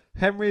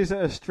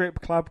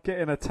club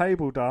getting a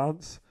table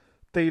dance.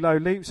 D'Lo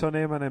leaps on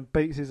him and then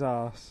beats his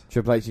ass.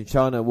 Triple H and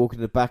China walking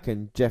in the back,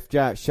 and Jeff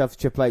Jarrett shoves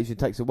Triple H and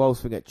takes a wall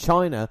swing at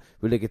China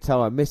with a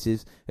guitar and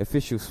misses.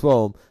 Official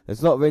swarm.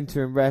 There's a lot of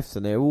interim refs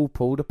and they're all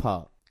pulled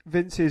apart.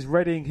 Vince is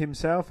readying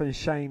himself and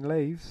Shane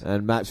leaves.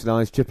 And match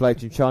 9 is Triple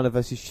H and China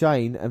versus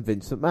Shane and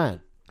Vince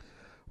McMahon.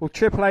 Well,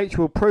 Triple H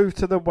will prove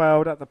to the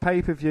world at the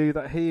pay-per-view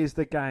that he is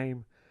the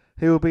game.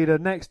 He will be the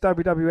next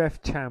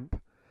WWF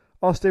champ.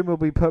 Austin will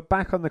be put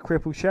back on the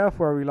cripple shelf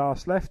where we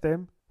last left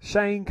him.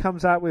 Shane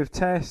comes out with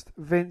Test.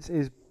 Vince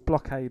is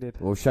blockaded.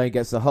 Well, Shane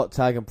gets the hot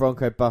tag and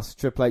Bronco busts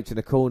Triple H in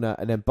the corner,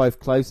 and then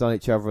both clothesline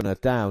each other and are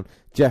down.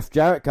 Jeff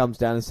Jarrett comes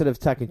down. Instead of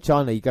attacking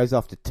China, he goes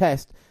after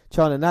Test.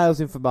 China nails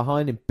him from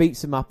behind and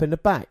beats him up in the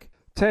back.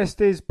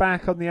 Test is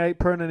back on the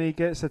apron and he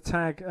gets a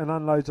tag and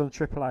unloads on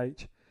Triple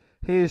H.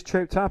 He is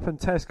tripped up and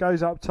Test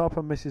goes up top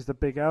and misses the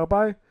big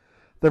elbow.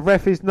 The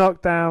ref is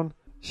knocked down.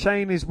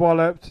 Shane is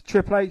walloped.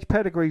 Triple H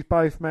pedigrees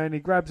both men. He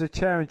grabs a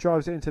chair and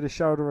drives it into the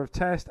shoulder of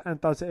Test and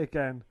does it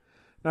again.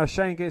 Now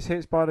Shane gets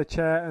hit by the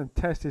chair and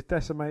Test is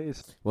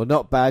decimated. Well,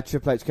 not bad.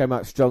 Triple H came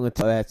out strong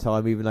until their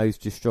time, even though he's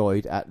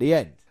destroyed at the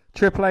end.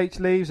 Triple H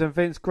leaves and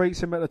Vince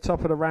greets him at the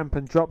top of the ramp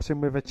and drops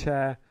him with a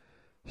chair.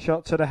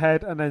 Shot to the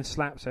head and then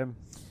slaps him.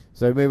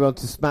 So we move on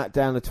to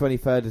Smackdown the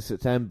 23rd of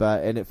September,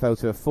 and it fell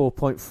to a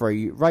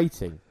 4.3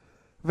 rating.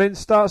 Vince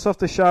starts off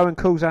the show and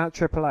calls out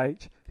Triple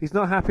H. He's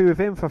not happy with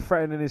him for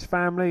threatening his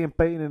family and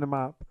beating him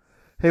up.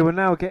 He will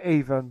now get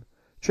even.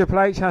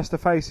 Triple H has to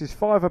face his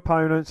 5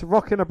 opponents,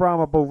 Rock in a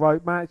Brahma Bull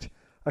rope match,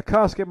 a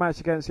casket match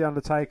against The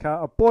Undertaker,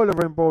 a boiler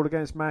room brawl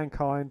against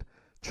Mankind.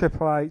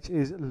 Triple H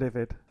is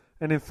livid.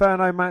 An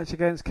Inferno match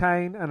against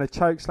Kane and a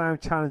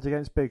chokeslam challenge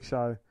against Big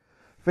Show.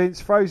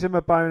 Vince throws him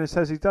a bone and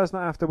says he does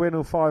not have to win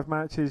all 5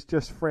 matches,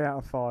 just 3 out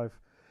of 5.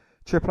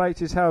 Triple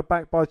H is held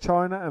back by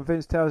China and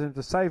Vince tells him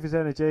to save his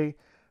energy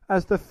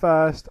as the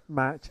first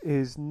match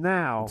is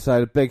now. So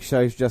the Big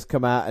Show's just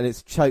come out and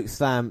it's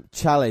chokeslam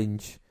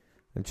challenge.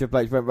 And Triple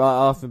H went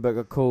right after him but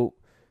got caught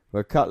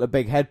with a couple of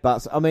big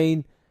headbutts. I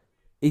mean,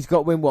 he's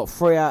got to win,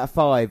 3 out of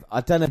 5?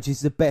 I don't know which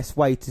is the best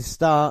way to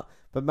start,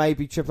 but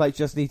maybe Triple H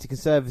just needs to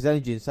conserve his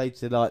energy and say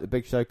to the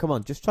Big Show, come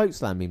on, just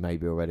chokeslam me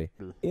maybe already.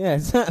 Yeah,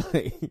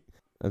 exactly.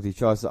 As he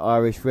tries the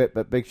Irish whip,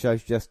 but Big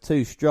Show's just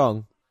too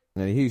strong.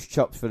 And huge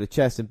chops for the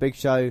chest, and Big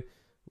Show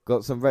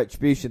got some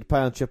retribution to pay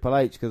on Triple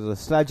H because of the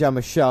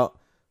sledgehammer shot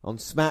on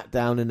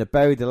Smackdown in the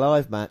Buried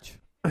Alive match.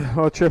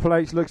 Well, Triple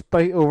H looks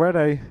beat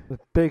already. The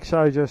Big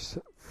Show just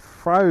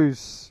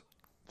froze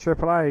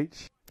Triple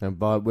H. And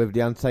with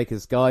The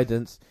Undertaker's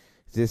guidance,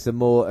 is this a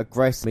more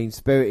aggressive,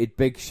 mean-spirited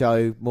Big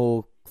Show,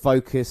 more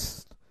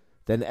focused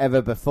than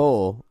ever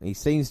before? He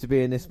seems to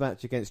be in this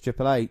match against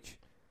Triple H.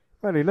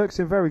 Well, he looks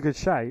in very good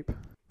shape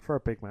for a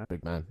big man.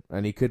 Big man.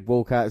 And he could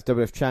walk out as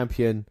WWF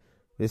Champion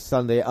this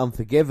Sunday at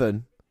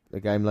Unforgiven. The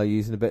game low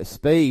using a bit of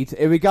speed.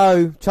 Here we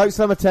go.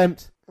 Chokeslam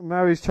attempt.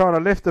 Now he's trying to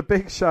lift the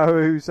Big Show,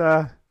 who's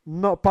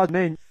not budging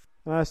in.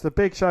 It's the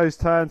Big Show's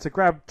turn to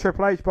grab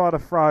Triple H by the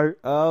throat.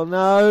 Oh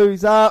no,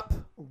 he's up.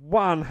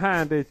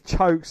 One-handed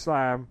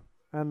chokeslam.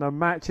 And the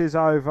match is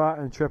over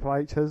and Triple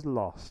H has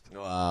lost.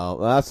 Wow,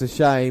 well, that's a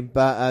shame,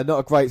 but not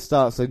a great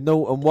start. So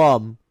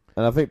 0-1.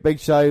 And I think Big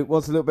Show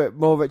wants a little bit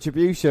more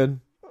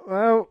retribution.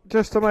 Well,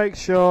 just to make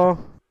sure,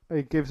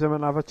 he gives him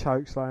another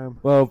chokeslam.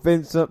 Well,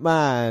 Vince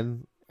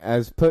McMahon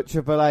has put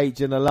Triple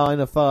H in a line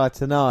of fire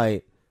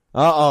tonight.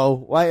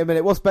 Uh-oh, wait a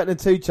minute, what's better than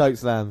 2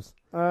 chokeslams?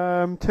 2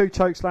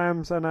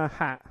 chokeslams and a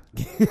hat.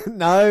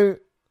 No.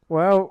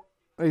 Well,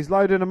 he's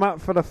loading them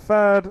up for the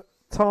 3rd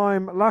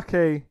time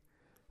lucky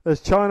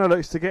as China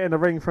looks to get in the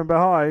ring from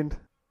behind.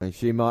 And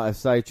she might have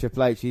saved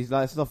Triple H.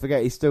 Let's not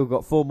forget he's still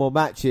got 4 more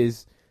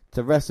matches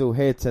to wrestle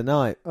here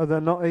tonight. Oh,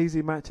 they're not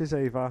easy matches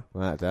either.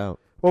 Without doubt.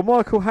 Well,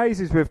 Michael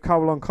Hayes is with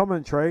Cole on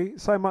commentary.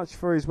 So much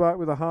for his work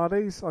with the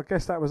Hardys. I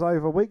guess that was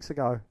over weeks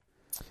ago.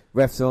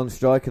 Refs are on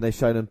strike and they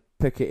showed him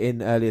pick it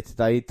in earlier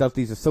today.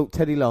 Dudley's assault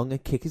Teddy Long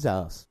and kick his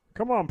ass.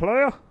 Come on,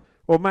 player.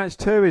 Well, match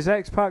 2 is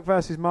X-Pac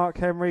versus Mark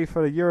Henry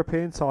for the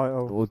European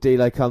title. Well,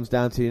 D'Lo comes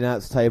down to the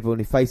announce table and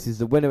he faces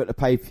the winner at the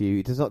pay-per-view.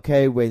 He does not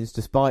care who wins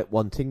despite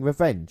wanting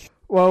revenge.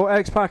 Well,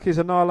 X-Pac is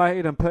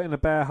annihilated and put in a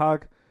bear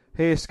hug.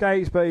 He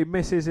escapes, but he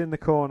misses in the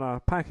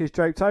corner. Pac is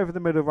draped over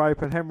the middle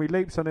rope, and Henry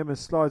leaps on him and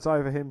slides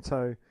over him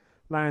too,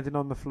 landing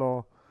on the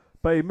floor.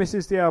 But he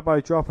misses the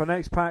elbow drop, and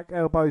X-Pac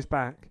elbows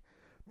back.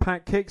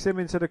 Pac kicks him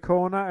into the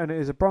corner, and it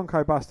is a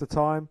Bronco Buster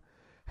time.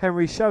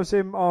 Henry shoves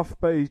him off,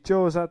 but he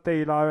jaws at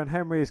D'Lo, and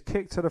Henry is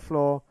kicked to the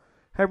floor.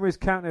 Henry is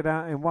counted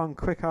out in one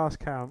quick-ass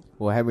count.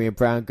 Well, Henry and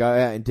Brown go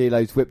out, and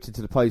D'Lo's whipped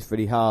into the post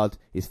really hard.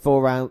 His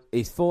forehead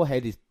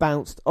is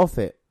bounced off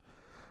it.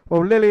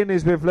 Well, Lillian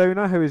is with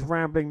Luna, who is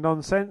rambling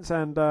nonsense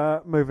and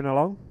moving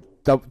along.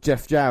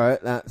 Jeff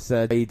Jarrett, that's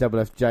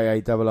WWF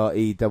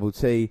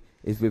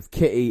is with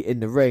Kitty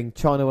in the ring.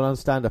 China will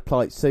understand her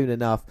plight soon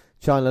enough.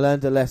 China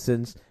learned her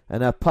lessons,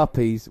 and her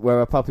puppies are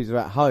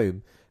at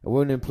home. A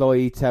woman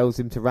employee tells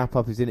him to wrap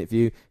up his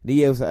interview, and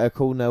he yells at her,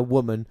 calling her a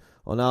woman,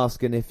 on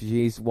asking if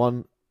she's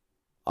won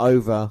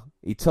over.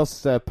 He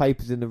tosses her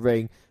papers in the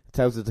ring,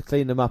 tells her to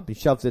clean them up, and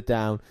shoves her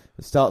down,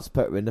 and starts to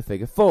put her in the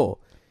figure 4.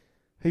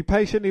 He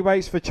patiently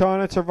waits for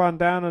China to run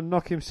down and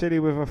knock him silly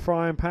with a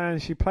frying pan.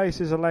 She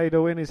places a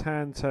ladle in his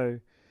hand too.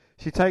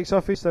 She takes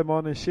off his them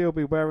on and she'll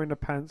be wearing the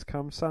pants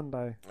come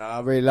Sunday. I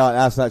really like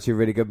that's actually a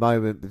really good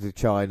moment with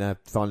China.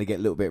 Finally get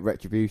a little bit of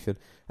retribution.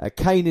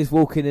 Kane is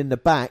walking in the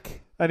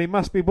back. And he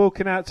must be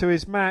walking out to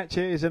his match.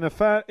 It is an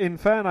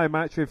Inferno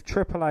match with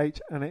Triple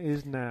H and it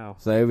is now.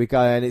 So here we go.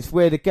 And it's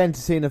weird again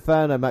to see an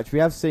Inferno match. We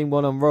have seen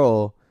one on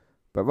Raw.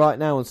 But right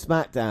now on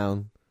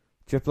Smackdown,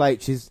 Triple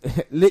H is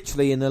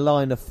literally in the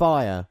line of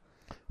fire.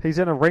 He's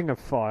in a ring of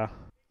fire.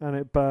 And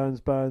it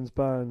burns,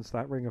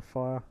 that ring of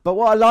fire. But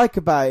what I like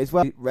about it is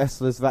when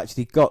wrestlers have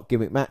actually got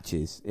gimmick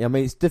matches. I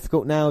mean, it's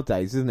difficult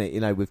nowadays, isn't it? You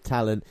know, with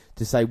talent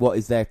to say what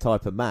is their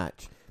type of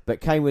match.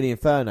 But Kane with the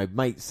Inferno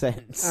makes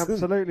sense.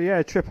 Absolutely,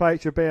 yeah. Triple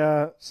H would be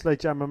a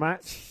sledgehammer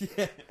match.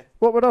 Yeah.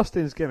 What would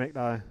Austin's gimmick,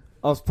 though?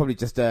 I was probably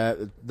just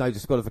a no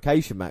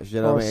disqualification match.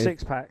 You know or what I mean? A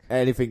six-pack.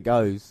 Anything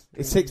goes.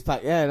 It's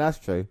six-pack, yeah, that's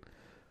true.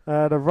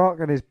 The Rock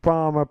and his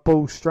Brahma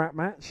Bull strap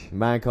match.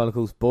 Mankind, of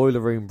course, Boiler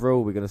Room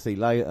Brawl we're going to see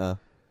later.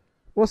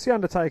 What's the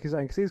Undertaker's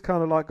then? Because he's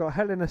kind of like got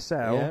Hell in a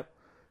Cell. Yep.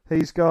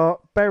 He's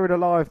got Buried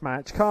Alive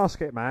match,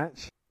 Casket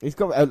match. He's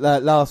got a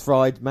Last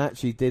Ride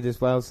match he did as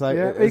well. So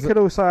yeah, he could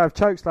also have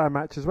Chokeslam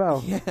match as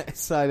well. Yeah,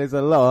 so there's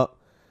a lot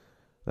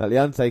that the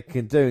Undertaker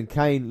can do. And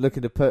Kane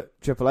looking to put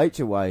Triple H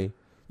away.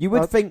 You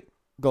would think...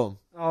 Go on.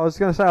 I was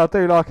going to say, I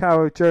do like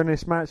how during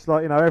this match,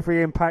 like, you know,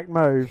 every impact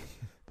move,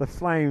 the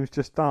flames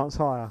just dance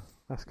higher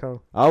That's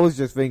cool. I was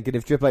just thinking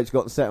if Triple H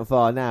got set on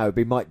fire now,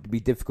 might be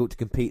difficult to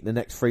compete in the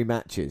next 3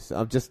 matches.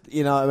 I'm just,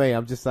 you know what I mean?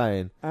 I'm just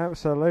saying.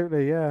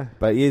 Absolutely, yeah.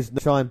 But he is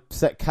trying to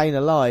set Kane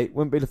alight.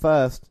 Wouldn't be the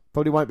first.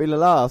 Probably won't be the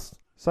last.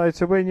 So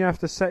to win, you have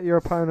to set your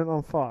opponent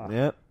on fire.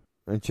 Yep.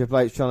 And Triple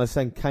H trying to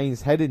send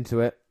Kane's head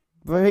into it.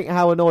 But I think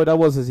how annoyed I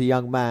was as a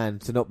young man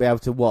to not be able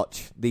to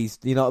watch these,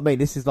 you know what I mean?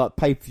 This is like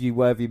pay-per-view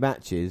worthy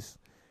matches.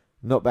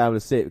 Not be able to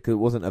see it because it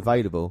wasn't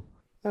available.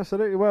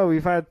 Absolutely. Well,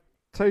 we've had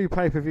 2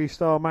 pay-per-view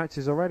style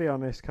matches already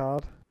on this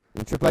card.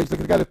 And Triple H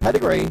looking to go to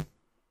pedigree.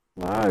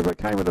 No, but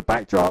Kane with a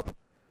backdrop.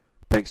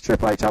 Picks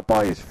Triple H up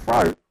by his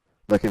throat.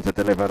 Looking to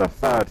deliver the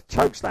 3rd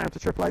chokeslam to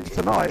Triple H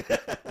tonight.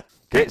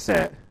 Gets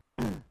it.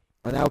 And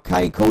now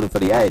Kane calling for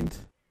the end.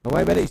 Oh,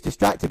 wait a minute. He's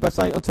distracted by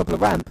something on top of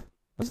the ramp.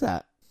 What's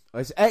that? Oh,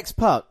 it's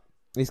X-Pac.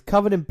 He's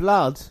covered in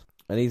blood.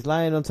 And he's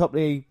laying on top of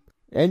the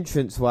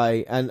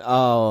entranceway. And,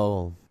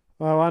 oh...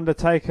 Well,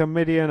 Undertaker,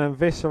 Mideon and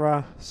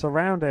Viscera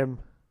surround him.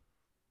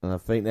 And I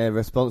think they're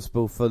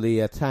responsible for the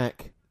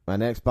attack.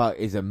 And X-Pac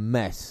is a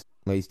mess.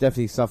 Well, he's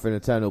definitely suffering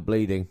eternal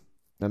bleeding.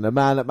 And the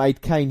man that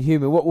made Kane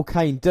human, what will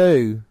Kane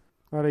do?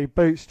 Well, he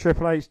boots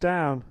Triple H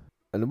down.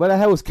 And what the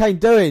hell was Kane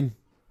doing?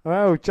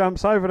 Well,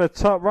 jumps over the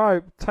top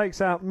rope,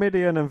 takes out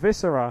Mideon and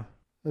Viscera.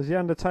 As the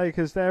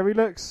Undertaker's there, he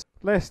looks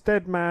less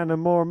dead man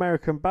and more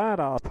American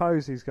badass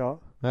pose he's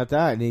got. No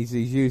doubt, and he's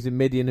using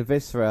Mideon and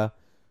Viscera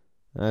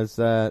as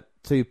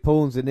 2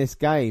 pawns in this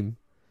game.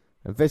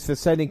 And Viscera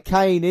sending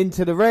Kane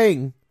into the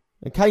ring.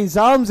 And Kane's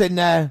arm's in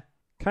there.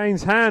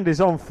 Kane's hand is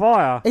on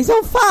fire. He's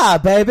on fire,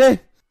 baby.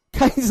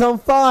 Kane's on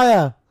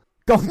fire.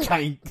 Go on,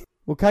 Kane.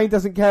 Well, Kane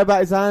doesn't care about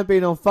his hand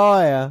being on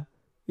fire.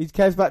 He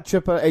cares about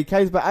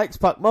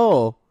X-Pac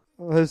more.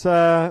 There's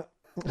Fire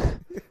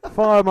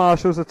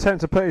Marshal's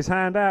attempt to put his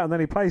hand out, and then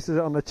he places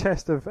it on the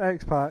chest of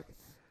X-Pac,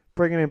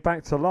 bringing him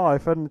back to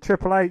life. And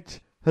Triple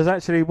H has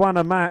actually won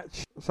a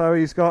match, so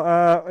he's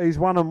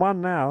 1-1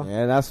 now.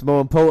 Yeah, that's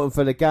more important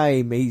for the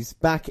game. He's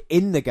back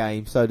in the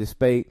game, so to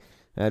speak.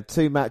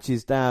 2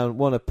 matches down,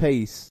 1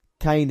 apiece.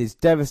 Kane is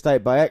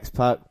devastated by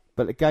X-Pac,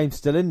 but the game's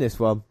still in this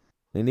one.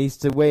 He needs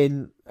to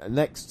win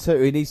next 2.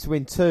 He needs to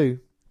win 2.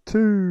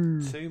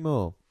 2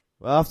 more.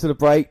 Well, after the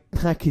break,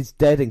 Pac is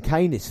dead and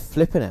Kane is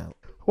flipping out.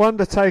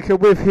 Undertaker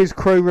with his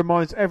crew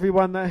reminds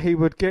everyone that he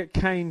would get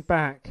Kane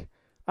back.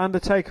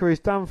 Undertaker is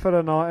done for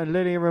the night and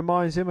Lillian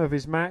reminds him of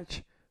his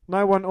match.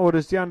 No one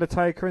orders the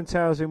Undertaker and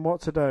tells him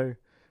what to do.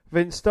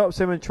 Vince stops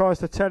him and tries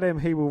to tell him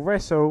he will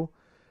wrestle.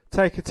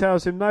 Taker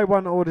tells him no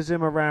one orders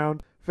him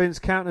around. Vince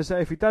counters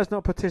that if he does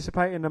not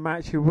participate in the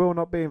match, he will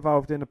not be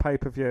involved in the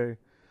pay-per-view.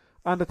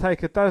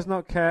 Undertaker does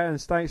not care and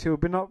states he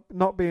will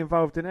not be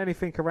involved in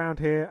anything around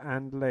here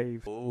and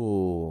leave.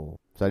 Oh,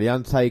 so the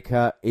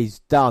Undertaker is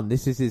done.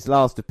 This is his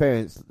last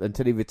appearance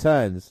until he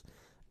returns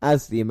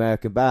as the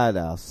American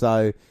Badass.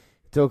 So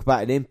talk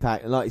about an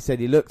impact, and like you said,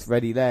 he looked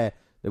ready there.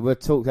 There were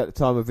talks at the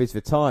time of his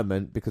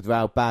retirement because of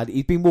how bad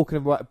he's been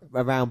walking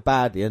around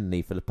badly, hasn't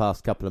he, for the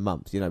past couple of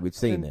months? You know, we've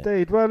seen it.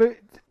 Indeed. Well,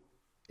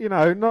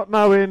 not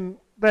knowing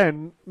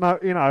then,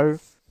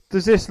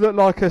 does this look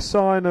like a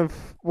sign of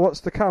what's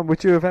to come?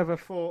 Would you have ever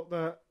thought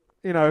that,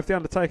 if the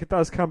Undertaker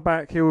does come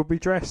back, he will be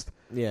dressed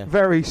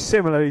very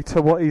similarly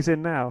to what he's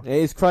in now? It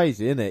is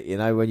crazy, isn't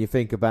it? When you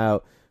think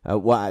about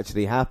what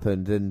actually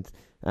happened, and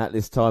at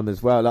this time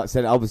as well. Like I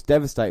said, I was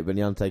devastated when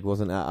the Undertaker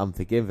wasn't at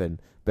Unforgiven,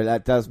 but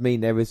that does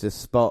mean there is a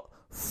spot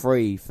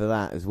free for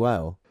that as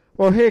well.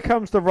 Well, here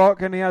comes The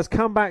Rock, and he has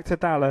come back to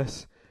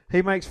Dallas.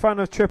 He makes fun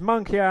of Trip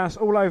Monkey Ass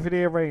all over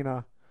the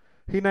arena.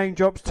 He name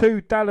drops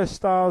 2 Dallas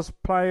Stars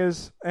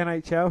players,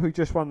 NHL, who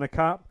just won the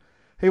cup.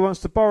 He wants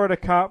to borrow the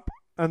cup,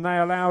 and they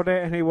allowed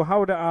it, and he will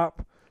hold it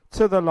up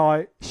to the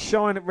light,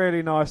 shine it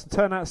really nice, and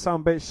turn that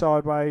sumbitch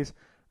sideways,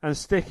 and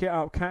stick it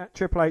up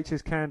Triple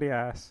H's candy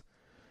ass.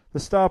 The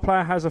star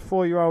player has a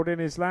 4-year-old in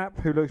his lap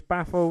who looks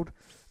baffled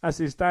as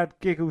his dad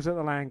giggles at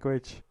the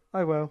language.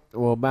 Oh well.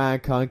 Well,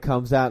 Mankind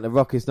comes out and The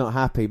Rock is not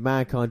happy.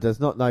 Mankind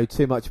does not know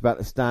too much about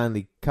the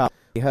Stanley Cup.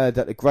 He heard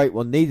that the Great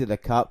One needed a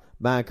cup.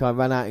 Mankind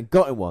ran out and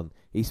got him one.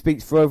 He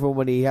speaks for everyone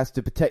when he has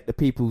to protect the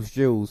people's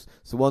jewels,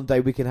 so one day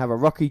we can have a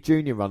Rocky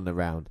Jr. running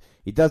around.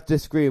 He does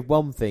disagree with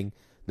one thing.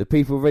 The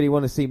people really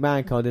want to see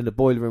Mankind in the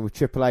boiler room with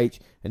Triple H,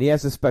 and he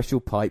has a special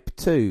pipe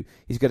too.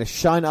 He's going to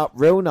shine it up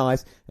real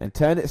nice and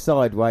turn it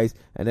sideways,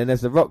 and then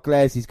as The Rock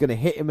glares, he's going to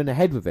hit him in the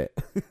head with it.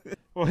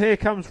 Well, here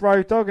comes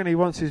Road Dogg, and he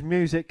wants his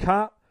music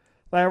cut.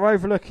 They are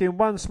overlooking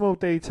one small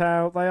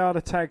detail. They are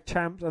the tag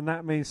champs, and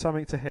that means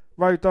something to him.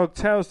 Road Dogg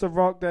tells The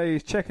Rock that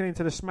he's checking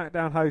into the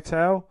Smackdown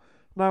hotel.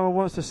 No one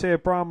wants to see a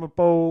Brahma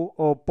Bull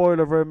or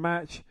Boiler Room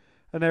match,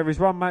 and there is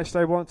one match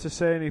they want to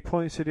see, and he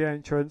points to the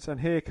entrance,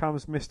 and here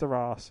comes Mr.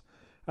 Ass.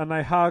 And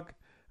they hug,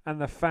 and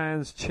the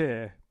fans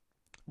cheer.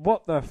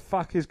 What the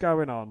fuck is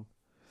going on?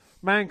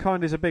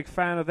 Mankind is a big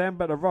fan of them,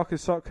 but the Rock and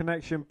Sock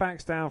connection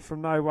backs down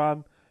from no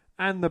one,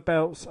 and the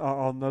belts are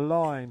on the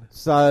line.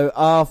 So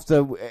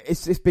after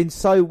it's been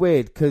so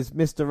weird because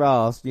Mr.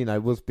 Ass,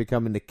 was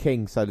becoming the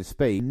king, so to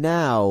speak.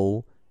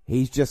 Now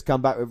he's just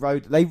come back with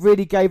Road. They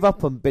really gave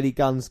up on Billy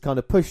Gunn's kind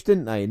of push,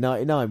 didn't they? In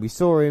 '99, we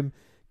saw him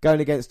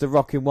going against The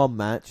Rock in one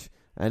match,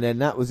 And then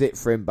that was it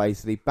for him,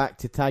 basically. Back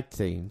to tag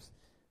teams.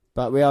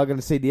 But we are going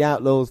to see the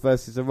Outlaws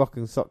versus the Rock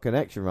and Sock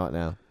Connection right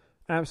now.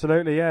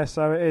 Absolutely, yeah.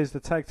 So it is the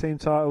tag team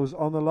titles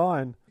on the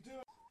line.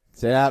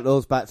 So the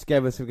Outlaws back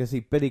together, so we can see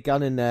Billy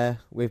Gunn in there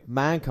with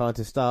Mankind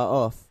to start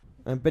off.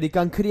 And Billy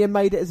Gunn, could he have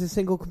made it as a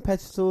single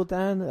competitor,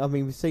 Dan? I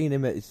mean, we've seen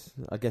him at his,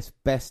 I guess,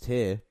 best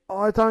here.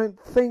 I don't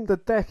think the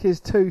deck is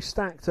too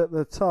stacked at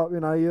the top.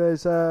 You know,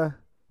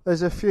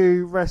 there's a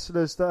few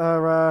wrestlers that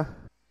are,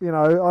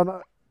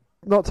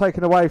 not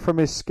taken away from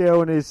his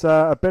skill and his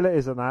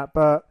abilities and that,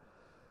 but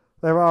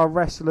there are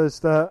wrestlers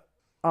that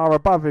are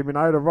above him. You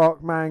know, The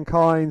Rock,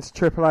 Mankind,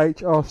 Triple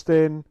H,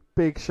 Austin,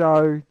 Big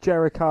Show,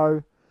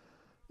 Jericho.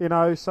 You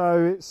know,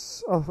 so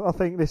I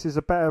think this is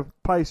a better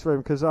place for him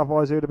because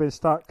otherwise he would have been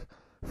stuck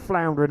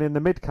floundering in the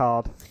mid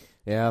card.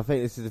 Yeah, I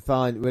think this is a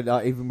fine.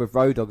 Even with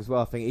Road Dogg as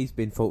well, I think he's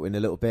been faltering a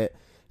little bit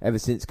ever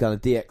since kind of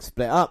DX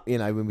split up. You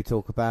know, when we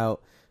talk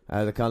about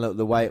the kind of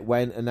the way it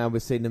went, and now we're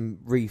seeing them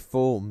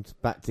reformed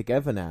back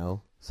together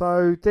now.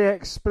 So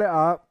DX split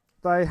up.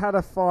 They had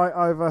a fight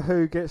over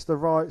who gets the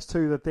rights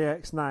to the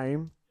DX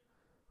name,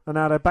 and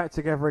now they're back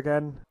together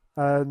again.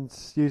 And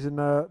using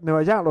the New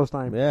Age Outlaws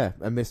name. Yeah,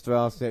 and Mr.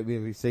 Arce,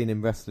 we've seen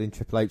him wrestling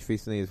Triple H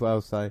recently as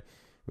well, so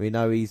we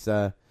know he's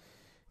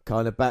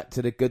kind of back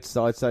to the good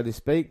side, so to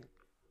speak.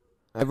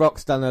 And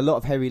Rock's done a lot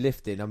of heavy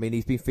lifting. I mean,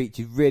 he's been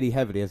featured really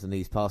heavily, hasn't he,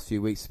 these past few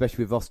weeks,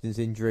 especially with Austin's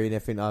injury and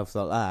everything else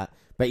like that.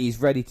 But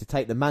he's ready to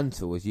take the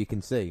mantle, as you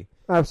can see.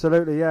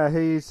 Absolutely, yeah.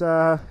 He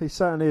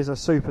certainly is a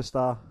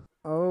superstar.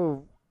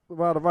 Oh,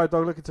 well, the Road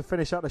Dogg looking to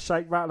finish up the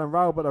shake, rattle and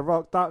roll, but the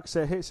Rock ducks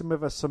it, hits him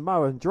with a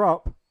Samoan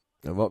drop.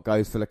 The Rock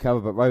goes for the cover,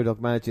 but Road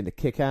Dogg managing to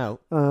kick out.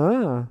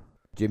 Ah.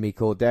 Jimmy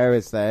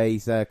Cordera's there.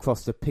 He's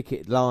crossed the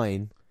picket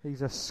line.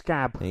 He's a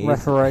scab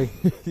referee.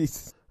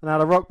 Now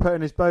the Rock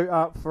putting his boot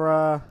up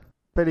for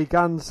Billy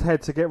Gunn's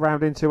head to get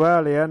rammed into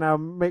earlier. Now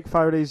Mick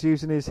Foley's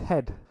using his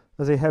head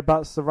as he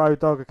headbutts the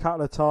Road Dogg a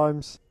couple of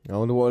times. I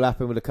wonder what will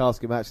happen with the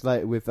casket match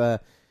later with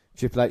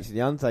Triple H and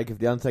The Undertaker if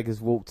The Undertaker's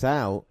walked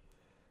out.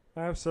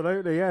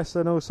 Absolutely, yes.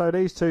 And also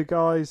these two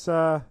guys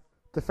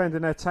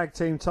defending their tag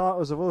team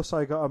titles have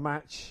also got a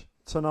match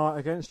tonight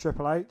against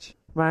Triple H.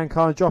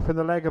 Mankind dropping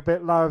the leg a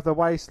bit low of the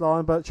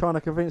waistline, but trying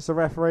to convince the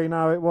referee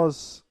no, it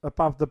was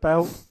above the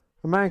belt.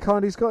 And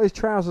Mankind, he's got his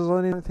trousers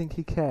on, I don't think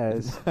he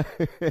cares.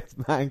 It's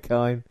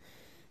Mankind.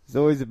 He's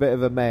always a bit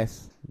of a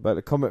mess. But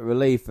the comic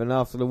relief, and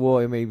after the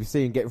war, I mean, we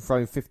see him getting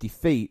thrown 50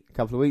 feet a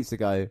couple of weeks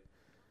ago.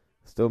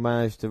 Still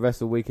managed to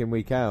wrestle week in,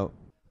 week out.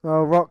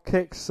 Well, Rock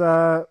kicks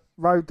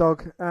Road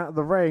Dogg out of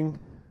the ring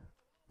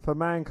for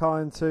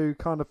Mankind to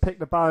kind of pick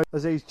the bow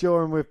as he's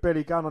joining with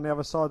Billy Gunn on the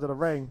other side of the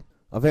ring.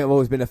 I think I've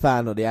always been a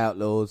fan of the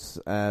Outlaws,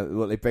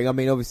 what they bring. I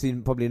mean, obviously,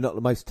 probably not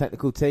the most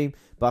technical team,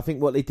 but I think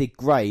what they did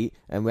great,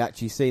 and we're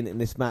actually seeing it in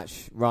this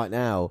match right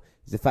now,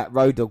 is the fact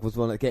Road Dogg was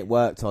one that get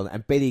worked on,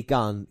 and Billy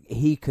Gunn,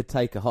 he could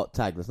take a hot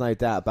tag. There's no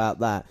doubt about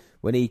that.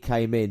 When he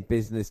came in,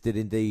 business did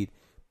indeed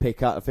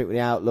pick up, I think, with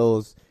the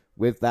Outlaws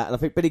with that. And I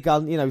think Billy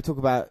Gunn, you know, we talk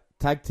about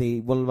tag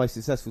team, one of the most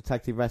successful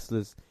tag team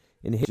wrestlers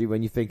in history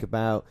when you think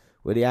about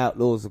with the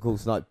Outlaws, of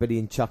course, like Billy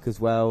and Chuck as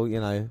well, you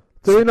know.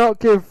 Do we not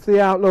give the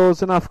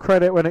Outlaws enough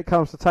credit when it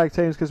comes to tag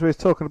teams? Because we were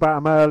talking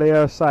about them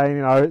earlier, saying,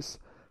 you know, it's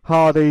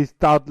Hardys,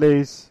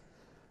 Dudleys,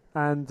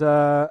 and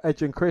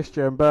Edge and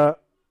Christian,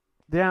 but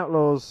the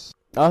Outlaws...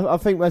 I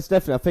think most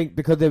definitely. I think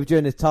because they were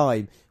during a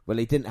time when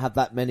they didn't have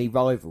that many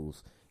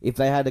rivals. If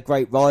they had a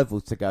great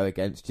rivals to go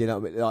against, you know,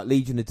 like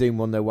Legion of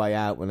Doom on their way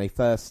out when they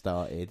first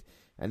started,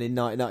 and in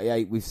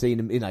 1998 we've seen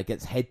them, you know,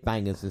 against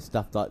headbangers and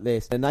stuff like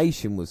this. The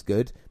Nation was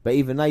good, but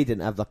even they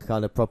didn't have like a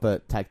kind of proper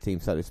tag team,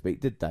 so to speak,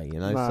 did they? You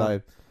know, no.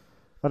 So.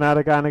 And now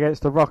they're going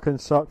against the Rock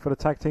and Sock for the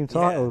tag team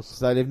titles. Yeah.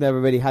 So they've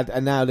never really had,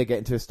 and now they're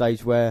getting to a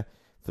stage where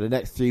for the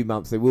next few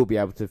months they will be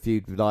able to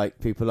feud with like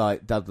people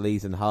like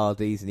Dudleys and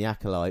Hardys and the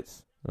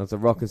Acolytes. As the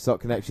Rock and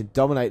Sock Connection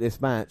dominate this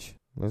match.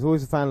 I was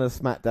always a fan of the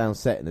Smackdown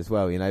setting as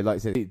well, you know, like I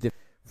said,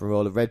 from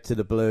all the red to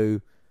the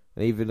blue,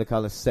 and even the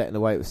kind of setting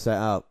the way it was set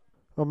up.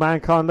 Well,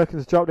 Mankind looking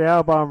to drop the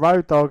elbow on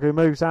Road Dogg, who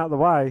moves out of the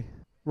way.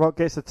 Rock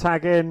gets the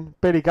tag in,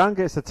 Billy Gunn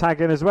gets the tag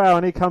in as well,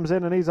 and he comes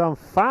in and he's on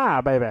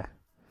fire, baby.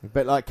 A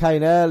bit like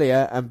Kane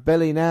earlier, and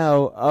Billy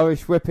now,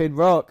 Irish whipping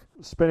Rock.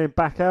 Spinning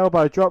back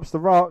elbow, drops the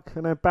Rock,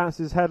 and then bounces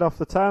his head off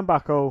the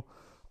turnbuckle.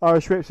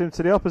 Irish whips him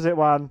to the opposite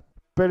one.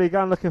 Billy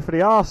Gunn looking for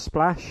the arse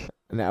splash.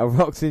 And now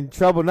Rock's in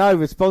trouble. No,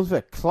 responds for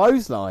a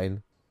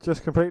clothesline.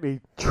 Just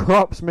completely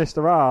drops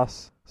Mr.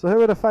 Arse. So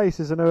who are the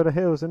faces and who are the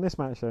heels in this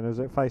match then? Or is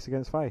it face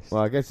against face?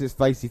 Well, I guess it's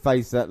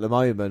facey-face at the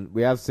moment.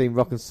 We have seen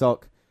Rock and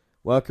Sock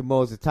working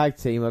more as a tag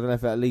team. I don't know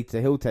if that'll lead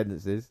to heel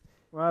tendencies.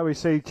 Well, we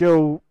see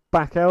dual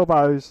back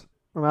elbows.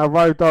 And now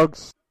Road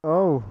Dogg's...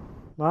 Oh,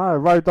 no.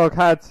 Road Dogg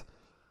had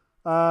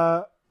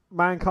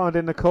Mankind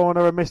in the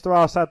corner and Mr.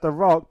 Arse had the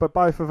Rock, but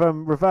both of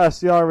them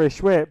reversed the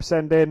Irish whip,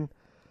 sending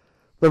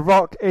the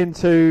Rock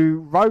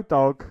into Road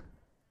Dogg,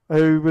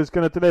 who was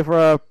going to deliver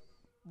a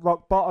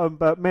rock bottom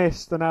but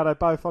missed, and now they're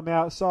both on the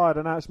outside,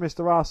 and now it's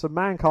Mr. Arse and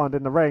Mankind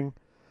in the ring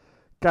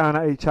going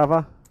at each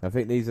other. I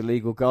think these are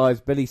legal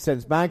guys. Billy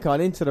sends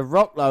Mankind into the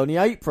Rock though on the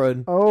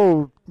apron.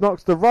 Oh,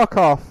 knocks the Rock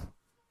off.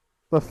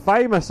 The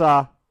famous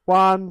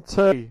 1,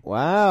 2.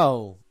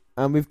 Wow.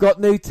 And we've got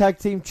new tag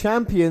team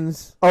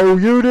champions. Oh,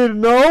 you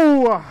didn't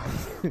know?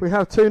 We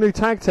have 2 new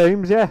tag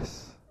teams,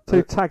 yes.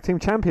 2 tag team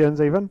champions,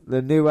 even.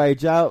 The New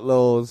Age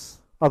Outlaws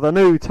are the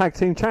new tag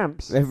team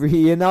champs. They're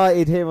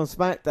reunited here on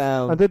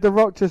Smackdown. And did The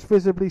Rock just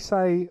visibly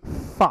say,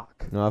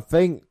 fuck? No, I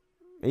think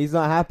he's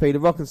not happy. The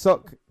Rock and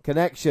Sock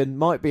connection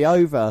might be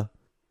over.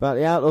 But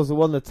the Outlaws have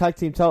won the tag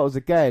team titles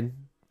again.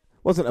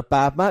 Wasn't a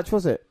bad match,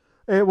 was it?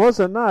 It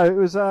wasn't, no. It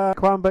was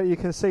one, but you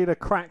can see the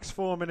cracks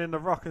forming in the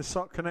Rock and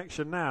Sock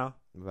connection now.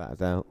 Without a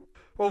doubt.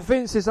 Well,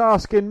 Vince is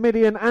asking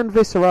Mideon and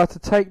Viscera to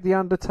take The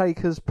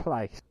Undertaker's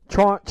place.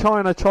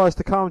 China tries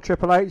to calm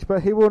Triple H,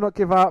 but he will not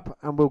give up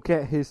and will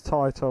get his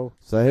title.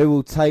 So who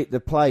will take the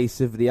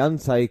place of The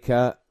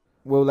Undertaker?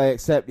 Will they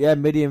accept,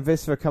 Mideon and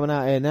Viscera coming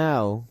out here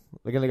now?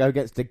 They're going to go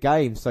against the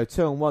Game, so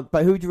 2-on-1.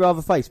 But who would you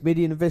rather face,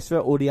 Mideon and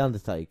Viscera or The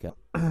Undertaker?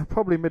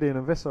 Probably Mideon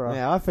and Viscera.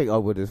 Yeah, I think I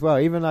would as well,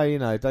 even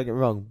though, don't get me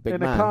wrong, big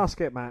man. In a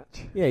casket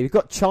match. Yeah, you've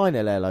got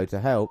China there, though, to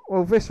help.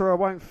 Well, Viscera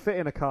won't fit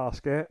in a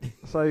casket,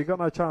 so you've got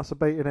no chance of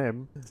beating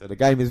him. So the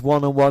Game is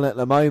 1-on-1 at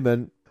the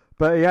moment.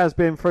 But he has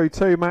been through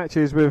 2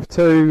 matches with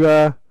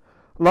 2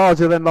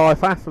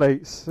 larger-than-life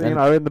athletes, in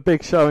the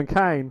Big Show and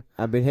Kane.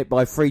 And been hit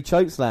by 3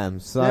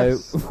 chokeslams, so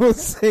yes. We'll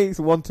see. It's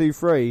 1, 2,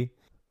 3.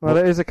 Well,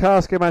 it is a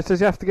casket match. Does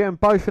you have to get them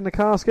both in the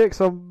casket?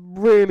 Because I'm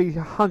really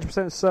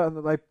 100% certain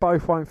that they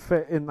both won't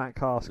fit in that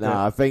casket. No,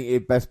 I think your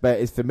best bet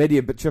is for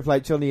Mideon, but Triple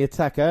H on the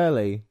attack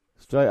early,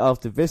 straight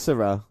after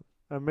Viscera.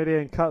 And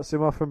Mideon cuts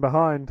him off from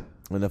behind.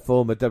 And the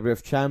former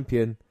WWF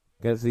Champion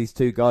against these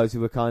 2 guys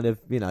who were kind of,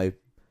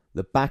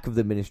 the back of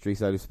the ministry,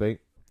 so to speak.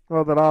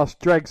 Well, the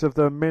last dregs of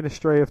the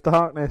Ministry of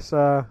Darkness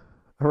are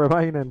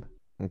remaining.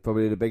 And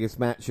probably the biggest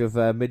match of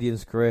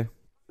Mideon's career.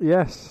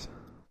 Yes.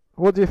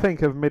 What do you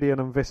think of Mideon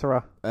and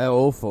Viscera? They're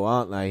awful,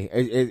 aren't they?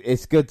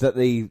 It's good that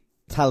the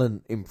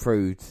talent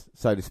improved,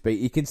 so to speak.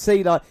 You can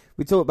see,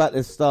 we talk about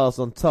the stars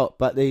on top,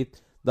 but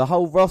the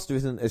whole roster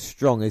isn't as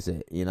strong, is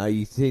it?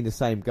 You've seen the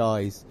same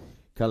guys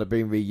kind of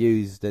being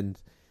reused, and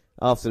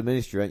after the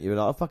ministry went, you were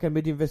like, fucking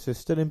Mideon and Viscera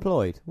still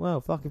employed. Well,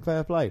 fucking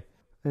fair play.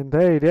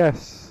 Indeed,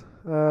 yes.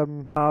 They're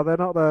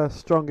not the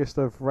strongest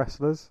of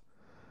wrestlers.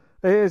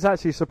 It is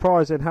actually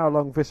surprising how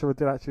long Viscera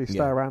did actually stay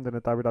around in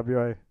the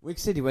WWE. We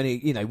consider when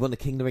he, won the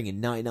King of the Ring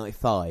in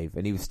 1995,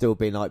 and he was still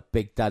being like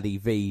Big Daddy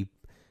V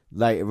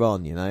later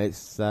on. It's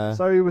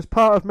so he was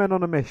part of Men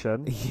on a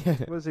Mission. Yeah.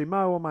 Was he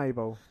Mo or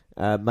Mabel?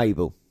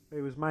 Mabel.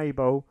 He was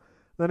Mabel.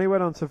 Then he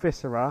went on to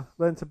Viscera,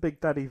 then to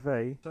Big Daddy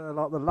V. So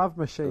like the Love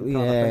Machine kind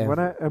of thing,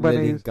 wasn't it? And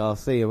when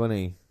Garcia, wasn't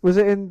he? Was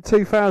it in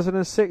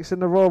 2006 in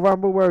the Royal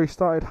Rumble where he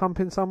started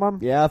humping someone?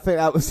 Yeah, I think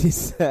that was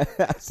his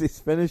that's his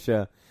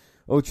finisher.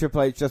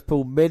 Triple H just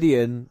pulled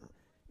Mideon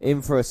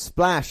in for a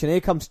splash, and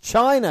here comes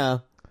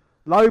China.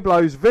 Low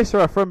blows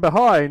Viscera from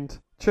behind.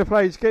 Triple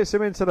H gets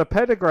him into the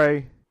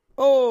pedigree.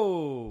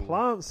 Oh!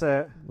 Plants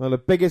it. Well, the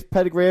biggest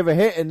pedigree ever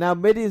hit, and now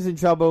Mideon's in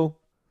trouble.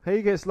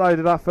 He gets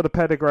loaded up for the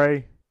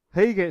pedigree.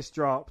 He gets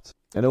dropped.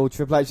 And all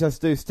Triple H has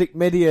to do is stick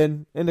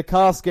Mideon in the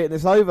casket, and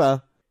it's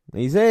over.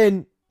 He's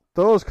in.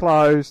 Doors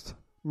closed.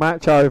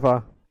 Match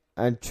over.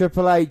 And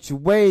Triple H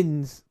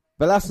wins.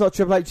 But that's not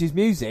Triple H's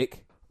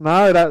music.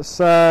 No,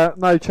 that's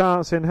no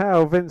chance in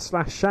hell.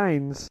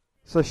 Vince/Shane's.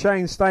 So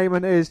Shane's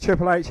statement is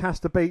Triple H has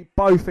to beat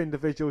both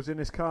individuals in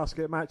this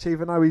casket match,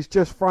 even though he's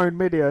just thrown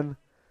Mideon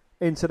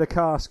into the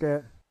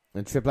casket.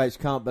 And Triple H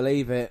can't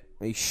believe it.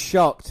 He's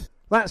shocked.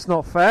 That's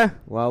not fair.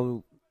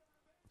 Well,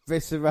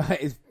 Viscera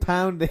is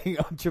pounding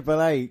on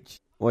Triple H.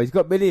 Well, he's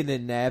got Mideon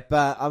in there,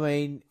 but,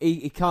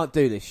 he can't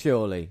do this,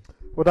 surely.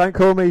 Well, don't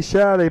call me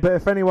Shirley, but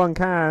if anyone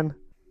can,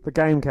 the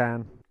Game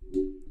can.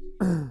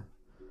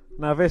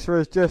 Now,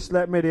 Viscera's just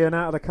let Mideon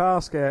out of the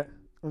casket,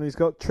 and he's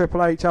got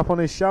Triple H up on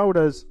his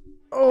shoulders.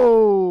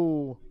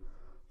 Oh!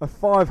 A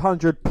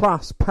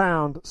 500-plus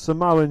pound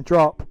Samoan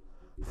drop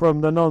from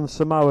the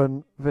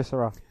non-Samoan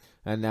Viscera.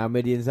 And now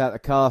Mideon's out of the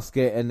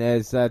casket, and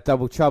there's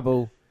double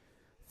trouble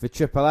for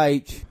Triple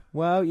H.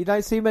 Well, you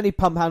don't see many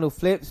pump handle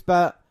flips,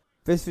 but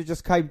Viscera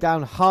just came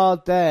down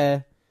hard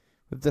there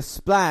with the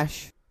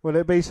splash. Will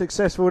it be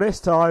successful this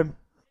time?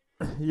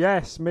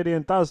 Yes,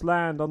 Mideon does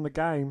land on the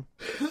Game.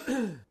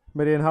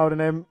 Mideon holding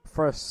him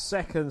for a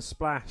second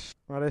splash.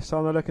 Well, this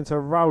time they're looking to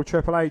roll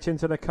Triple H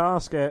into the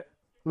casket.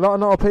 A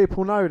lot of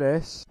people know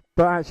this,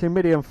 but actually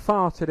Mideon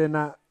farted in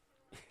that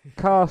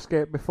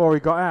casket before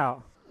he got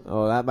out.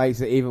 Oh, that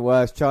makes it even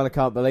worse. China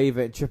can't believe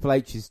it. Triple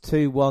H is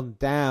 2-1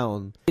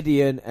 down.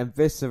 Mideon and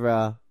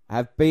Viscera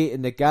have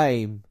beaten the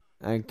Game.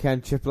 And can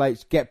Triple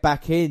H get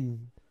back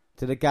in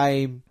to the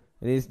Game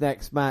in his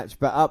next match?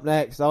 But up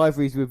next,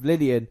 Ivory's with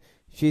Lillian.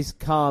 She's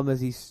calm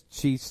as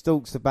she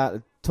talks about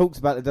the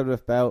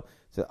WWF belt.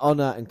 So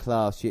honour and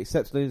class. She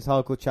accepts Lillian's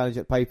hardcore challenge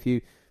at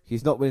pay-per-view.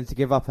 She's not willing to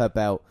give up her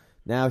belt.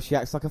 Now she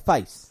acts like a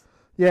face.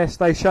 Yes,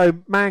 they show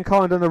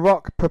Mankind and The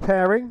Rock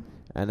preparing.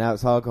 And now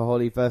it's Hardcore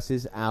Holly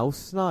versus Al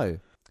Snow.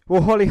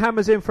 Well, Holly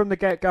hammers in from the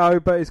get-go,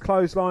 but is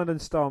clotheslined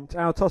and stomped.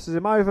 Al tosses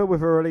him over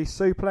with a release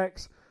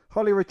suplex.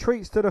 Holly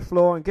retreats to the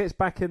floor and gets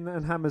back in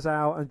and hammers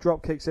out and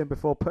drop kicks in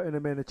before putting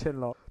him in a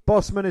chinlock.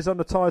 Bossman is on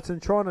the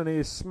Titantron and he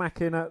is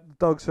smacking at the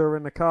dogs who are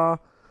in the car.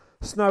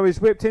 Snow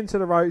is whipped into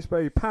the ropes,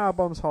 but he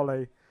powerbombs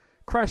Holly.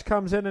 Crash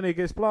comes in and he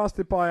gets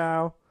blasted by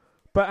Al,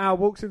 but Al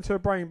walks into a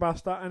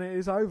brainbuster and it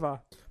is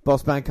over.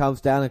 Bossman comes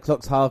down and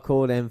clocks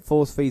Hardcore, then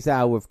force feeds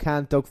Al with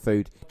canned dog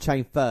food,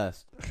 chain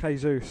first.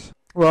 Jesus.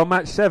 Well,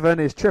 match 7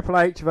 is Triple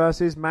H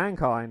versus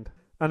Mankind,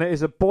 and it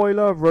is a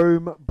boiler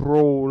room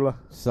brawl.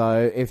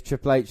 So if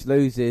Triple H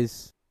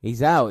loses,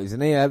 he's out, isn't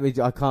he?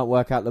 I can't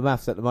work out the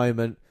maths at the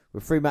moment.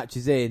 We're 3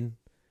 matches in.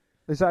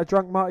 Is that a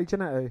drunk Marty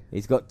Jannetty?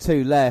 He's got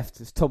 2 left.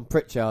 It's Tom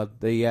Pritchard,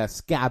 the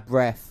scab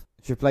ref.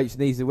 Triple H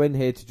needs a win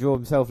here to draw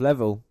himself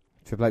level.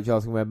 Triple H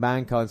asking where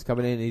Mankind's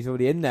coming in. He's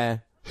already in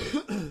there.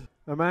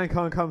 And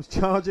Mankind comes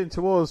charging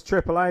towards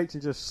Triple H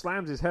and just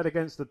slams his head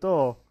against the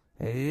door.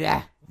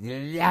 Yeah.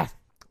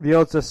 The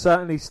odds are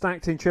certainly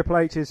stacked in Triple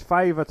H's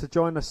favour to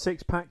join the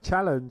 6-pack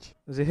challenge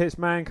as he hits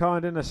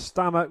Mankind in the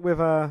stomach with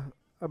a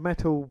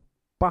metal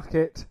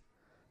bucket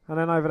and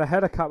then over the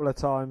head a couple of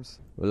times.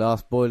 The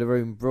last Boiler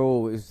Room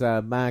Brawl was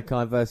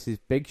Mankind versus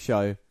Big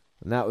Show,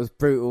 and that was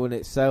brutal in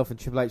itself, and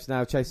Triple H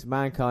now chasing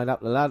Mankind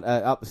up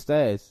the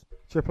stairs.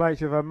 Triple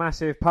H with a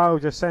massive pole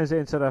just sends it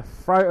into the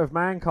throat of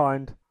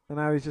Mankind, and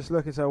now he's just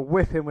looking to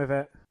whip him with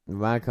it.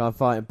 Mankind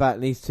fighting back,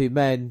 and these 2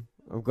 men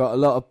have got a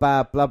lot of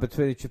bad blood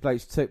between them. Triple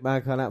H took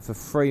Mankind out for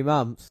 3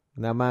 months.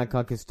 Now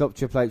Mankind can stop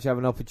Triple H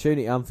having an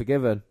opportunity,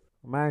 Unforgiven.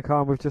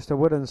 Mankind with just a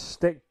wooden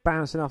stick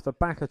bouncing off the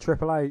back of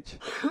Triple H.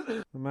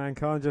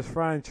 Mankind just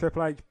throwing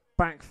Triple H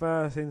back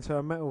first into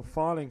a metal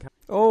filing cabinet.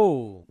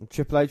 Oh!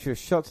 Triple H with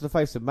a shot to the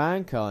face of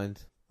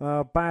Mankind.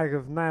 A bag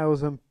of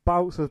nails and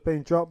bolts has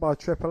been dropped by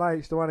Triple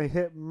H, the one he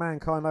hit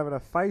Mankind over the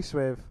face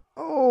with.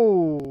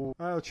 Oh!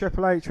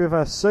 Triple H with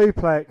a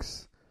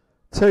suplex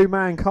to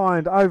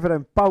Mankind over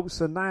them bolts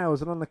and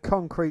nails and on the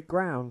concrete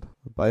ground.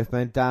 Both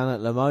men down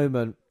at the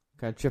moment.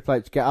 Can Triple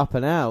H get up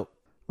and out?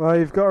 Well,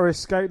 you've got to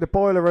escape the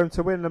boiler room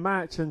to win the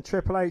match, and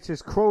Triple H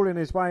is crawling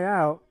his way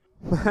out.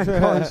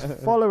 Mankind's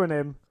following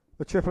him,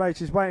 but Triple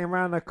H is waiting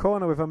around the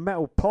corner with a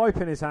metal pipe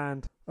in his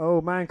hand. Oh,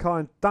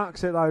 Mankind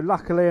ducks it though,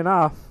 luckily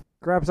enough.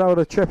 Grabs hold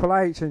of Triple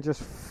H and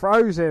just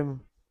throws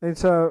him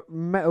into a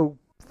metal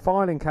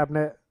filing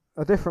cabinet.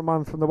 A different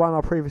one from the one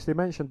I previously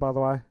mentioned, by the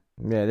way.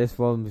 Yeah, this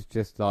one was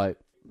just like,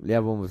 the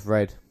other one was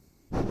red.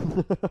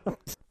 And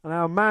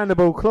now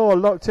Mandible Claw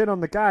locked in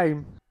on the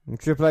game. And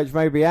Triple H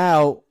may be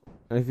out.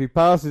 And if he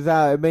passes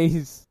out, it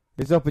means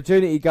his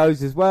opportunity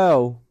goes as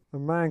well.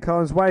 And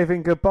Mankind's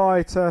waving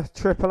goodbye to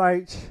Triple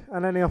H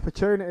and any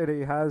opportunity that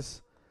he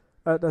has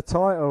at the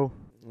title.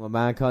 Well,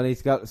 Mankind needs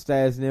to go up the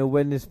stairs and he'll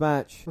win this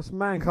match. What's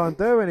Mankind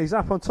doing? He's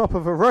up on top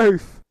of a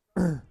roof.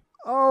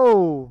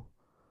 Oh!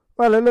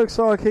 Well, it looks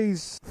like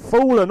he's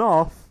fallen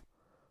off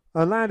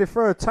and landed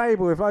through a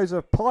table with loads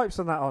of pipes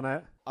and that on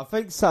it. I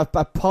think so.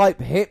 A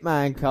pipe hit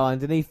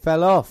Mankind and he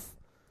fell off.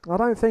 I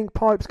don't think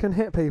pipes can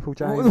hit people,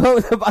 James.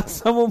 But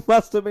someone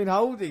must have been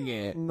holding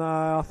it.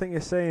 No, I think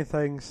you're seeing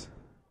things.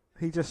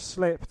 He just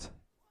slipped.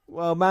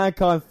 Well,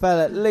 Mankind fell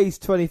at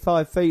least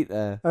 25 feet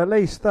there. At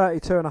least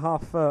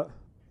 32.5 foot.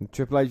 And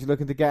Triple H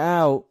looking to get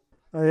out.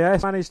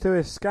 Yes, managed to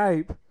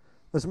escape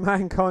as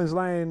Mankind's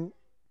laying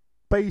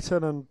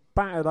beaten and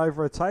battered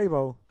over a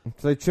table.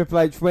 So Triple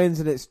H wins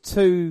and it's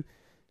 2-2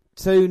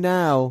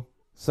 now.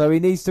 So he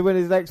needs to win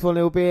his next one.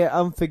 He'll be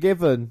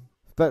Unforgiven.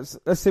 But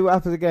let's see what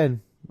happens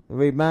again.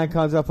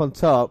 Mankind's up on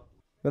top.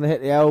 Gonna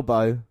hit the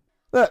elbow.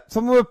 Look,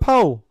 someone with a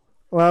pole.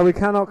 Well, we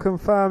cannot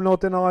confirm nor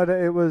deny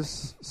that it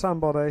was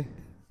somebody,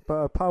 but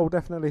a pole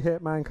definitely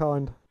hit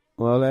Mankind.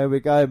 Well, there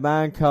we go.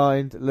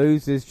 Mankind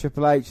loses.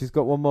 Triple H has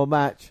got one more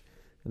match,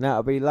 and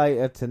that'll be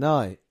later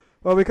tonight.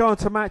 Well, we go on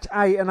to match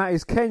 8, and that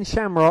is Ken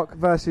Shamrock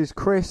versus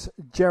Chris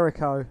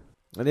Jericho.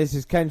 And this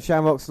is Ken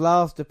Shamrock's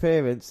last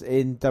appearance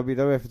in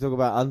WWF. We talk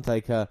about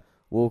Undertaker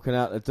walking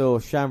out the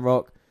door.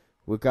 Shamrock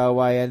will go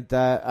away and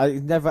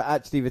he's never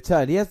actually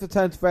returned. He has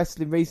returned to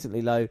wrestling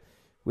recently, though,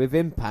 with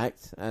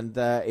Impact, and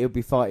he'll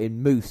be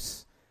fighting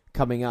Moose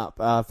coming up,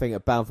 I think,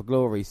 at Bound for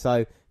Glory.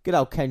 So, good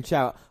old Ken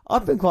Shamrock.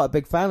 I've been quite a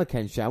big fan of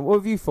Ken Shamrock. What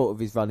have you thought of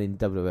his run in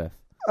WWF?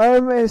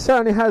 It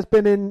certainly has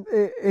been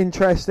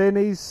interesting.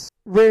 He's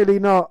really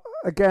not,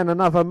 again,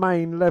 another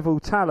main level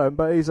talent,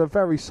 but he's a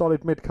very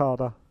solid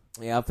mid-carder.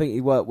 Yeah, I think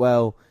he worked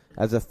well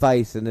as a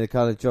face, and the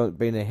kind of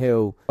being a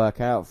heel work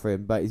out for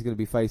him, but he's going to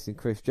be facing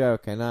Chris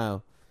Jericho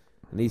now.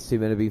 And these 2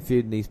 men have been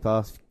feuding these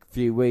past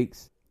few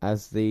weeks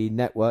as the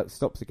network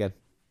stops again.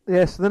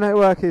 Yes, the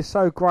network is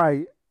so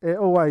great. It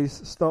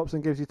always stops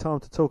and gives you time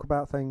to talk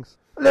about things.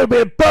 A little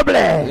bit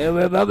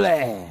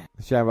bubbly.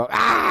 Shamrock,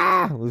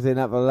 was in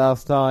that for the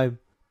last time.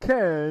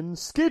 Ken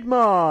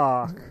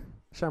Skidmark.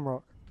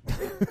 Shamrock.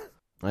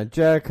 And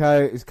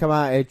Jericho has come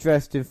out here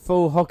dressed in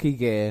full hockey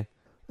gear.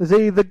 Is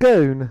he the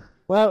goon?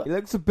 Well, he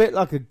looks a bit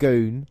like a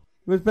goon.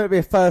 It was meant to be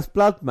a first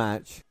blood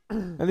match.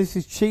 And this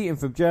is cheating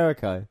from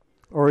Jericho.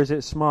 Or is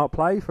it smart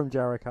play from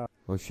Jericho?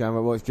 Well,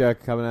 Shamrock, watch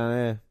Jericho coming out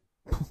here.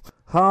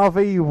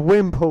 Harvey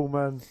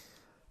Wimpleman.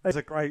 He's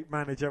a great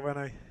manager,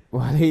 wasn't he?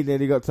 Well, he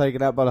nearly got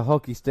taken out by the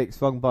hockey stick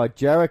swung by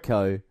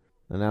Jericho.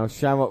 And now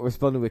Shamrock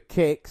responding with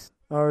kicks.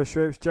 Irish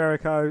whips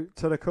Jericho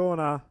to the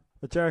corner.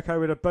 Jericho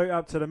with a boot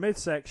up to the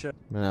midsection.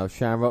 And now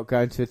Shamrock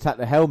going to attack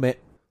the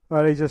helmet.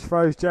 Well, he just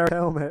throws Jericho's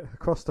helmet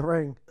across the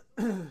ring.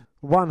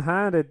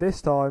 One-handed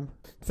this time.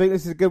 Think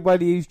this is a good way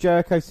to use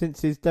Jericho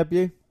since his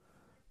debut?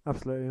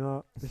 Absolutely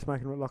not. Just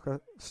making him look like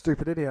a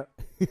stupid idiot.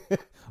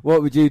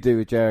 What would you do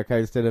with Jericho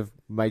instead of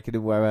making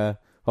him wear a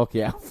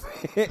hockey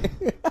outfit?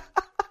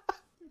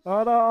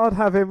 I'd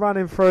have him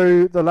running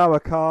through the lower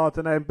card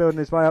and then building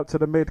his way up to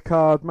the mid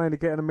card, mainly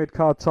getting a mid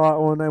card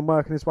title and then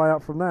working his way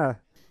up from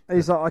there.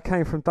 He's like, I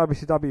came from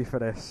WCW for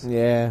this.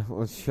 Yeah,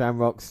 well,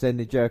 Shamrock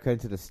sending Jericho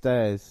into the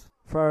stairs.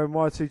 Throwing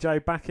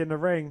Y2J back in the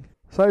ring.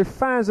 So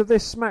fans of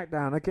this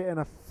SmackDown are getting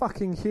a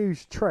fucking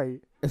huge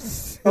treat.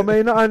 I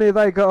mean, not only have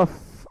they got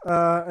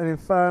an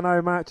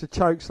Inferno match, a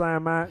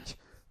chokeslam match,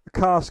 a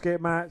casket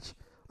match,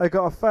 they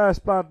got a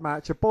First Blood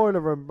match, a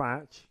Boiler Room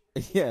match.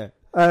 Yeah.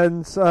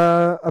 And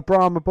a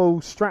Brahma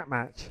Bull strap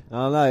match.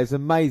 Oh no, it's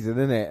amazing,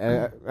 isn't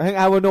it? I think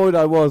how annoyed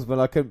I was when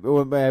I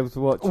wouldn't be able to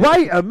watch it.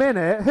 Wait a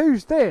minute,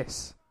 who's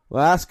this?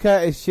 Well, that's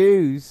Curtis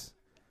Hughes.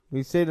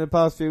 We've seen in the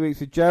past few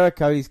weeks with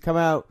Jericho. He's come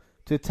out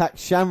to attack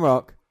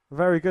Shamrock.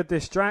 Very good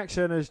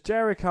distraction as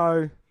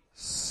Jericho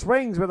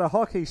swings with a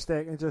hockey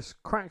stick and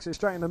just cracks it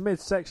straight in the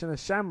midsection of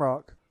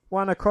Shamrock.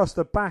 One across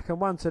the back and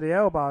one to the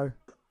elbow.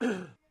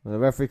 And the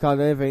referee can't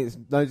do anything. It's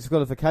no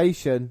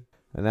disqualification.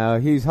 And now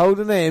Hughes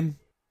holding him.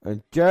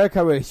 And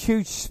Jericho with a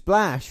huge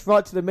splash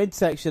right to the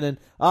midsection.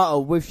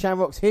 And with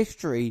Shamrock's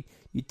history,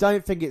 you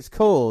don't think it's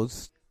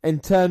caused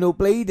internal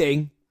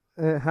bleeding.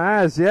 It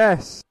has,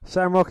 yes.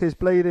 Shamrock is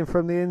bleeding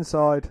from the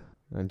inside.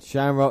 And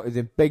Shamrock is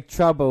in big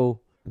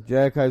trouble.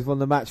 Jericho's won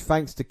the match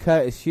thanks to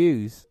Curtis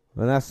Hughes.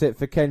 And that's it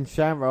for Ken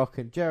Shamrock.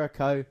 And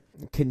Jericho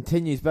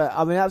continues. But,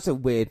 I mean, that's a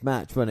weird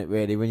match, wasn't it,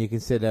 really, when you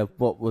consider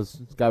what was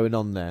going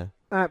on there?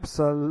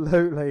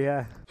 Absolutely,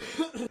 yeah.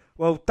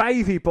 Well,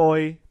 Davey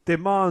Boy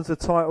demands a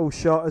title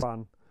shot as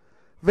one.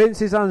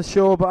 Vince is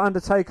unsure, but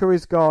Undertaker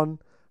is gone,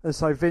 and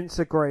so Vince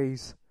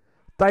agrees.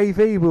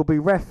 Davey will be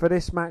ref for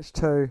this match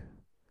too.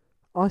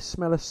 I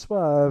smell a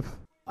swerve.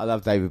 I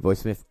love David Boy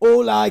Smith.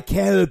 All I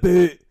care about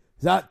is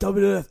that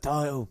WWF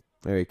title.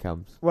 There he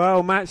comes.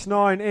 Well, match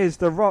 9 is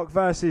The Rock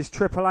versus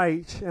Triple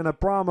H in a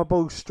Brahma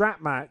Bull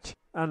strap match,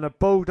 and the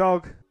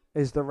Bulldog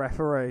is the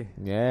referee.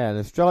 Yeah, and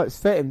the stripes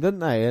fit him, didn't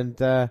they?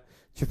 And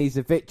he's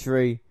a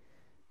victory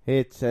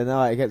here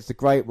tonight against the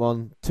Great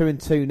One.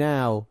 2-2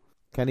 now.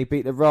 Can he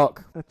beat The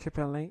Rock? A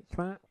Triple H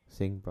match?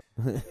 Sing,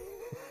 bro.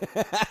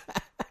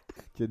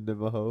 Jinder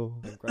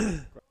Mahal.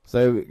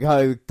 So we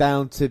go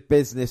down to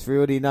business. We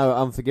already know at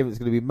Unforgiven it's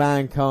going to be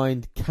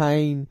Mankind,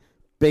 Kane,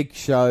 Big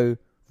Show,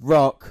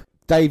 Rock,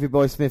 Davey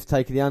Boy Smith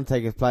taking the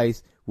Undertaker's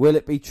place. Will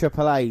it be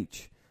Triple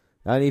H?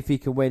 Only if he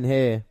can win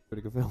here.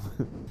 Pretty good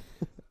film.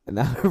 And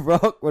now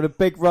Rock with a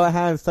big right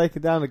hand's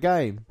taking down the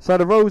game. So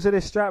the rules of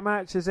this strap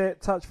match, is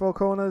it touch four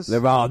corners?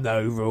 There are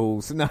no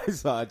rules. No,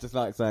 sorry, I just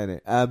like saying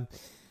it.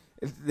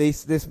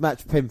 This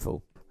match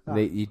pinfall. Oh.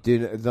 You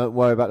don't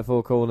worry about the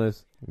four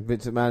corners.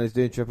 Vince McMahon is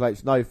doing Triple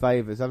H no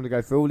favours, having to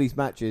go through all these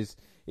matches.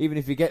 Even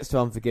if he gets to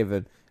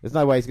Unforgiven, there's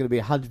no way he's going to be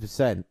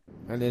 100%.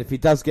 And then if he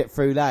does get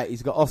through that,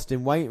 he's got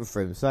Austin waiting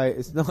for him. So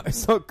it's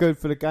not good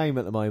for the game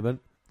at the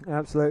moment.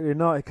 Absolutely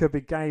not. It could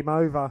be game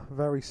over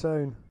very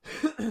soon.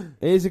 It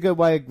is a good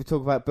way to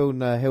talk about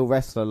building a heel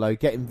wrestler, though.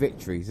 Getting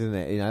victories, isn't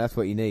it? You know, that's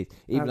what you need.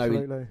 Even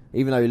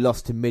though he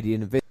lost to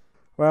Midian and Vince.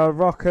 Well,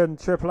 Rock and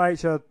Triple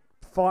H are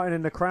fighting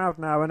in the crowd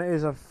now, and it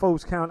is a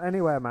Falls Count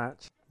Anywhere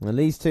match. And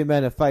these two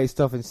men have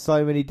faced off in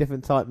so many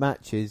different type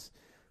matches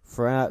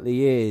throughout the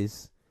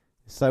years.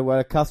 So well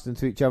accustomed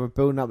to each other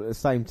building up at the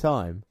same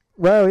time.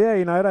 Well, yeah,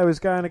 you know, they was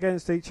going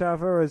against each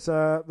other as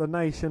The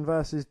Nation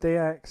versus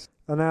DX.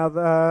 And now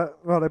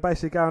they're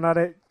basically going at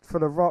it for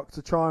The Rock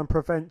to try and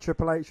prevent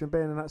Triple H from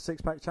being in that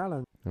six-pack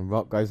challenge. And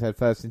Rock goes head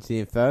first into the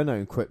Inferno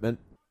equipment.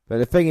 But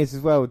the thing is as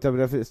well, with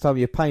WWF at this time,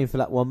 you're paying for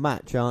that one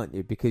match, aren't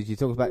you? Because you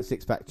talk about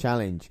six-pack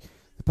challenge.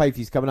 The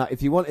pay-per-view's coming up.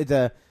 If you wanted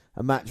a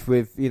match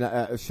with, you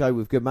know, a show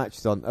with good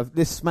matches on,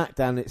 this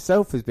SmackDown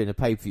itself has been a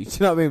pay-per-view. Do you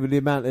know what I mean? With the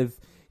amount of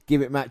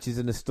gimmick matches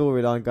and the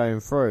storyline going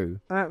through.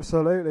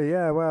 Absolutely,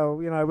 yeah. Well,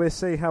 you know, we'll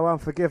see how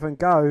Unforgiven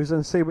goes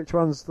and see which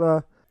one's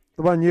the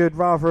one you'd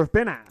rather have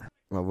been at.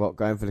 Well, Rock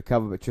going for the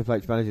cover, but Triple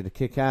H managing to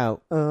kick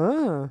out.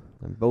 And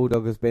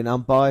Bulldog has been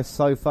unbiased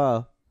so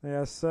far.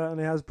 Yeah,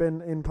 certainly has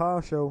been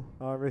impartial.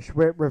 Irish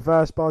whip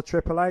reversed by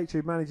Triple H,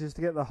 who manages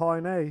to get the high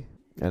knee.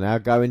 And now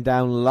going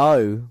down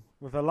low.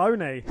 With a low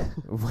knee.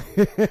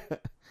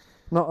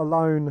 Not a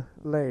lone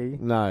Lee.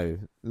 No,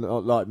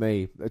 not like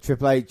me.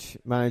 Triple H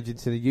managing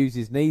to use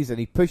his knees and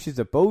he pushes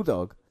a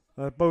Bulldog.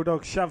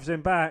 Bulldog shoves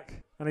him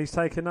back and he's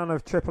taken none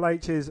of Triple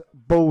H's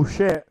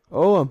bullshit.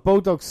 Oh, and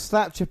Bulldog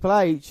slapped Triple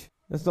H.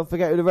 Let's not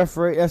forget who the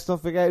referee, let's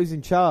not forget who's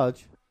in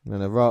charge.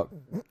 And The Rock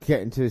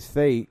getting to his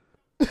feet.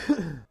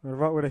 The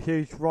Rock with a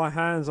huge right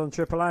hands on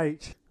Triple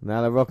H.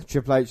 Now The Rock and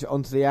Triple H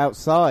onto the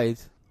outside.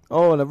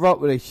 Oh, and The Rock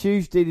with a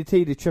huge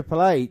DDT to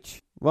Triple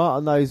H. Right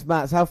on those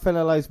mats. How thin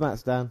are those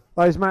mats, Dan?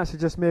 Those mats are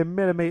just mere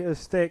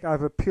millimetres thick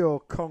over pure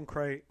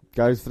concrete.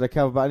 Goes for the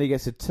cover button, he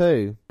gets a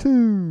 2.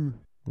 2.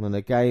 And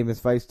the game has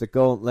faced the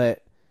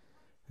gauntlet.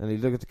 And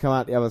he's looking to come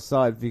out the other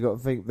side. You've got to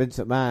think Vince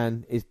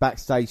McMahon is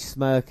backstage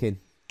smirking.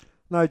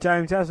 No,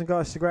 James, he hasn't got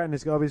a cigarette in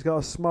his gob. He's got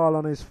a smile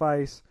on his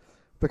face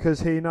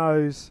because he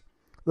knows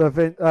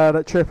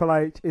that Triple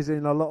H is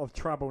in a lot of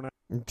trouble now.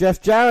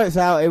 Jeff Jarrett's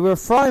out here with a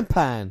frying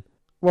pan.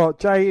 What,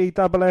 JEFF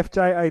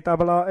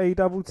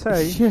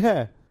JARRETT?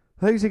 Yeah.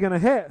 Who's he going to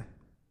hit?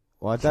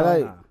 Well, I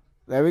don't know.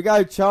 There we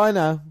go,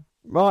 China.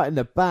 Right in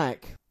the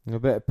back. A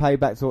bit of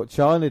payback to what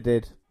China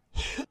did.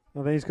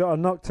 And he's got a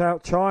knocked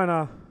out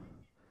China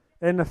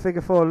in the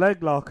figure 4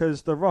 leg lock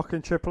as The Rock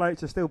and Triple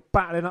H are still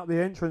battling up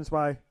the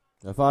entranceway.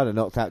 If I'd have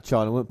knocked out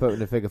China, I wouldn't put it in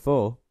the figure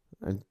 4.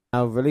 And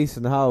now release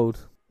and hold.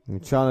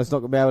 And China's not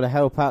going to be able to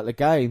help out the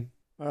game.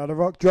 The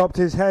Rock dropped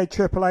his head.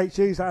 Triple H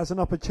used that as an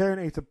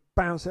opportunity to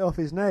bounce it off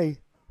his knee.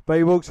 But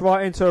he walks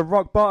right into a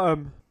rock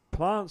bottom.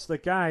 Plants the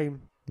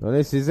game. Well,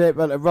 this is it,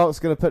 but The Rock's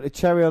going to put the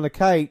cherry on the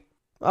cake.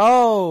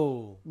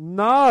 Oh!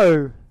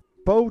 No!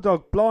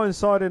 Bulldog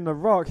blindsiding The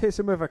Rock. Hits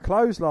him with a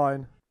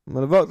clothesline.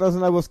 Well, The Rock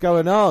doesn't know what's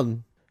going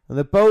on. And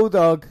the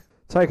Bulldog...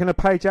 Taking a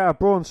page out of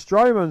Braun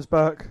Strowman's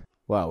book.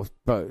 Well,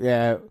 but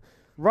yeah...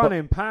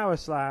 Running power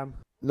slam.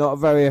 Not a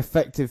very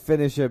effective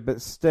finisher,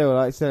 but still,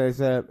 like I said, it's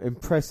an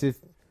impressive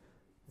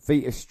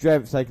feat of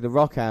strength taking The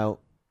Rock out.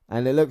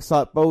 And it looks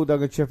like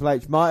Bulldog and Triple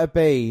H might have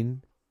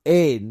been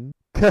in...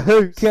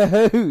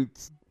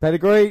 Cahoots.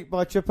 Pedigree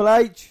by Triple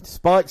H.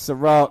 Spikes The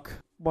Rock.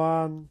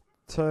 1,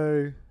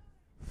 2,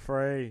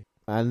 3.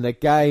 And the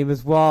game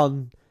has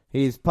won.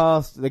 He's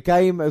passed. The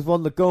game has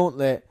won the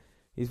gauntlet.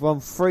 He's won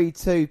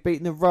 3-2,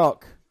 beating The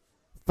Rock.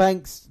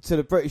 Thanks to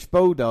the British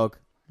Bulldog.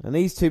 And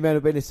these two men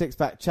have been in a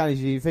six-pack challenge.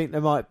 You think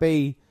there might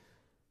be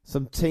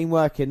some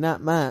teamwork in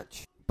that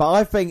match. But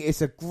I think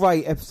it's a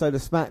great episode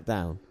of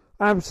Smackdown.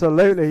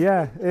 Absolutely,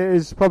 yeah. It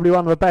is probably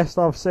one of the best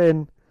I've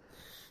seen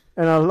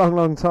in a long,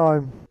 long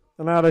time.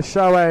 And now the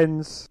show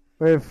ends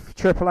with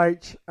Triple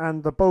H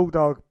and the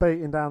Bulldog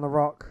beating down The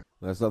Rock.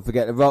 Let's not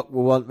forget The Rock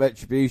will want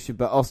retribution,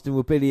 but Austin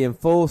will be the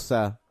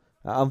enforcer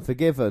at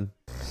Unforgiven.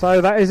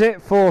 So that is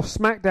it for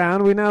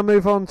SmackDown. We now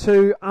move on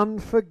to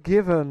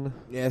Unforgiven.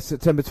 Yeah,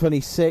 September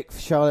 26th,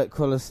 Charlotte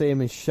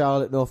Coliseum in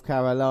Charlotte, North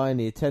Carolina.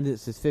 The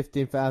attendance is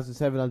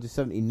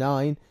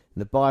 15,779 and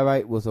the buy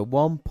rate was a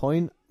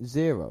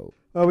 1.0.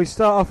 Well, we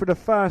start off with the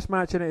first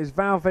match, and it is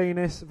Val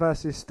Venus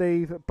versus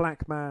Steve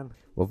Blackman.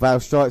 Well, Val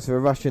strikes with a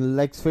Russian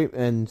leg sweep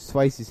and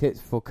Swayze's hits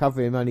before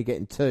covering him, only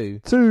getting 2.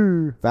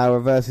 2. Val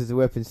reverses the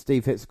whip and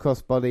Steve hits a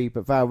crossbody,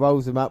 but Val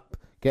rolls him up,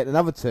 getting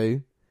another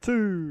 2.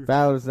 2.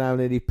 Val is now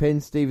nearly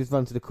pinned. Steve has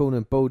run to the corner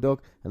and Bulldog,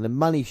 and the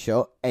money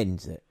shot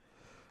ends it.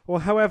 Well,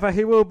 however,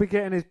 he will be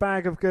getting his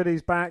bag of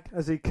goodies back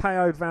as he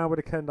KO'd Val with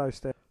a kendo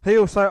stick. He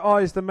also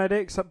eyes the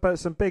medics, but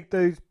some big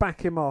dudes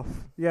back him off.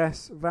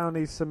 Yes, Val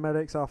needs some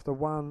medics after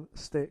one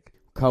stick.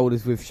 Cole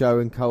is with Show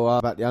and Cole are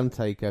about the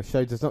Undertaker.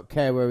 Show does not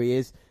care where he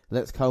is.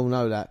 Lets Cole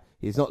know that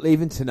he's not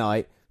leaving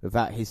tonight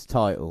without his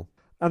title.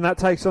 And that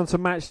takes on to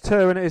match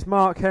 2, and it is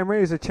Mark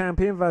Henry as a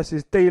champion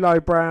versus D'Lo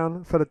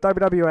Brown for the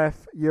WWF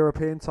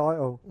European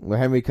title. Well,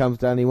 Henry comes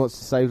down, he wants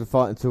to save the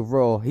fight until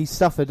Raw. He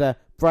suffered a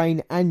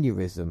brain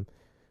aneurysm.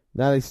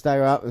 Now they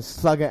stare up and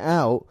slug it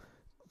out.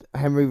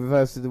 Henry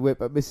reverses the whip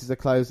but misses a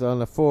clothesline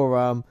on a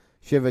forearm.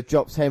 Shiver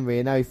drops Henry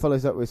and now he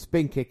follows up with a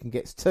spin kick and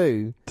gets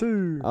 2.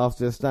 2.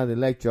 After a standing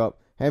leg drop.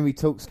 Henry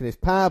talks and is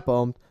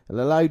powerbombed and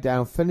the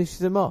lowdown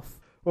finishes him off.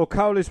 Well,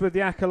 Cole is with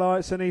the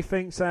Acolytes and he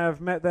thinks they have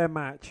met their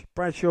match.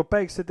 Bradshaw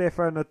begs to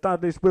differ and the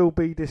Dudleys will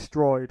be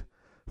destroyed.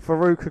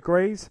 Farouk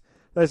agrees.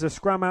 There's a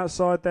scrum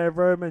outside their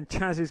room and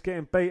Chaz is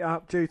getting beat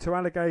up due to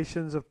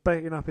allegations of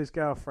beating up his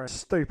girlfriend.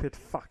 Stupid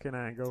fucking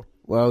angle.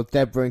 Well,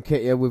 Deborah and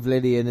Kitty are with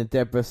Lillian and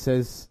Deborah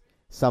says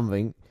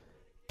something.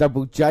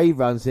 Double J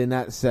runs in,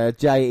 that's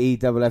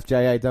JEFFJARRETT,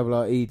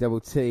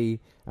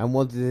 and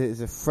wanted it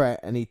as a threat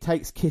and he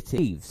takes Kitty.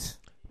 Leaves.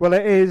 Well,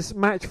 it is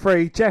match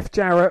 3, Jeff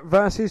Jarrett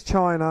versus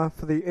China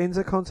for the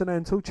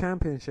Intercontinental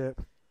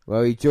Championship.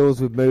 Well, he jaws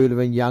with Moolah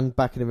and Young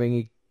back in the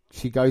ring.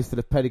 She goes for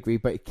the pedigree,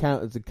 but he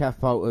counters and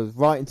catapults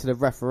right into the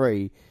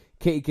referee.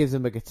 Kitty gives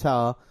him a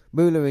guitar.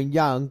 Moolah and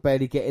Young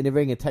barely get in the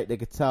ring and take the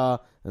guitar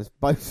and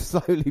both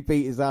slowly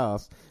beat his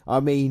ass.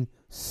 I mean,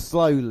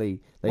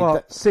 slowly.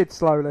 Sid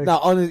slowly? No,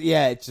 honestly,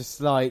 yeah, it's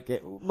just like...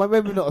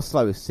 maybe not as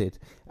slow as Sid.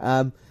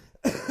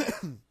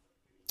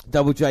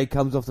 Double J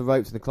comes off the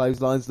ropes and the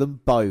clotheslines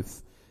them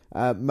both.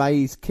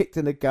 May's kicked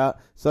in the gut,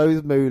 so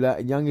is Moolah,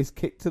 and Young is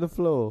kicked to the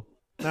floor.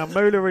 Now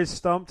Moolah is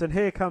stomped, and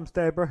here comes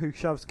Deborah, who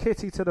shoves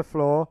Kitty to the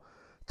floor.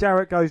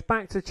 Jarrett goes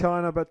back to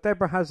China, but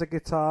Deborah has a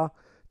guitar.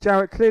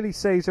 Jarrett clearly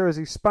sees her as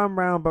he spun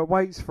round, but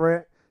waits for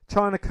it.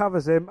 China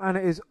covers him, and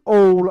it is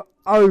all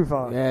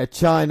over. Yeah,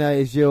 China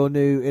is your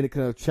new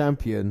Intercontinental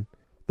Champion.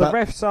 The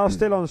refs are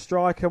still on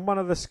strike, and one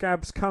of the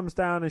scabs comes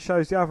down and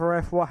shows the other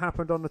ref what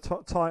happened on the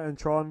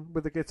Titantron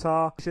with the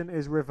guitar.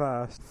 Is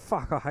reversed.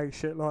 Fuck, I hate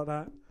shit like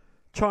that.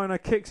 China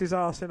kicks his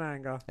ass in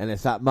anger. And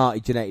it's that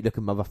Marty Jannetty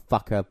looking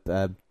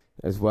motherfucker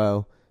as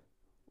well.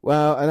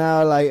 Well, an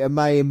hour later,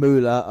 May and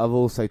Moolah have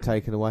also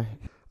taken away.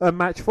 And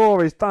match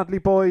 4 is Dudley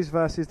Boys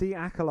versus the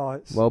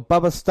Acolytes. Well,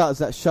 Bubba stutters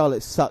that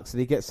Charlotte sucks and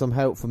he gets some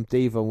help from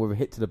Devon with a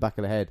hit to the back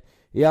of the head.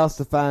 He asks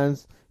the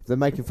fans if they're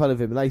making fun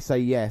of him and they say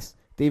yes.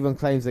 Devon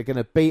claims they're going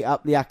to beat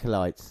up the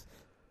Acolytes.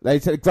 They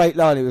took a great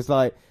line. It was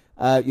like,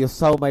 your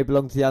soul may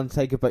belong to the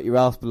Undertaker, but your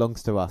ass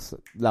belongs to us.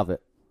 Love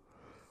it.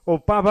 Well,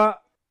 Bubba,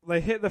 they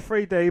hit the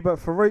 3D, but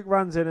Farouk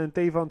runs in and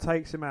Devon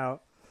takes him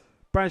out.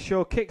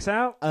 Bradshaw kicks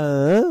out,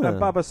 and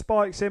Bubba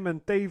spikes him,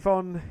 and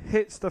Devon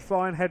hits the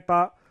flying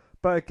headbutt,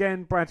 but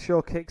again,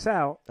 Bradshaw kicks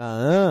out.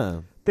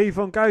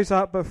 Devon goes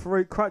up, but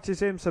Farouk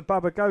crutches him, so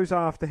Bubba goes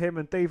after him,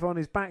 and Devon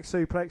is back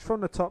suplex from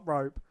the top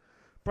rope.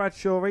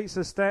 Bradshaw eats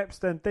the steps,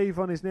 then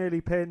Devon is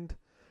nearly pinned.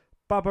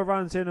 Bubba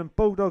runs in and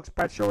bulldogs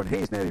Bradshaw, and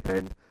he's nearly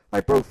pinned.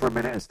 They brawl for a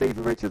minute, and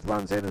Stevie Richards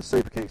runs in and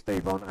super kicks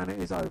Devon, and it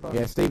is over.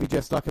 Yeah, Stevie,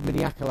 just like a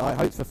mini Acolyte,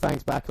 hopes for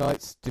thanks for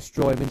Acolytes,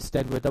 destroy him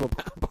instead with a double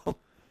power bomb.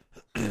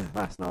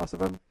 That's nice of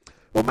them.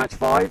 Well, match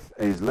 5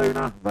 is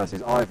Luna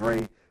versus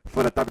Ivory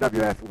for the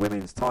WWF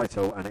Women's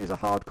title, and it is a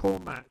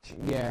hardcore match.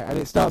 Yeah, and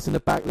it starts in the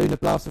back. Luna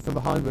blasts her from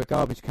behind with a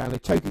garbage can. They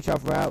choke each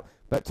other out,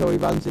 but Tori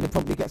runs in and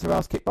promptly gets her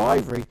ass kicked by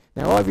Ivory.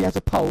 Now Ivory has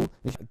a pole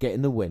and she's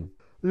getting the win.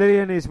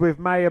 Lillian is with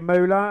May and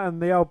Moolah,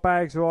 and the old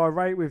bags are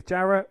irate with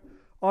Jarrett.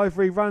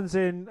 Ivory runs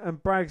in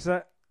and brags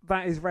that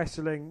is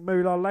wrestling.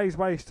 Moolah lays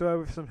waste to her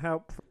with some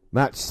help.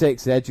 Match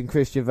 6, Edge and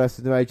Christian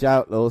versus New Age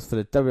Outlaws for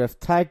the WWF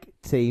Tag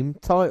Team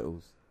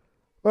titles.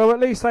 Well, at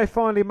least they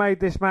finally made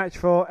this match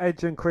for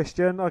Edge and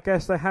Christian. I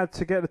guess they had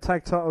to get the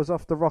tag titles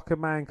off The Rock and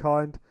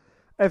Mankind.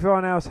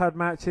 Everyone else had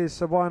matches,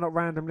 so why not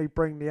randomly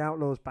bring the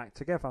Outlaws back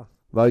together?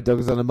 Road Dogg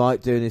is on the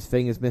mic doing his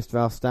thing as Mr.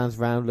 Al stands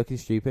round looking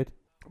stupid.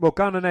 Well,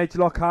 Gunn and Edge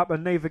lock up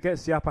and neither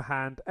gets the upper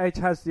hand. Edge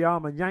has the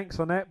arm and yanks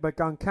on it, but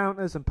Gunn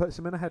counters and puts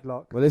him in a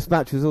headlock. Well, this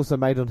match was also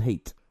made on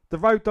heat. The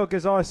Road Dogg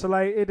is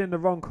isolated in the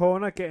wrong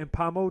corner, getting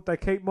pummeled. They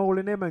keep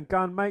mauling him and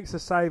Gunn makes a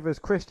save as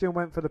Christian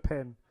went for the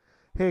pin.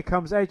 Here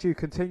comes Edge, who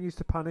continues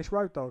to punish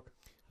Road Dogg.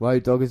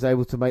 Road Dogg is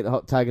able to make the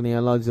hot tag in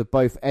the lines of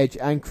both Edge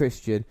and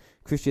Christian.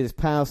 Christian is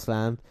power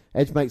slammed.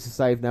 Edge makes a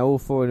save. Now all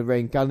four in the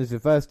ring. Gunn is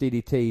reverse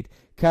DDT'd.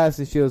 Chaos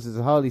and Shields as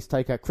the Hardys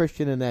take out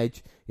Christian, and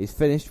Edge is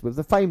finished with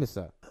the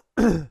Famouser.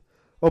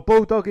 Well,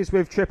 Bulldog is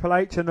with Triple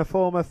H, and the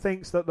former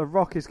thinks that The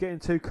Rock is getting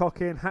too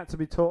cocky and had to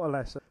be taught a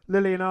lesson.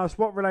 Lillian asks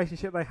what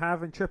relationship they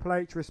have, and Triple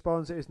H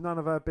responds it is none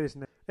of her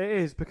business. It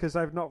is because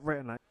they've not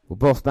written it. Well,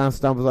 Boss Man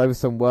stumbles over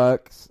some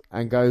works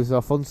and goes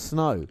off on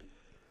Snow.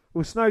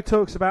 Well, Snow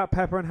talks about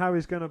Pepper and how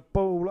he's going to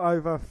ball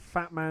over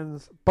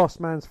Boss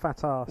Man's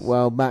fat ass.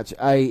 Well, match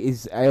A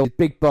is a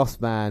Big Boss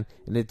Man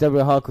in the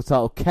WWE Hardcore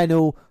title,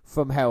 Kennel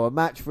from Hell. A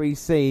match we've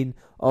seen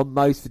on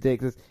Most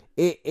Ridiculous.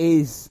 It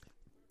is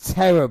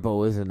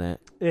terrible, isn't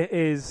it? It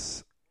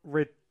is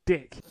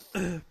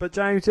ridiculous. But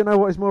James, you know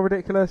what is more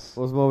ridiculous?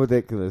 What's more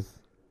ridiculous?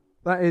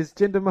 That is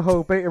Jinder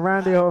Mahal beating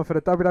Randy Orton for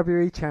the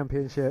WWE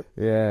Championship.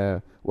 Yeah.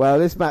 Well,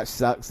 this match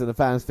sucks, and the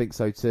fans think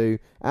so too.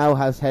 Al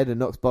has head and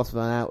knocks Boss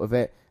Man out with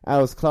it.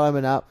 Al's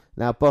climbing up.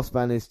 Now Boss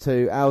Man is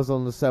too. Al's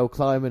on the cell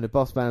climbing. The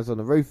Boss Man's on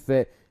the roof of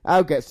it.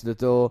 Al gets to the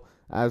door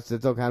as the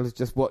dog handler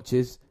just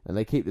watches, and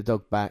they keep the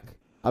dog back.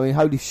 I mean,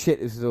 holy shit,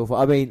 this is awful.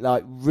 I mean,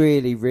 like,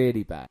 really,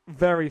 really bad.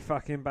 Very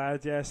fucking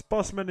bad, yes.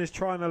 Bossman is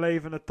trying to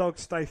leave and the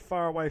dogs stay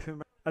far away from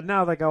him. And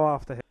now they go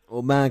after him.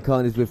 Well,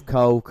 Mankind is with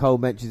Cole. Cole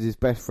mentions his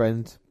best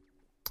friend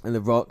and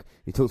The Rock.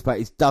 He talks about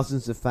his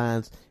dozens of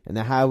fans and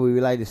how we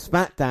related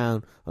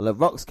Smackdown on The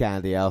Rock's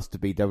candy ass to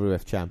be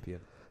WWF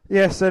Champion.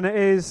 Yes, and it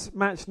is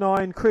match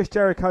 9, Chris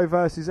Jericho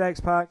versus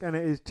X-Pac, and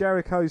it is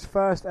Jericho's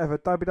first ever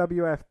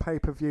WWF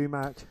pay-per-view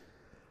match.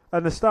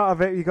 And the start of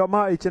it, you got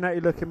Marty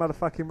Jannetty looking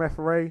motherfucking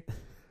referee.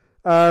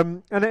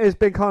 And it has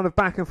been kind of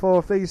back and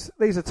forth. These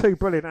are two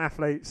brilliant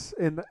athletes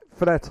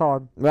for their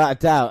time. Without a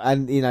doubt.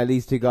 And, you know,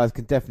 these two guys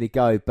can definitely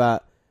go.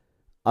 But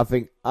I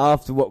think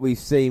after what we've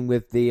seen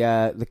with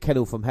the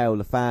Kennel from Hell,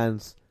 the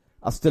fans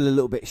are still a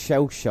little bit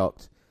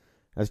shell-shocked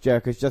as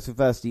Jericho's just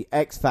reversed the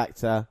X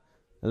Factor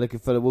and looking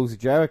for the walls of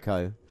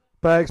Jericho.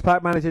 But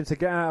X-Pac managing to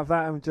get out of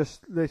that and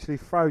just literally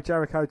throw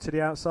Jericho to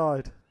the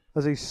outside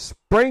as he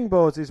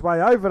springboards his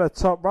way over the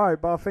top rope.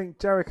 But I think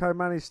Jericho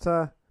managed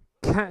to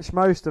catch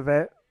most of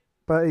it.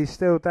 But he's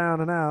still down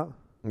and out.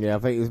 Yeah, I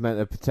think he was meant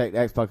to protect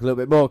X-Pac a little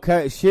bit more.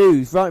 Curtis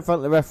Hughes right in front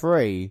of the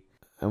referee.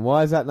 And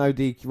why is that no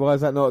DQ? Why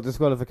is that not a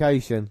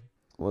disqualification?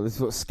 Well, this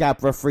is what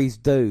scab referees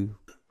do.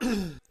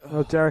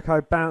 Well,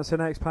 Jericho bouncing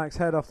X-Pac's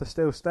head off the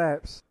steel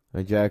steps.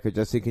 And Jericho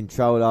just in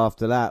control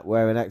after that,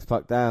 wearing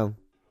X-Pac down.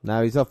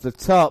 Now he's off the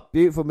top.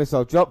 Beautiful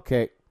missile drop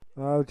kick.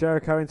 Well,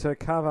 Jericho into a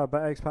cover,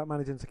 but X-Pac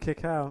managing to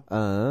kick out.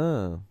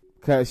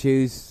 Curtis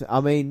Hughes,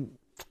 I mean,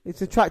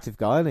 it's an attractive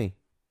guy, isn't he?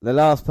 The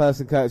last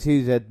person Curtis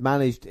Hughes had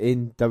managed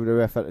in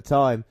WWF at the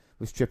time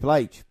was Triple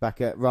H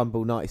back at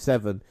Rumble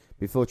 97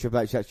 before Triple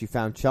H actually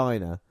found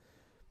China.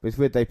 But it's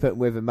weird they put him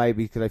with him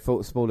maybe because they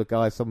thought a smaller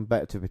guy is someone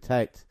better to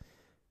protect.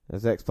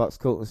 As X-Pac's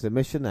caught in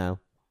submission now.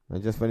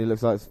 And just when he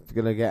looks like he's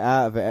going to get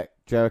out of it,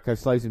 Jericho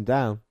slows him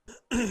down.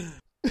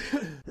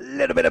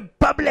 Little bit of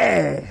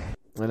bubbly!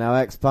 And now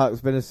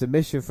X-Pac's been in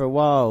submission for a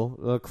while.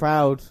 The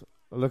crowd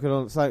are looking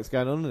on, something's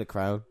going on in the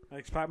crowd.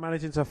 X-Pac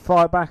managing to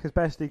fight back as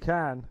best he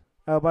can.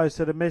 Elbows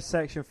to the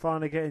midsection,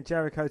 finally getting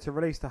Jericho to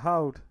release the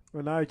hold.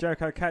 Well, no,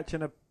 Jericho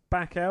catching a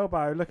back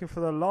elbow, looking for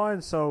the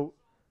lion salt.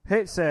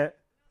 Hits it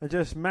and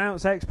just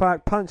mounts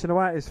X-Pac, punching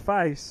away at his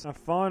face. And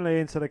finally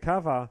into the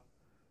cover.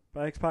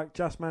 But X-Pac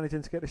just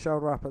managing to get the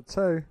shoulder up at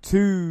 2.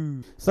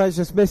 2. So it's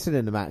just missing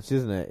in the match,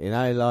 isn't it? You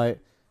know, like,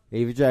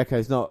 either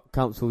Jericho's not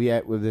comfortable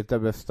yet with the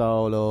WF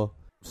style or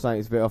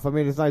something's a bit off. I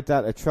mean, there's no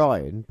doubt they're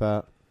trying,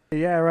 but...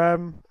 Yeah,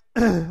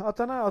 I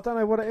don't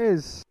know what it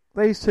is.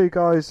 These two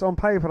guys, on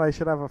paper, they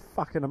should have a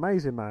fucking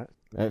amazing match.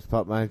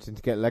 X-Pac managing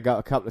to get leg up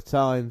a couple of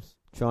times,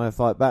 trying to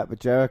fight back, but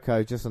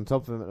Jericho just on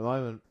top of him at the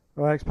moment.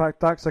 Well, X-Pac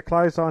ducks a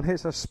clothesline,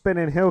 hits a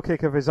spinning heel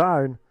kick of his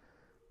own,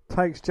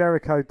 takes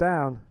Jericho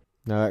down.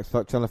 Now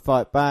X-Pac trying to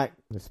fight back.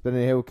 The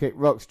spinning heel kick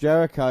rocks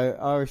Jericho.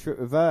 Irish whip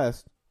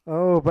reversed.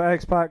 Oh, but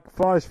X-Pac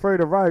flies through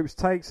the ropes,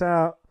 takes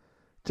out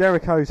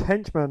Jericho's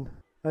henchman.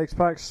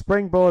 X-Pac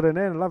springboarding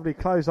in, a lovely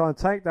clothesline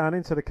takedown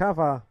into the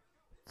cover.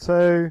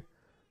 2.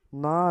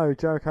 No,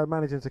 Jericho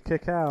managing to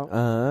kick out.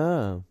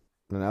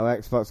 Now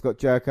X-Pac's got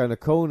Jericho in the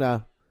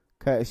corner.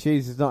 Curtis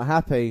Hughes is not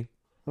happy.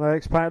 Well,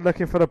 X-Pac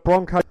looking for the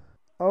Bronco.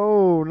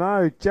 Oh,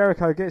 no,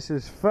 Jericho gets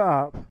his foot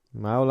up.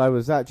 How low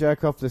was that?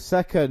 Jericho off the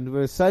second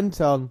with a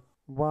senton.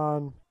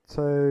 1,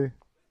 2.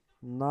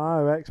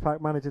 No,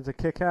 X-Pac managing to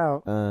kick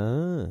out.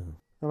 A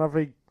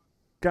lovely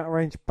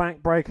gut-wrench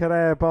backbreaker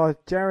there by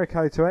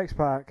Jericho to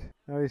X-Pac.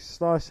 Now he's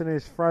slicing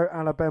his throat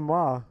a la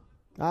Benoit.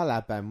 A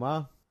la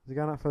Benoit. Is he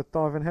going up for a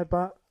diving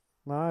headbutt?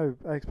 No,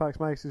 X-Pac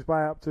makes his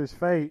way up to his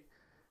feet.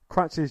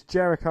 Crunches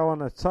Jericho on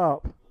the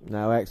top.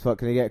 Now X-Pac,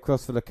 can he get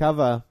across for the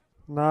cover?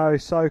 No,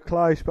 so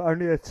close, but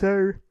only a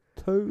 2.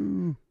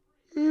 2.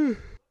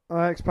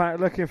 X-Pac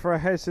looking for a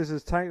head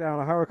scissors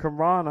takedown, a Hurricane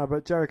Rana,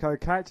 but Jericho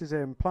catches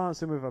him,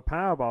 plants him with a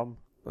powerbomb.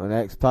 And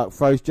X-Pac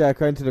throws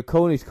Jericho into the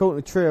corner. He's caught in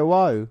a tree of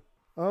woe.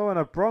 Oh, and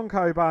a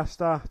Bronco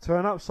Buster to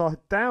an upside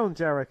down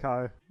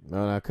Jericho.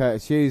 Oh no,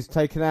 Curtis Hughes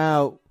taken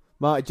out.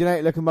 Marty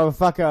Jannetty looking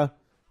motherfucker.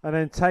 And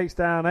then takes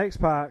down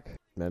X-Pac.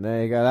 And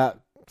there you go. That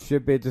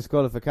should be a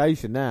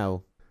disqualification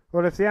now.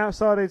 Well, if the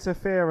outside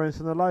interference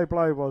and the low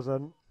blow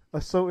wasn't,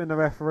 assaulting the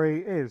referee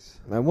is.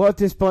 And what a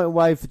disappointing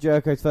way for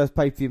Jericho's first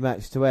pay-per-view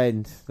match to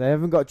end. They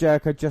haven't got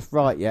Jericho just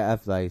right yet,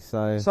 have they?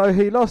 So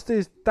he lost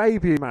his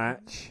debut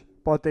match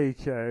by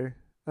DQ,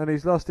 and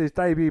he's lost his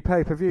debut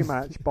pay-per-view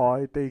match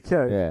by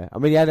DQ. Yeah, I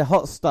mean, he had a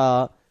hot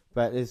start,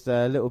 but there's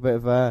a little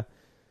bit of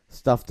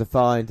stuff to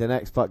find, and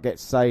X-Pac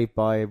gets saved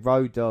by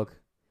Road Dogg,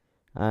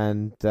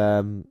 and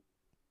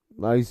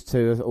those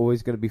two are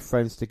always going to be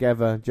friends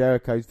together.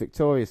 Jericho's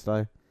victorious,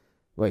 though.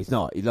 Well, he's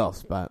not. He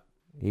lost, but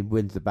he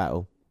wins the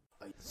battle.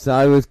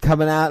 So it's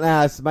coming out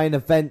now. It's the main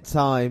event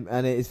time,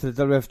 and it is for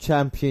the WWF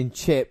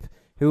Championship.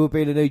 Who will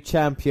be the new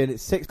champion?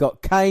 It's 6.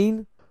 Got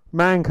Kane,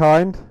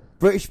 Mankind,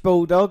 British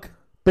Bulldog,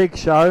 Big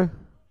Show,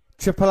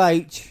 Triple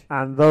H,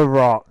 and The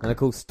Rock. And of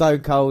course,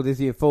 Stone Cold is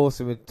the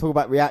enforcer. We talk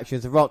about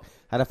reactions. The Rock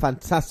had a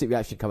fantastic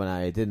reaction coming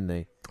out here, didn't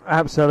he?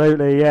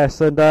 Absolutely, yes.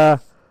 And I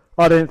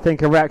didn't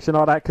think a reaction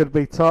like that could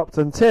be topped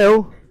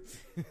until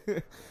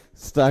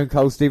Stone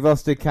Cold Steve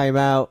Austin came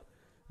out,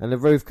 and the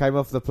roof came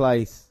off the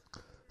place.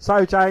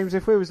 So, James,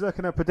 if we was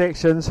looking at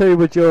predictions, who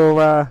would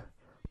your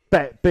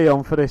bet be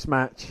on for this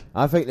match?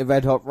 I think the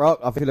Red Hot Rock.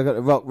 I think look at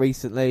the Rock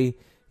recently.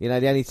 You know,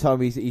 the only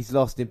time he's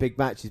lost in big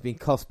matches has been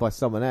cost by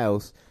someone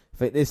else. I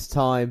think this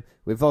time,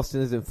 with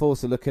Austin as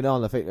enforcer looking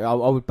on, I think I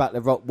would back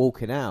the Rock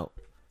walking out.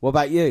 What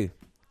about you?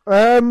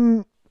 I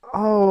don't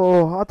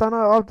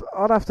know.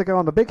 I'd have to go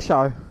on the Big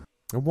Show.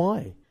 And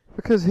why?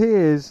 Because he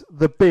is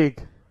the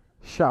Big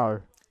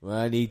Show. Well,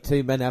 only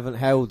 2 men haven't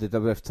held the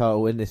WWF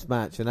title in this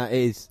match, and that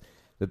is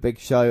the Big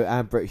Show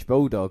and British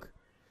Bulldog.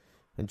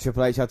 And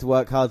Triple H had to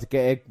work hard to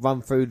get it,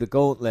 run through the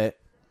gauntlet.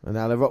 And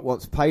now The Rock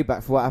wants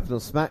payback for what happened on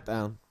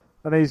Smackdown.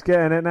 And he's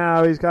getting it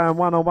now. He's going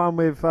one-on-one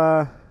with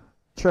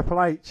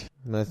Triple H.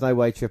 And there's no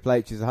way Triple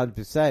H is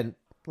 100%.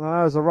 No,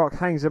 as The Rock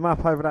hangs him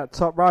up over that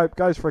top rope,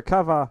 goes for a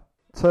cover.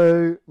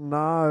 2,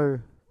 no.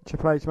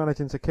 Triple H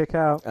managing to kick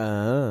out.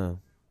 Of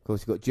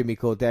course, you've got Jimmy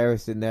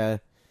Corderas in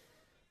there,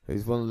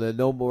 who's one of the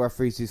normal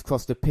referees who's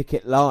crossed the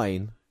picket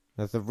line.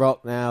 There's The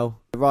Rock now,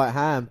 the right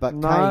hand, but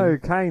no,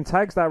 Kane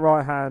tags that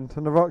right hand,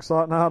 and The Rock's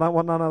like, no, I don't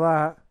want none of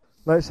that.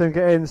 Lets him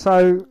get in.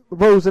 So, the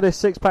rules of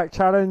this 6-pack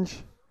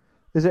challenge,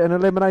 is it an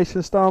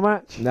elimination style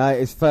match? No,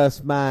 it's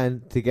first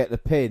man to get the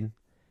pin.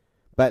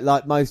 But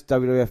like most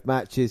WWF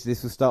matches,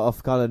 this will start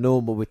off kind of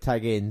normal with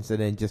tag-ins and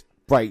then just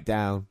break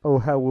down. All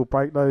hell will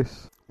break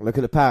loose. Look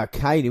at the power of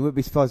Kane. He wouldn't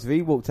be surprised if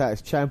he walked out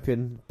as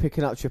champion,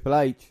 picking up Triple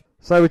H.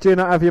 So would you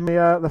not have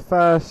the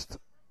first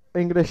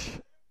English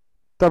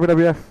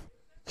WWF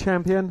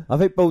champion? I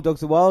think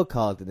Bulldog's a wild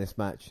card in this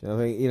match. I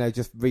think,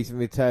 just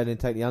recently return and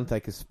take the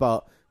Undertaker's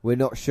spot. We're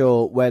not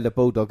sure where the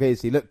Bulldog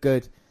is. He looked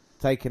good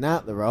taking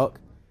out The Rock,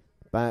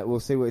 but we'll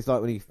see what it's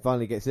like when he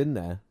finally gets in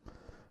there.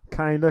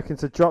 Kane looking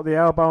to drop the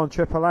elbow on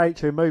Triple H,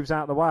 who moves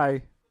out of the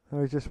way.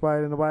 He's just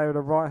waiting away with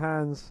the right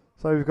hands.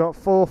 So we've got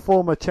 4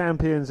 former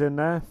champions in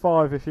there.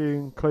 5 if you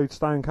include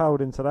Stone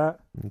Cold into that.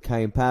 And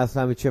Kane power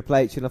slamming Triple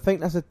H, and I think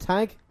that's a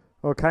tag.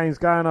 Well, Kane's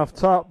going off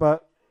top,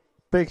 but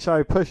Big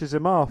Show pushes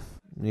him off.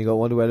 And you got to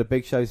wonder where the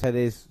Big Show's head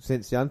is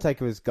since the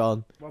Undertaker is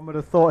gone. One would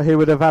have thought he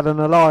would have had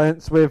an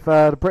alliance with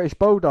the British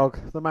Bulldog,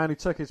 the man who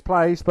took his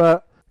place,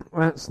 but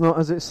that's not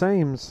as it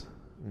seems.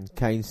 And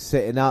Kane's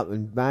sitting up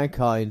and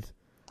Mankind.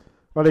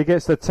 Well, he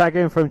gets the tag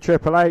in from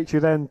Triple H, who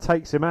then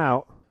takes him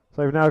out.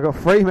 So we've now got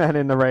 3 men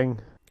in the ring.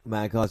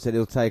 Mankind said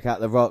he'll take out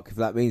The Rock if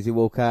that means he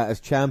walk out as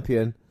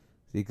champion.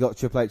 He got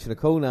Triple H in the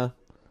corner.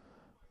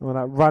 Well,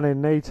 that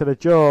running knee to the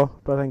jaw,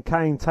 but then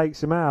Kane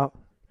takes him out.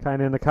 Kane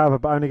in the cover,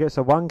 but only gets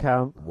a 1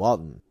 count.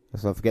 1.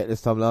 Let's not forget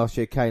this time last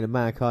year, Kane and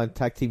Mankind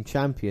tag team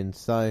champions,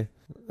 so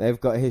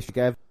they've got a history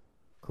together.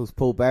 Of course,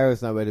 Paul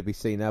Bearer's nowhere to be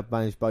seen now,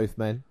 managed both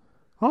men.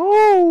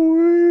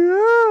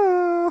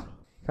 Oh, yeah!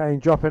 Kane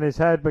dropping his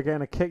head, but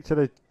getting a kick to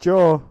the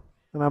jaw.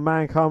 And a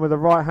Mankind with the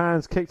right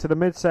hands, kick to the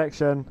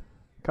midsection.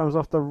 Comes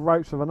off the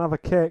ropes with another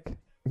kick.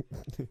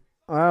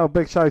 Well,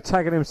 Big Show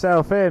tagging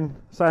himself in,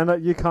 saying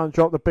that you can't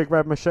drop the big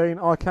red machine,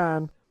 I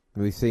can.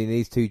 We've seen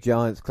these two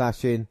giants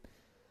clashing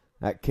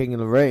at King of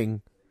the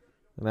Ring,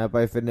 and they're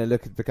both in there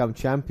looking to become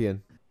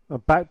champion. A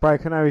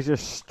backbreaker now, he's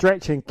just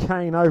stretching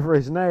Kane over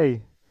his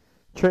knee,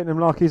 treating him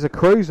like he's a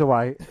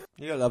cruiserweight.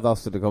 You gotta love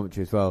us to the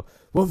commentary as well.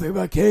 One thing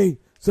about Kane,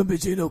 some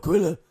bitch ain't no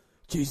quitter.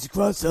 Jesus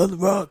Christ, on The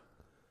Rock.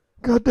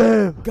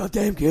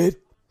 Goddamn kid.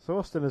 So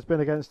Austin has been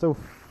against all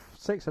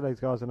 6 of these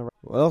guys in a row.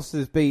 Well,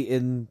 Austin's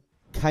beaten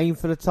Kane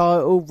for the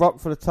title, Rock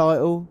for the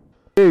title.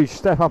 Huge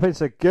step up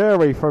into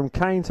Guri from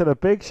Kane to the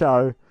Big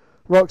Show.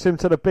 Rocks him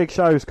to the Big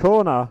Show's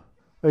corner,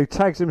 who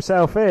tags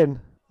himself in.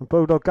 And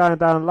Bulldog going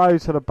down low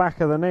to the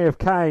back of the knee of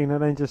Kane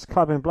and then just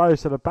clubbing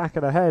blows to the back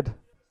of the head.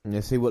 And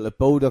you see what the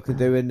Bulldog can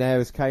do in there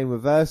as Kane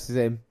reverses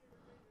him.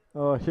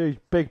 Oh, a huge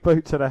big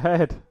boot to the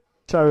head.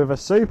 Show with a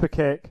super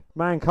kick.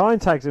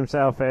 Mankind tags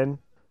himself in.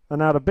 And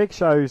now the Big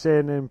Show's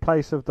in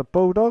place of the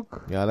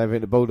Bulldog. Yeah, I don't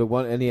think the Bulldog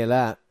want any of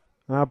that.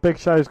 Now Big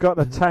Show's got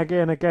the tag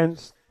in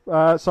against...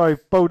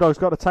 Bulldog's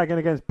got the tag in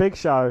against Big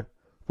Show.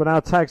 But now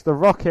tags the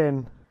Rock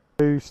in,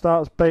 who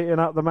starts beating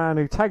up the man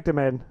who tagged him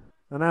in.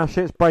 And now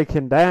shit's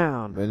breaking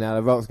down. But now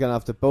the Rock's going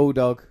after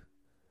Bulldog.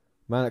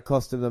 Man, it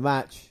cost him the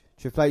match.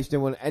 Triple H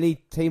didn't want any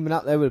teaming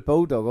up there with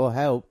Bulldog or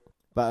help.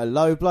 But a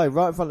low blow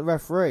right in front of the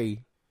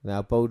referee.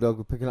 Now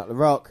Bulldog picking up the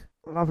Rock.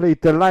 Lovely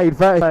delayed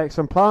vertex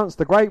and plants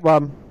the great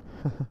one.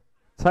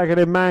 Tagging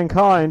in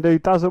Mankind, who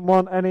doesn't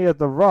want any of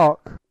the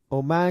Rock.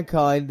 Or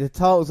Mankind, the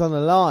title's on the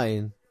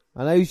line.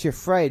 I know he's your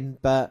friend,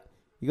 but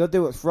you got to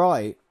do what's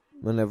right.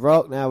 And the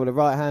Rock now with the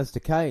right hands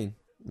to Kane.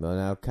 Well,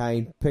 now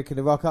Kane picking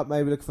the Rock up,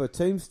 maybe looking for a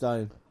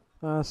tombstone.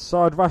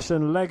 Side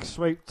Russian leg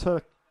sweep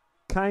to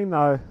Kane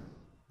though.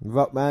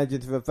 Rock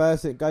managing to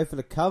reverse it and go for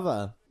the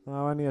cover.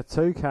 Oh, only a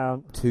 2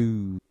 count.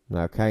 2.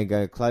 Now Kane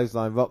going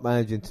clothesline, Rock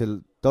managing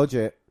to dodge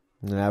it.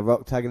 And now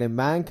Rock tagging in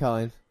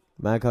Mankind.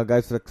 Mankind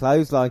goes for the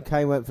clothesline,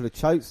 Kane went for the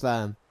choke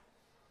slam.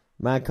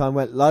 Mankind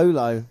went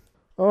low.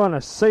 Oh, and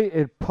a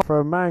seated pop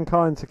from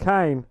Mankind to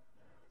Kane.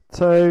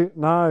 2.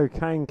 No,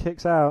 Kane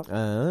kicks out.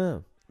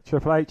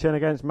 Triple H in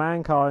against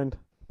Mankind.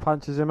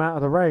 Punches him out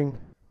of the ring.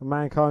 And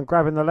Mankind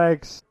grabbing the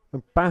legs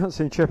and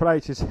bouncing Triple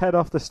H's head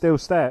off the steel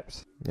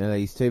steps. Yeah,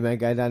 these 2 men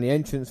going down the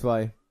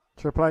entranceway.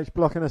 Triple H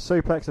blocking a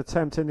suplex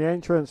attempt in the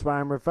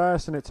entranceway and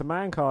reversing it to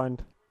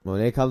Mankind. Well,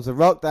 here comes the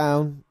Rock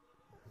down.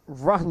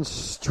 Runs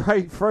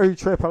straight through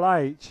Triple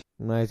H.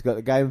 Now he's got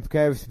the game in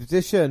precarious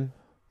position.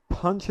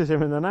 Punches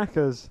him in the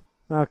knackers.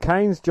 Now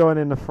Kane's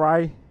joining the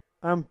fray.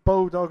 And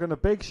Bulldog and the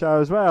Big Show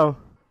as well.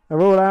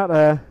 They're all out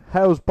there.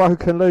 Hell's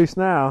broken loose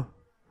now.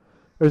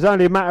 It was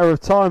only a matter of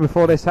time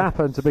before this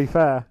happened, to be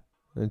fair.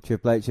 And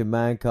Triple H and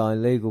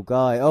Mankind, legal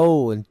guy.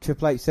 Oh, and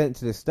Triple H sent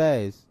to the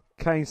stairs.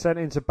 Kane sent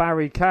into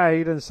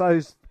barricade, and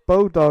so's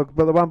Bulldog,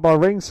 but the one by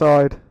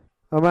ringside.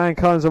 And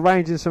Mankind's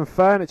arranging some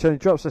furniture and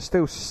drops the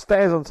steel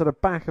stairs onto the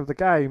back of the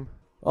game.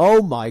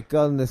 Oh my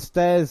god, and the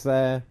stairs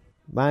there.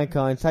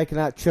 Mankind taking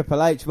out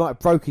Triple H, might have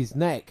broke his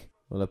neck.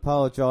 Well, the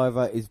power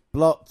driver is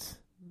blocked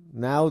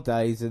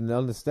nowadays, and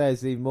on the stairs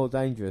is even more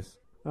dangerous.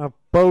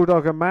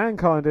 Bulldog and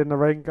Mankind in the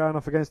ring going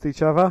off against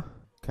each other.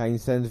 Kane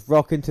sends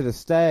Rock into the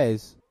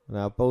stairs.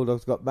 Now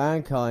Bulldog's got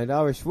Mankind.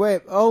 Irish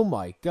whip. Oh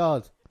my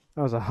god.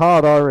 That was a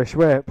hard Irish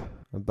whip.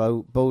 And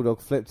Bulldog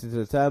flipped into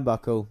the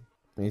turnbuckle.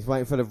 And he's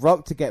waiting for the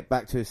Rock to get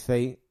back to his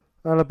feet.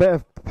 And a bit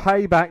of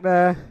payback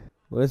there.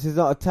 Well, this is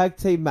not a tag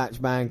team match,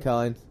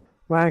 Mankind.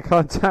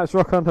 Mankind taps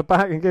Rock on the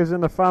back and gives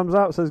him a thumbs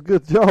up, says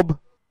good job.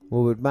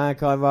 Well, would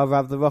Mankind rather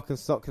have the Rock and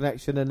Stock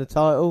connection than the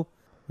title?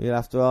 You'll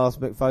have to ask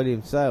Mick Foley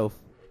himself.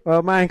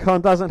 Well,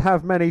 Mankind doesn't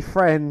have many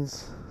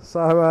friends,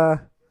 so I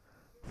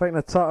think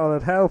the title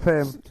would help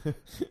him.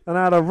 And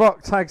now the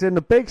Rock tags in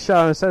the Big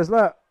Show and says,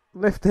 look,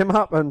 lift him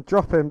up and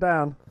drop him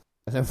down.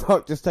 And the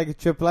Rock just taking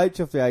Triple H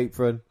off the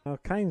apron. Oh,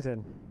 Kane's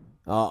in.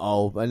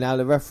 Uh-oh, and now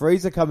the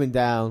referees are coming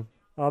down.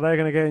 Oh, they're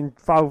going to get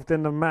involved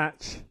in the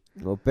match.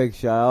 Well, Big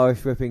Show,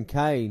 Irish whipping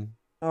Kane.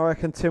 I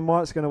reckon Tim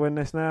White's going to win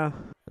this now.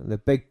 And the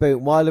big boot,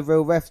 while the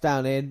real ref's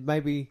down in,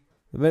 maybe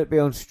the minute be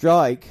on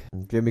strike.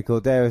 And Jimmy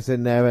Cordera's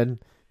in there and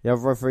the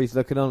other referee's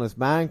looking on as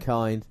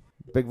Mankind.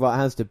 Big right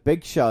hands to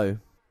Big Show.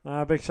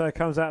 Big Show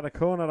comes out of the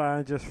corner there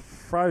and just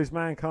throws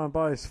Mankind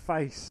by his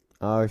face.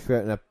 Irish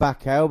whip and a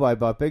back elbow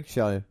by Big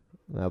Show.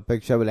 Now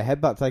Big Show with a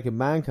headbutt taking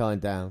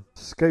Mankind down.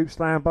 Scoop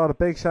slam by the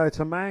Big Show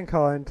to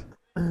Mankind.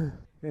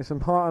 Gets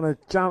him hot on a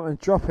jump and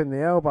dropping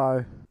the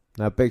elbow.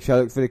 Now Big Show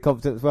looks really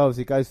confident as well as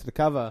he goes for the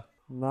cover.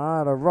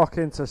 No, the Rock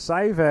in to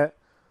save it.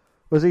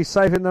 Was he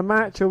saving the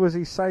match or was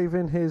he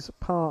saving his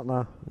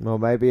partner? Well,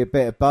 maybe a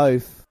bit of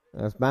both.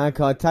 As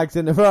Mankind tags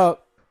in the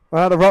Rock.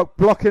 Well, the Rock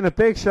blocking the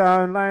Big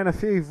Show and laying a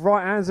few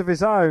right hands of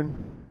his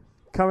own.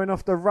 Coming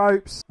off the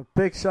ropes. The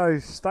Big Show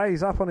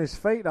stays up on his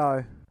feet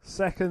though.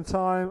 Second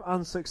time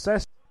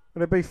unsuccessful.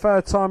 Will it be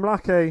third time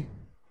lucky?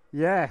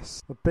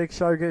 Yes. The Big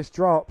Show gets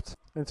dropped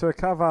into a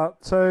cover.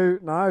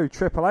 No,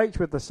 Triple H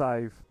with the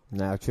save.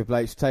 Now Triple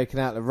H taking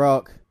out the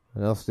Rock.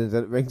 And Austin's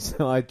at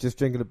ringside just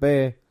drinking a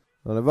beer.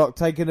 Well, the Rock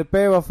taking the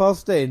beer off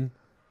Austin.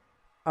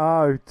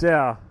 Oh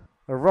dear.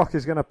 The Rock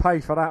is going to pay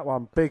for that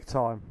one big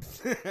time.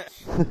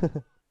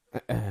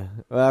 Well,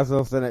 that's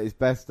Austin at his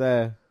best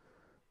there.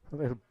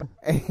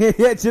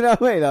 Yeah, do you know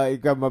what I mean? Like, he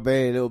grabbed my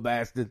beer, you little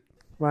bastard.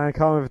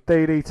 Mankind with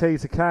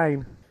DDT to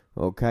Kane.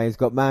 Well, Kane's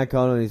got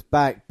Mankind on his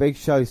back. Big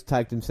Show's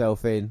tagged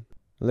himself in.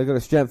 Look at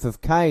the strength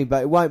of Kane,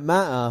 but it won't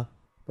matter.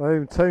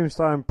 Boom,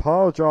 tombstone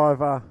pile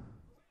driver.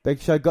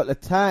 Big Show got the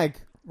tag.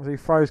 As he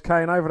throws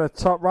Kane over the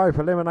top rope,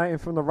 eliminating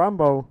from the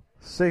Rumble.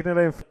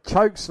 Signalling for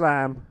choke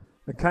slam.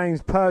 And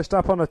Kane's perched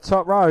up on the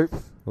top rope.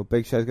 Well,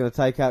 Big Show's going to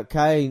take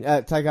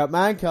out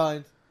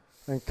Mankind.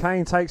 And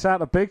Kane takes out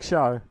the Big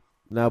Show.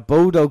 Now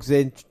Bulldog's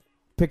in,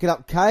 picking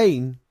up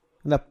Kane.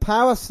 And a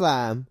power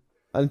slam.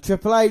 And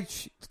Triple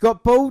H has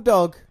got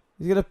Bulldog.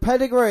 He's going to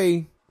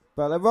pedigree.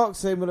 But the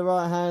Rock's in with the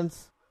right hand.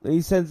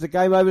 He sends the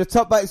game over the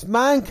top, but it's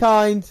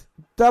Mankind.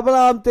 Double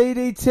arm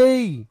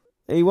DDT.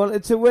 He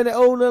wanted to win it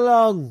all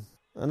along.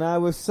 And now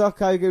with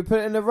Socko going to put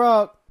it in the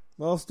Rock.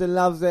 Austin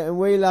loves it and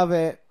we love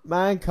it.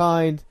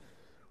 Mankind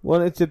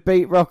wanted to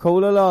beat Rock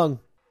all along.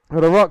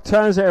 Well, the Rock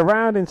turns it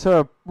around into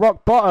a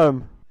Rock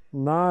bottom.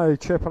 No,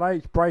 Triple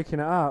H breaking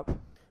it up.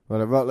 Well,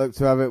 the Rock looked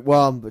to have it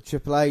won, but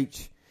Triple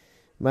H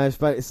managed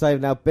to make the save.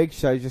 Now Big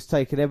Show just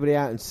taking everybody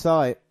out in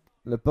sight.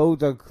 The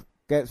Bulldog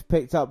gets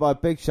picked up by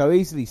Big Show,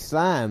 easily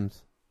slammed.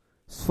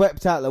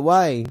 Swept out of the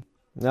way.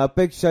 Now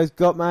Big Show's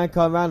got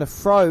Mankind around the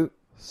throat.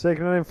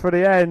 Signalling for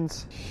the end.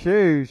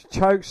 Huge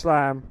choke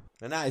slam.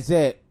 And that is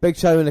it. Big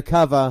Show in the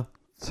cover.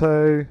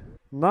 2.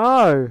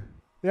 No.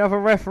 The other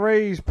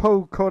referees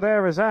pulled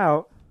Corderas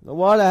out.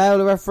 Why the hell are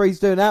the referees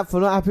doing that for?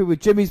 Not happy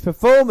with Jimmy's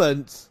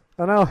performance.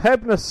 And now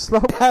Hebner's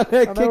slopping.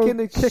 They're kicking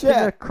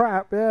the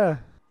crap, yeah.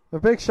 The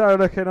Big Show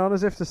looking on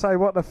as if to say,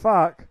 what the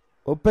fuck?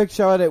 Well, Big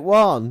Show had it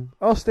won.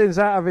 Austin's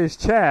out of his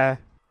chair.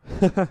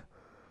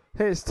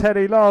 Hits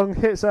Teddy Long,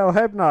 hits El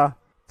Hebner.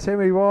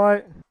 Timmy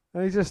White.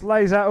 And he just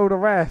lays out all the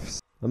refs.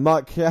 And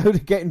Mike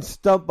Chioda getting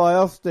stumped by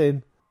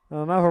Austin. And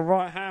another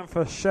right hand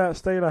for shirt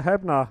stealer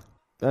Hebner.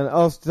 And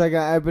Austin taking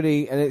out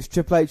everybody, and it's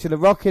Triple H and the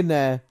Rock in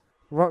there.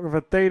 Rock with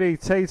a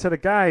DDT to the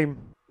game.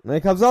 And here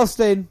comes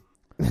Austin.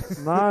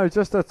 No,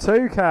 just a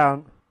 2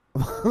 count.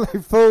 They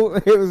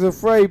thought it was a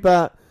 3,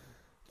 but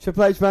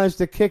Triple H managed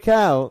to kick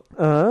out.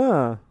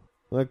 The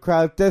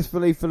crowd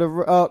desperately for the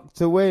Rock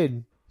to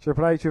win.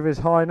 Triple H with his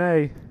high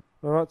knee.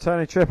 The Rock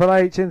turning Triple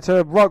H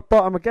into rock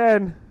bottom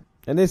again.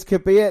 And this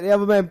could be it. The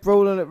other men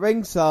brawling at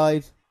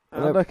ringside.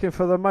 And looking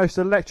for the most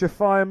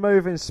electrifying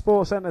move in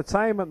sports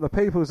entertainment, the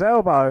People's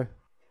Elbow.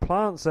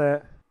 Plants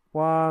it.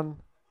 1,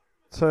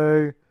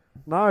 2.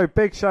 No,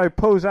 Big Show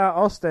pulls out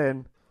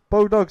Austin.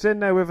 Bulldog's in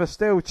there with a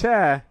steel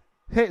chair.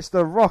 Hits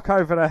the Rock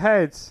over the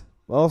head.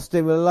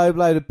 Austin with a low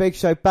blow. The Big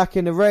Show back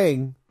in the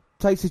ring.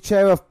 Takes the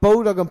chair off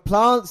Bulldog and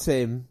plants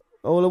him.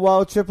 All the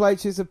while Triple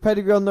H is a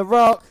pedigree on the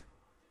Rock.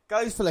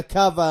 Goes for the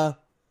cover.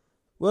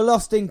 Will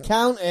Austin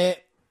count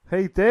it?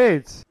 He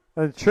did.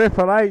 And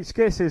Triple H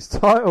gets his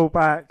title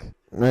back.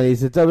 And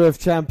he's the WWF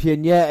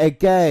Champion yet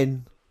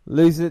again.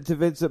 Losing it to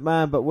Vince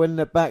McMahon, but winning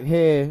it back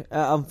here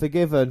at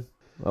Unforgiven.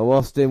 Well,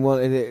 Austin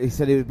wanted it. He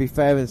said it would be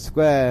fair and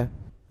square.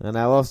 And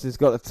now Austin's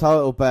got the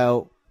title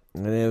belt.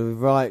 And it was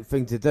the right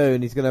thing to do.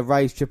 And he's going to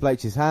raise Triple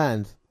H's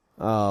hand.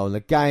 Oh, and the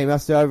game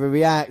has to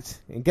overreact.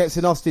 And gets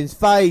in Austin's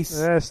face.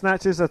 Yeah,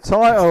 snatches the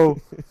title.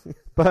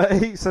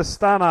 But eats a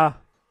stunner.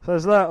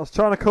 Says, look, I was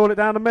trying to call it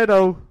down the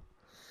middle.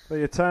 But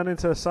you turn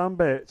into a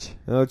sumbitch.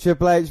 Well,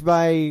 Triple H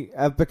may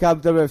have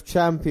become WWF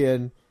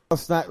Champion.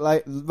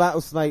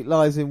 Rattlesnake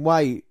lies in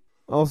wait.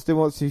 Austin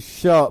wants his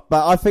shot.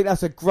 But I think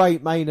that's a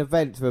great main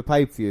event for a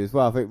pay-per-view as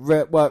well. I think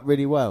it worked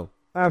really well.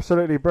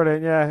 Absolutely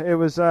brilliant, yeah. It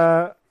was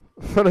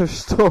full of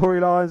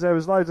storylines. There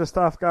was loads of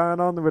stuff going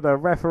on with the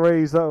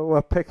referees that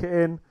were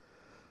picketing,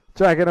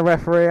 dragging a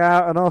referee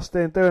out, and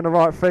Austin doing the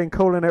right thing,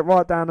 calling it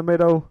right down the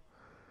middle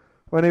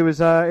when he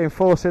was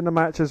enforcing the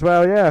match as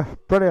well. Yeah,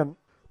 brilliant.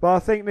 But I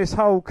think this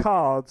whole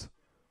card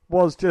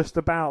was just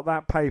about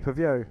that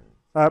pay-per-view.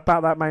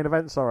 About that main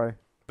event, sorry.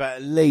 But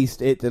at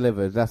least it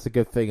delivered. That's a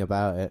good thing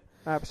about it.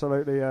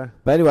 Absolutely, yeah.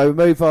 But anyway, we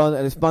move on,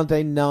 and it's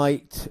Monday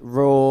Night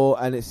Raw,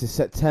 and it's the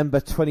September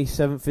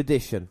 27th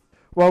edition.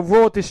 Well,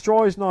 Raw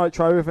destroys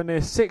Nitro with a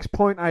near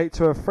 6.8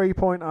 to a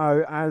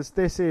 3.0, as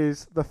this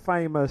is the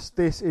famous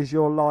This Is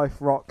Your Life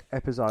Rock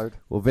episode.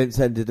 Well, Vince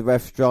ended the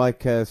ref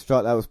strike.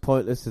 Strike that was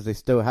pointless as they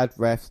still had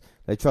refs.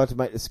 They tried to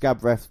make the scab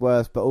refs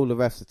worse, but all the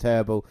refs are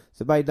terrible,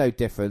 so it made no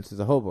difference.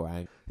 It's a horrible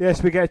hang.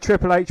 Yes, we get a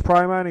Triple H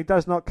promo, and he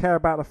does not care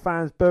about the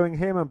fans booing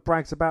him and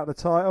brags about the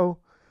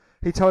title.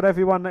 He told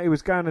everyone that he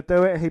was going to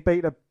do it. He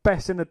beat the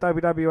best in the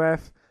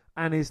WWF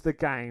and is the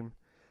game.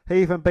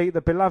 He even beat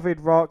the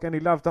beloved Rock, and he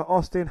loved that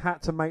Austin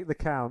had to make the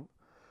count.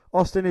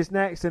 Austin is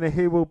next, and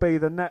he will be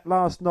the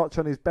last notch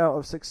on his belt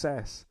of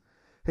success.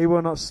 He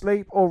will not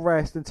sleep or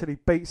rest until he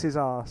beats his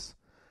ass.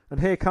 And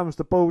here comes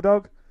the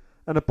Bulldog,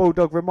 and the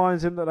Bulldog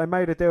reminds him that they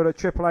made a deal that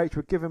Triple H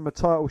would give him a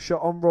title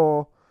shot on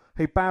Raw.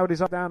 He bowed his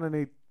head down, and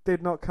he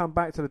did not come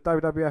back to the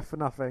WWF for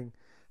nothing.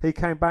 He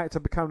came back to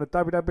become the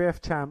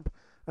WWF champ,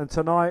 and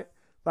tonight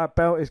that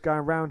belt is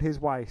going round his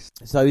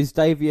waist. So is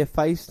Davey a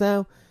face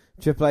now?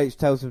 Triple H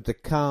tells him to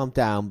calm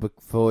down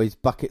before his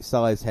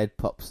bucket-sized head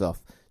pops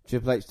off.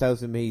 Triple H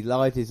tells him he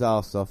lied his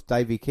arse off.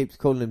 Davey keeps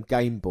calling him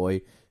Game Boy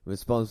and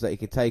responds that he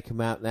can take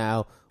him out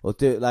now or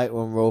do it later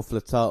on Raw for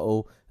the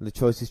title, and the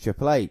choice is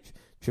Triple H.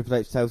 Triple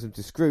H tells him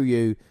to screw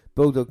you.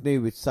 Bulldog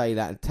knew he'd say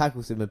that and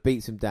tackles him and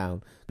beats him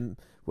down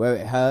where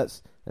it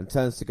hurts and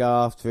turns to go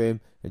after him,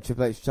 and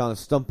Triple H is trying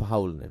to stomp a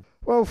hole in him.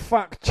 Well,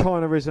 fuck,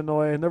 China is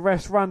annoying. The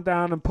refs run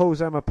down and pulls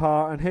them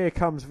apart, and here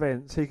comes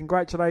Vince. He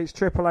congratulates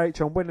Triple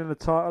H on winning the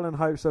title and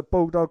hopes that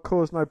Bulldog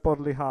caused no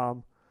bodily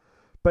harm.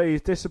 But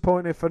he's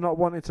disappointed for not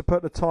wanting to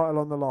put the title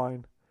on the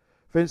line.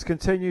 Vince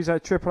continues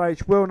that Triple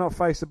H will not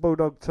face the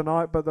Bulldog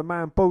tonight, but the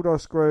man Bulldog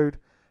screwed,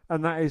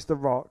 and that is The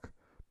Rock.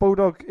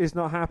 Bulldog is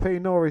not happy,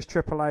 nor is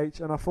Triple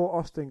H, and I thought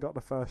Austin got the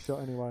first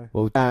shot anyway.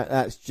 Well,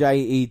 that's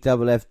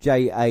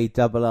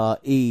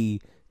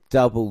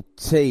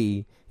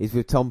JEFFJARRETT. He's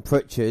with Tom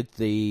Pritchard,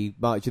 the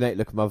Mark Jannetty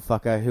looking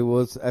motherfucker, who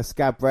was a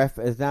scab ref,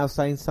 is now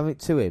saying something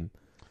to him.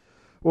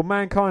 Well,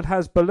 Mankind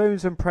has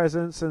balloons and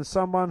presents and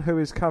someone who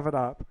is covered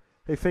up.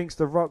 He thinks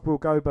The Rock will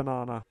go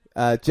banana.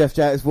 Jeff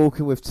Jarrett is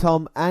walking with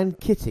Tom and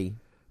Kitty.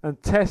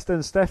 And Test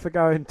and Steph are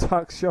going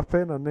tux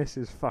shopping, and this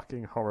is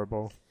fucking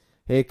horrible.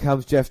 Here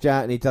comes Jeff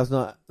Jarrett, and he does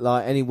not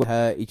like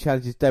anyone. He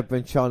challenges Deborah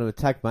and China in a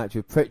tag match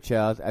with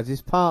Pritchard as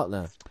his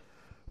partner.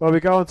 Well, we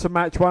go on to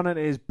match one, and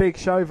it is Big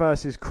Show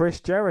versus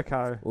Chris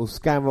Jericho. Well,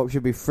 Scamrock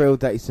should be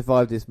thrilled that he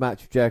survived this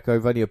match with Jericho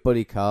with only a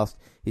body cast.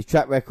 His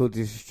track record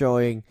is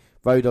destroying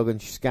Road Dogg and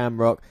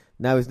Scamrock.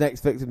 Now his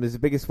next victim is the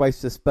biggest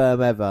waste of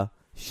sperm ever.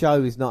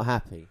 Show is not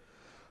happy.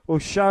 Well,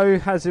 Show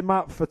has him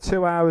up for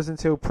 2 hours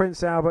until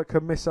Prince Albert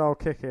can missile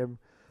kick him.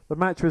 The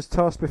match was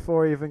tossed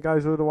before he even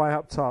goes all the way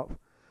up top.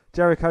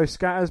 Jericho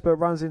scatters but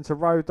runs into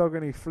Road Dogg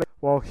and he flips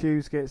while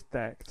Hughes gets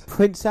decked.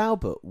 Prince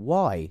Albert,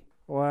 why?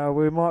 Well,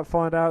 we might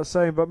find out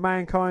soon, but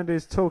Mankind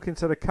is talking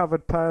to the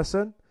covered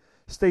person.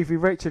 Stevie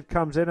Richard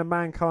comes in and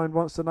Mankind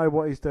wants to know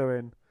what he's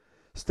doing.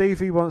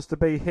 Stevie wants to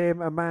be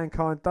him and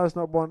Mankind does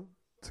not want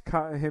to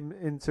cut him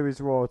into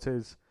his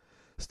royalties.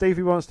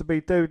 Stevie wants to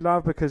be Dude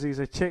Love because he's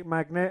a chick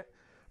magnet.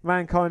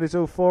 Mankind is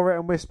all for it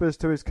and whispers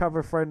to his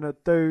cover friend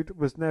that Dude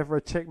was never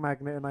a chick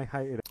magnet and they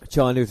hated it.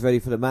 China is ready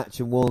for the match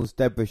and warns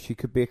Deborah she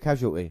could be a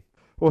casualty.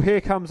 Well,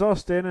 here comes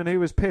Austin, and he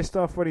was pissed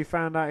off when he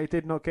found out he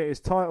did not get his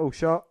title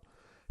shot.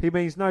 He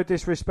means no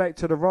disrespect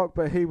to The Rock,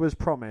 but he was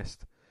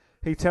promised.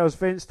 He tells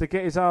Vince to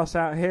get his ass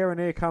out here, and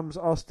here comes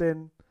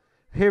Austin.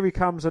 Here he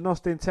comes, and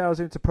Austin tells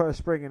him to put a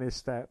spring in his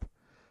step.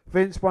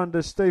 Vince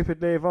wonders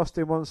stupidly if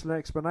Austin wants an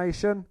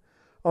explanation.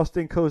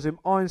 Austin calls him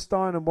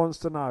Einstein and wants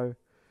to know.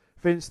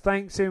 Vince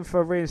thanks him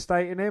for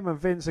reinstating him, and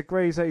Vince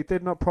agrees that he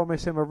did not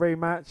promise him a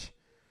rematch,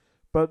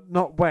 but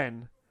not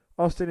when.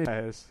 Austin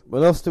is...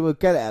 Well, Austin will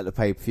get it at the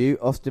pay-per-view.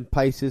 Austin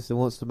paces and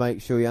wants to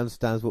make sure he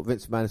understands what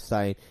Vince McMahon is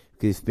saying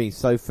because he's been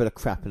so full of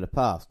crap in the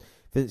past.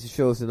 Vince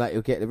assures him that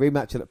he'll get the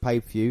rematch at the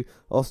pay-per-view.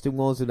 Austin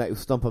warns him that he'll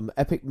stomp an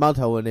epic mud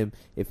hole in him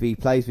if he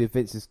plays with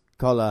Vince's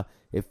collar,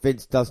 if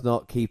Vince does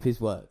not keep his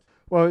word.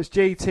 Well, it's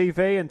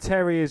GTV and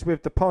Terry is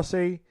with the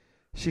posse.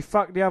 She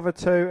fucked the other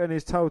two and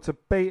is told to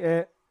beat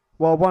it,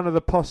 while one of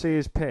the posse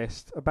is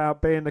pissed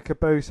about being the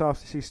caboose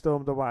after she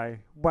stormed away.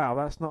 Wow,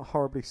 that's not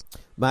horribly...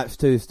 Match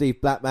 2, Steve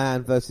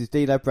Blackman versus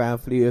D'Lo Brown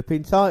for the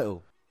European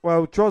title.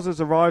 Well, Droz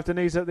has arrived and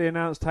he's at the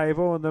announce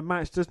table, and the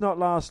match does not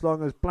last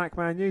long as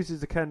Blackman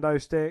uses the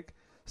kendo stick.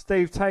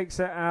 Steve takes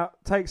out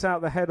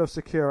the head of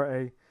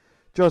security.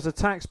 Droz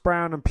attacks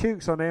Brown and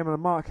pukes on him,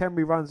 and Mark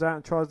Henry runs out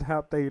and tries to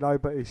help D'Lo,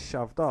 but he's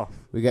shoved off.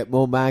 We get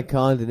more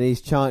Mankind and he's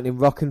chanting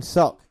Rock and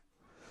Sock.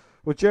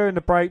 Well, during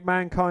the break,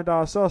 Mankind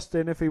asks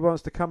Austin if he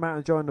wants to come out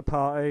and join the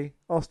party.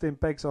 Austin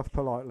begs off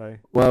politely.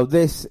 Well,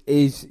 this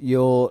is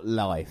your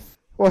life.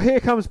 Well, here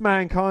comes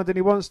Mankind, and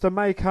he wants to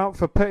make up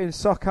for putting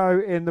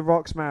Socko in The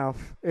Rock's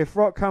mouth. If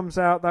Rock comes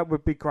out, that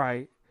would be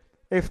great.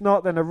 If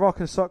not, then the Rock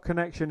and Sock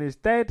connection is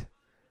dead.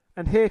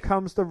 And here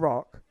comes The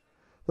Rock.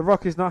 The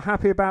Rock is not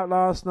happy about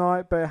last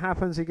night, but it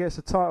happens he gets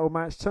a title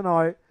match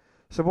tonight.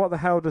 So what the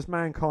hell does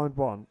Mankind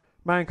want?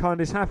 Mankind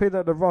is happy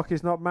that The Rock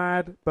is not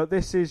mad, but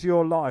this is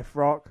your life,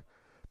 Rock.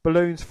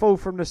 Balloons fall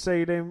from the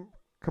ceiling,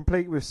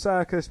 complete with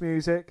circus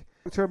music.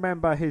 To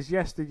remember his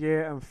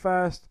yesteryear, and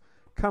first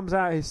comes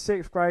out his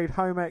 6th grade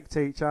home ec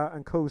teacher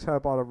and calls her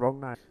by the wrong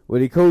name.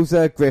 Well, he calls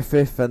her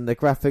Griffith and the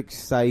graphics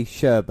say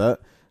Sherbet.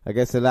 I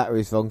guess the latter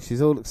is wrong.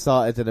 She's all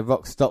excited and the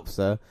Rock stops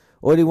her.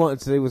 All he wanted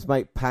to do was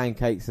make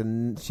pancakes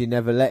and she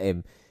never let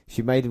him.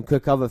 She made him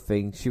cook other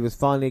things. She was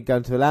finally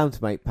going to allow him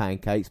to make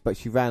pancakes, but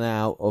she ran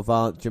out of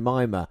Aunt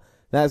Jemima.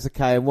 That's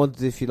okay and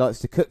wonders if she likes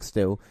to cook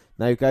still.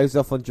 Now he goes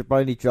off on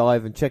Jabroni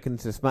Drive and checking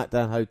into the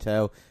Smackdown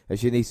hotel as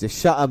she needs to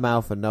shut her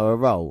mouth and know her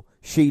role.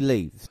 She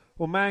leaves.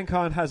 Well,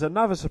 Mankind has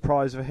another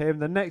surprise for him.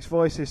 The next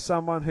voice is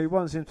someone who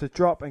wants him to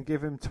drop and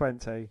give him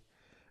 20. It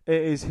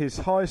is his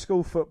high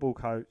school football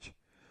coach.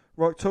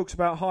 Rock talks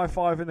about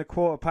high-fiving the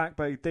quarterback,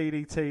 but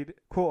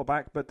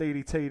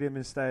DDT'd him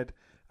instead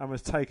and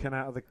was taken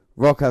out of the...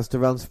 Rock has to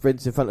run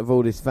sprints in front of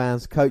all his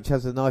fans. Coach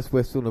has a nice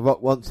whistle and the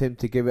Rock wants him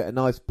to give it a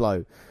nice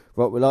blow.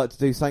 Rock would like to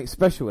do something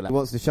special with it. He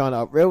wants to shine it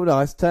up real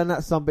nice, turn that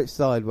sumbitch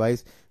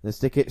sideways and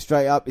stick it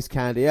straight up his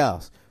candy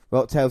ass.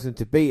 Rock tells him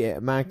to beat it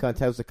and Mankind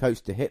tells the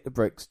coach to hit the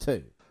bricks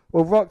too.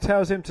 Well, Rock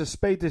tells him to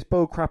speed this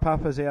bullcrap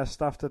up as he has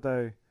stuff to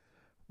do.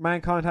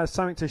 Mankind has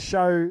something to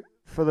show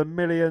for the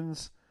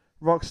millions.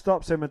 Rock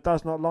stops him and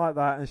does not like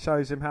that and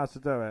shows him how to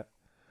do it.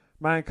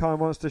 Mankind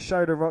wants to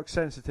show the Rock's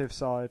sensitive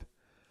side.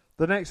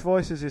 The next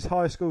voice is his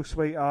high school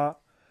sweetheart,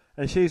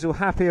 and she's all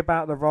happy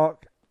about the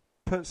Rock,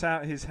 puts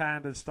out his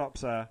hand and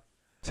stops her.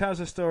 Tells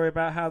a story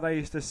about how they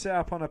used to sit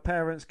up on her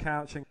parents'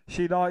 couch and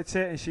she liked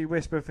it and she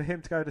whispered for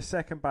him to go to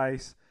second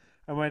base,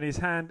 and when his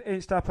hand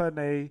inched up her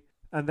knee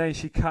and then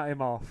she cut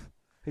him off.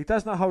 He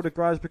does not hold a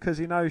grudge because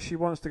he knows she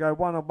wants to go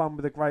one-on-one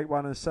with the Great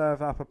One and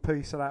serve up a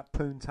piece of that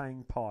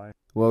poontang pie.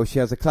 Well, she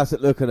has a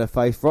classic look on her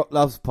face. Rock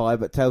loves pie,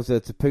 but tells her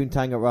to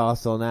poontang her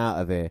ass on out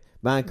of here.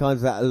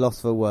 Mankind's at a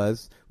loss for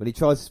words. When he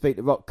tries to speak,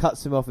 the Rock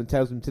cuts him off and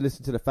tells him to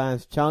listen to the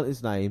fans chant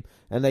his name,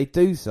 and they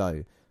do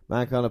so.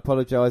 Mankind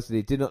apologises that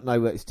he did not know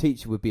that his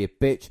teacher would be a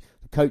bitch,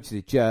 the coach is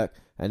a jerk,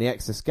 and the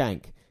ex a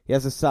skank. He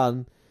has a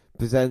son,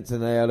 presents,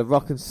 and they are the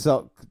Rock and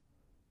Sock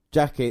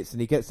jackets, and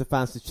he gets the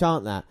fans to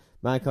chant that.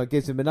 Mankind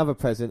gives him another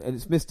present, and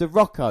it's Mr.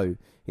 Rocco.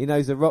 He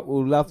knows the Rock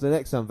will love the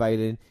next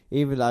unveiling,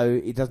 even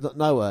though he does not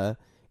know her.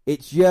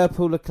 It's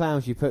Yerpul the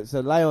Clown. She puts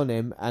a lay on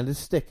him and a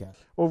sticker.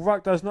 Well,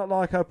 Rock does not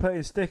like her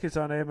putting stickers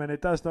on him, and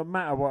it does not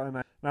matter what her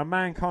name. Now,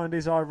 Mankind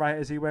is irate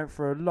as he went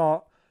through a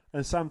lot,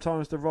 and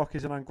sometimes the Rock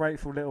is an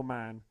ungrateful little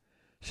man.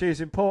 She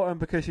is important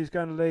because she's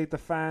going to lead the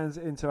fans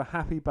into a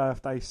happy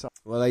birthday song.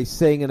 Well, they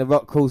sing, and the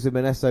Rock calls him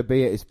an SOB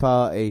at his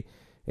party.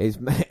 His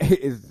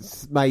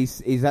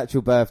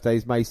actual birthday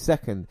is May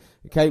 2nd.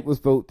 The cake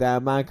was brought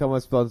down. Mankind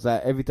responds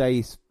that every day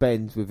he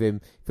spends with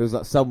him feels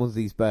like someone's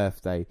his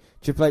birthday.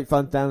 Triple H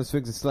runs down and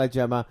swings a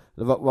sledgehammer.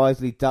 The Rock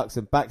wisely ducks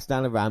and backs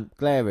down the ramp,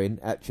 glaring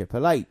at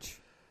Triple H.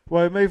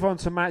 Well, we move on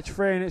to match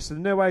 3, and it's the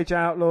New Age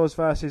Outlaws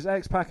versus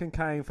X-Pac and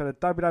Kane for the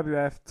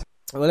WWF.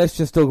 Well, let's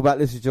just talk about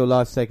This Is Your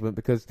Life segment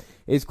because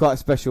it's quite a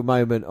special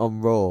moment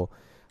on Raw.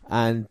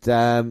 And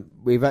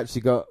we've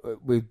actually got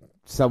with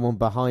someone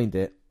behind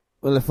it.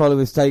 Well, the following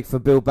is taken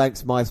from Bill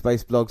Banks'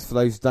 MySpace blogs. For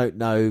those who don't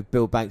know,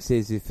 Bill Banks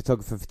is a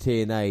photographer for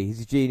TNA.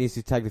 He's a genius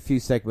who tagged a few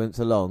segments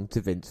along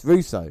to Vince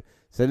Russo.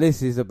 So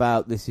this is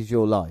about This Is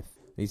Your Life.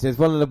 He says,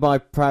 one of my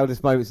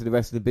proudest moments in the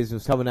wrestling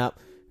business was coming up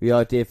with the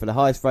idea for the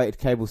highest rated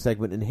cable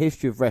segment in the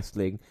history of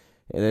wrestling.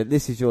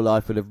 This Is Your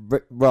Life with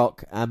Rick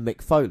Rock and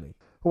Mick Foley.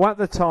 Well, at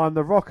the time,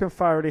 The Rock and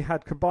Foley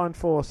had combined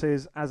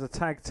forces as a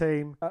tag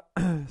team.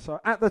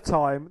 At the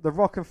time, The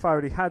Rock and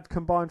Foley had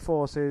combined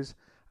forces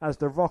as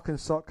the Rock and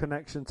Sock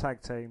Connection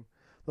tag team.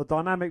 The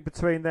dynamic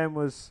between them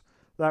was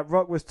that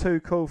Rock was too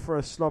cool for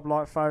a slob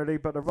like Foley,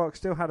 but The Rock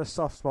still had a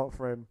soft spot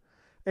for him.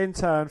 In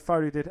turn,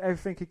 Foley did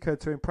everything he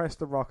could to impress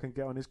The Rock and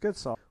get on his good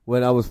side.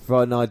 When I was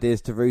providing ideas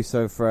to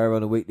Russo and Ferrer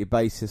on a weekly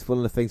basis, one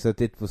of the things I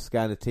did was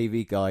scan the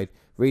TV guide,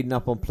 reading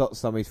up on plot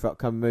summaries for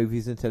upcoming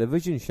movies and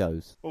television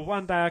shows. Well,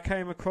 one day I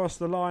came across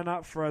the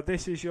lineup for a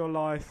This Is Your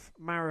Life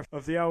marathon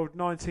of the old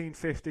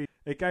 1950s.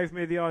 It gave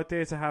me the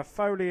idea to have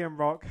Foley and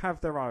Rock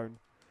have their own.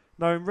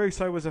 Knowing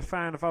Russo was a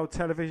fan of old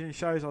television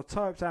shows, I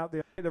typed out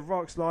the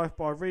Rock's life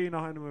by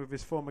reuniting him with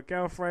his former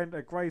girlfriend,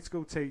 a grade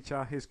school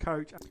teacher, his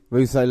coach.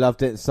 Russo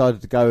loved it and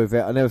decided to go with it.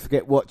 I'll never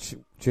forget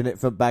watching it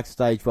from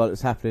backstage while it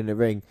was happening in the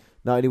ring.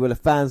 Not only were the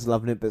fans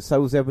loving it, but so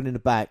was everyone in the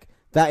back.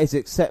 That is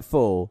except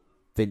for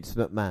Vince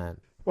McMahon.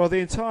 Well, the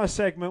entire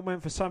segment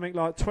went for something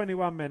like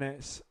 21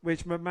 minutes,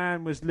 which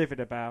McMahon was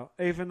livid about.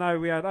 Even though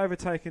we had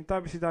overtaken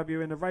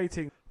WCW in the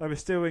rating, they were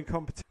still in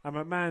competition, and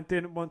McMahon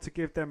didn't want to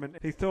give them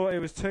he thought it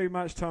was too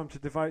much time to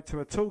devote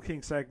to a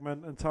talking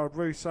segment and told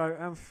Russo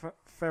and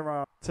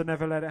Ferrer to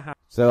never let it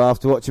happen. So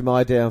after watching my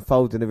idea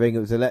unfold in the ring, it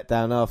was a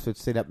letdown afterwards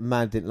to see that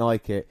McMahon didn't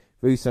like it.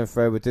 Russo and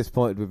Ferrer were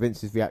disappointed with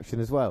Vince's reaction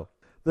as well.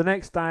 The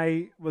next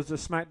day was the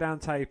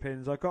Smackdown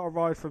tapings. I got a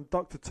ride from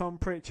Dr. Tom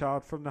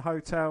Pritchard from the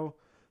hotel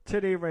to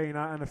the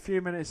arena, and a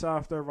few minutes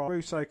after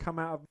Russo come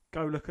out of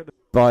go look at the...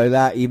 By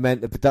that he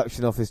meant the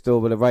production office door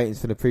where the ratings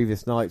from the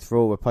previous nights for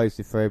all were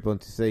posted for everyone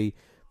to see,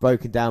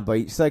 broken down by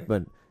each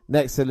segment.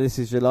 Next to This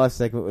Is Your Life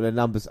segment with the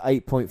numbers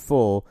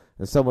 8.4,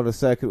 and someone on the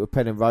circuit with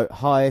pen and wrote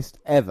highest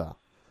ever.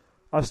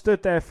 I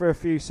stood there for a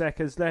few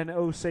seconds, letting it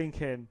all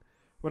sink in.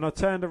 When I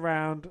turned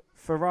around,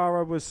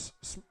 Ferrara was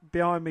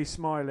behind me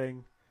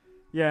smiling.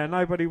 Yeah,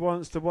 nobody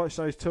wants to watch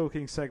those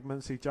talking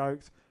segments, he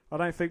joked. I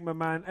don't think my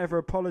man ever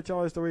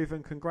apologised or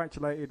even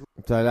congratulated.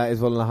 So that is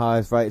one of the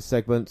highest rated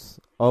segments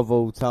of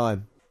all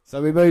time.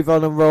 So we move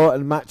on Raw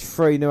and match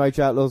 3, New Age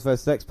Outlaws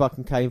versus X-Pac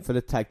and Kane for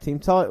the tag team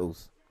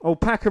titles. Oh,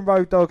 Pac and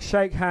Road Dogg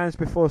shake hands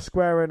before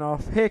squaring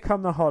off. Here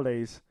come the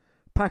Hollies.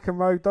 Pac and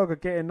Road Dogg are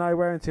getting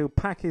nowhere until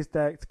Pac is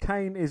decked,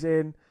 Kane is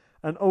in,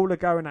 and all are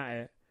going at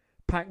it.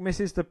 Pac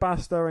misses the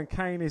Buster and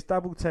Kane is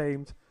double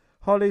teamed.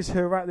 Hollies, who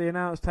are at the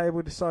announce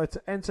table, decide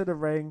to enter the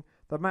ring.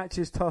 The match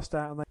is tossed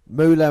out. And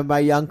Moolah and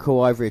Mae Young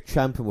call Ivory a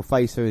champion will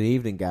face her in the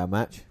evening gown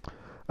match.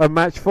 And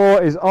match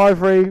 4 is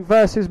Ivory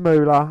versus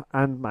Moolah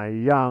and Mae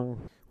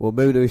Young. Well,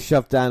 Moolah is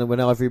shoved down, and when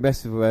Ivory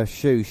messes with her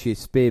shoe, she is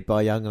speared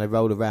by Young and they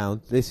roll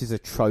around. This is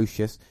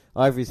atrocious.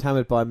 Ivory is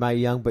hammered by Mae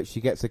Young, but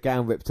she gets her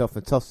gown ripped off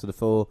and tossed to the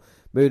floor.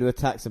 Moolah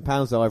attacks and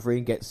pounds Ivory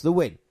and gets the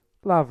win.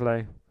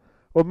 Lovely.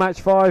 Well,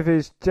 match 5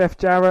 is Jeff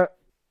Jarrett.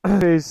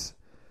 That's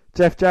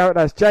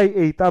JEFFJARRETT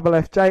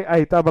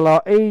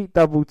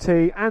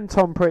and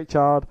Tom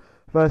Pritchard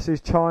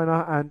versus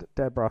Chyna and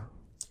Deborah.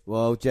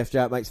 Well, Jeff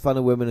Jarrett makes fun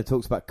of women and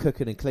talks about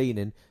cooking and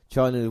cleaning.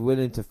 Chyna is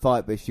willing to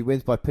fight, but if she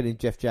wins by pinning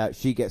Jeff Jarrett,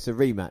 she gets a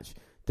rematch.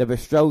 Deborah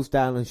strolls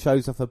down and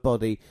shows off her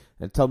body,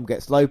 and Tom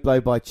gets low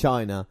blow by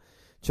Chyna.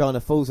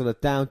 Chyna falls on her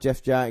down.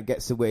 Jeff Jarrett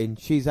gets the win.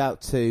 She's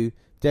out too.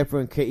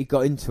 Deborah and Kitty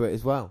got into it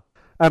as well.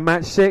 And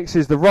match 6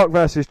 is The Rock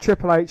versus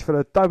Triple H for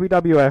the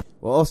WWF.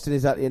 Well, Austin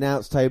is at the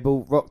announce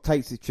table. Rock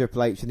takes his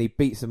Triple H and he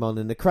beats him on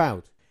in the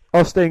crowd.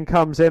 Austin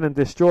comes in and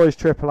destroys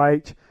Triple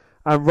H,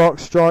 and Rock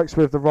strikes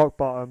with the rock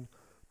bottom.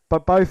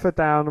 But both are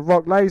down.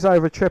 Rock lays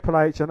over Triple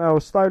H and Earl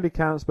slowly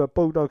counts, but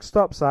Bulldog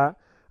stops that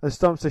and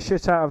stomps the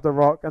shit out of the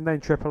Rock and then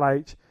Triple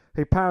H.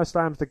 He power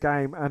slams the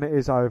game and it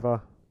is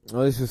over.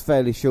 Well, this was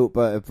fairly short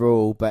but a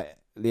brawl, but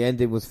the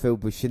ending was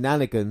filled with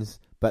shenanigans,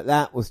 but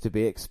that was to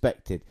be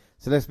expected.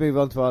 So let's move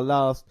on to our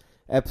last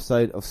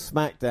episode of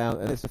Smackdown,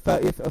 and it's the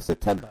 30th of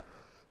September.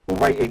 Well,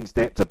 ratings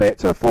dipped a bit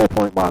to a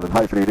 4.1, and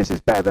hopefully this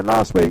is better than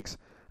last week's.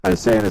 And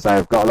seeing as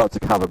they've got a lot to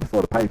cover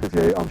before the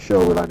pay-per-view, I'm sure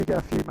we'll only get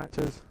a few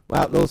matches.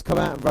 Well, Outlaws come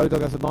out and Road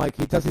Dogg has a mic.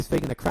 He does his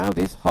thing and the crowd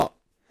is hot.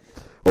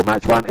 Well,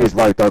 match 1 is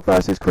Road Dogg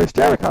versus Chris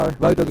Jericho.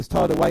 Road Dogg is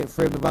tired of waiting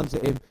for him and runs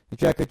at him. And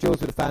Jericho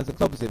jaws with the fans and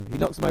clobbers him. He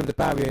knocks him over the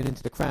barrier and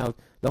into the crowd.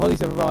 The Hollies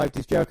have arrived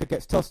as Jericho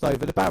gets tossed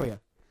over the barrier.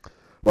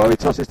 Well, he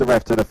tosses the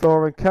ref to the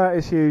floor and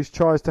Curtis Hughes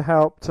tries to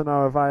help to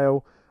no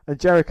avail, and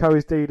Jericho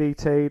is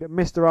DDT'd.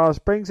 Mr. Arse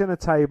brings in a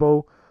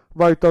table.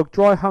 Road Dogg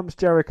dry humps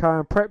Jericho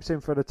and preps him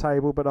for the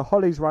table, but the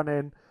Hollies run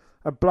in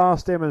and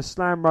blast him and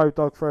slam Road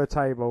Dogg for a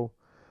table.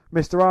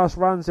 Mr. Arse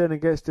runs in and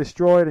gets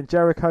destroyed, and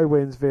Jericho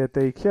wins via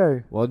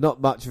DQ. Well,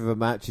 not much of a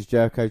match as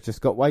Jericho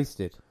just got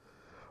wasted.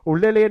 Well,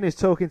 Lillian is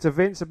talking to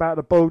Vince about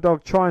the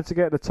Bulldog trying to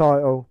get the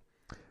title.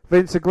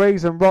 Vince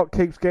agrees and Rock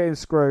keeps getting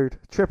screwed.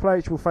 Triple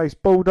H will face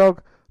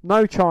Bulldog.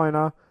 No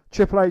Chyna,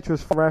 Triple H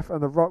was ref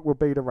and The Rock will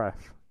be the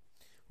ref.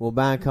 Well,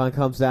 Mankind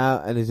comes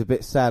out and is a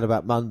bit sad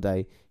about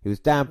Monday. He was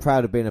damn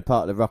proud of being a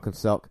part of the Rock and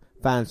Sock.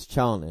 Fans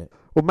chant it.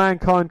 Well,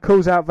 Mankind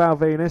calls out Val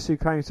Venus, who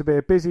claims to be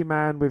a busy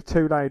man with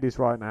 2 ladies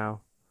right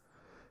now.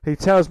 He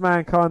tells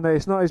Mankind that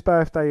it's not his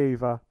birthday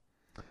either.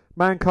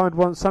 Mankind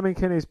wants something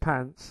in his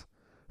pants.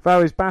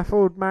 Val is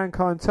baffled.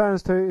 Mankind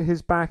turns to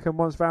his back and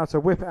wants Val to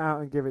whip it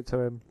out and give it to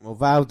him. Well,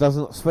 Val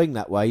doesn't swing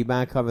that way.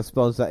 Mankind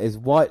responds that it's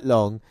white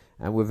long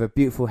and with a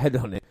beautiful head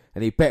on it,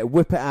 and he better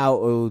whip it out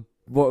or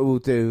what it will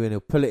do, and he'll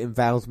pull it in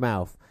Val's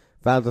mouth.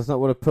 Val does not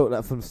want to put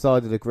that from the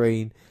side of the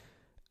green,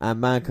 and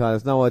Mankind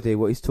has no idea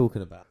what he's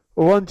talking about.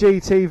 Well, on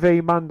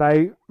GTV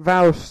Monday,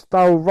 Val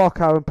stole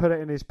Rocco and put it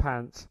in his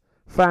pants.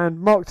 Fan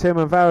mocked him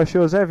and Val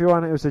assures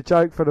everyone it was a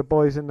joke for the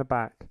boys in the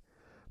back.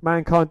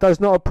 Mankind does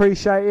not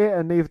appreciate it,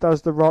 and neither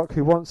does The Rock,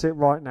 who wants it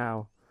right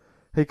now.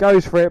 He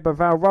goes for it, but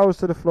Val rolls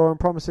to the floor and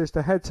promises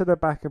to head to the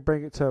back and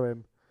bring it to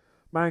him.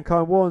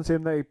 Mankind warns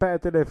him that he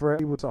better deliver it.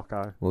 He will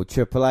Socko. Well,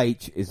 Triple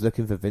H is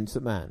looking for Vince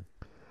McMahon.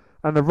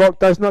 And The Rock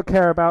does not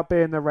care about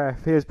being the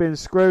ref. He has been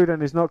screwed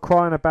and is not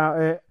crying about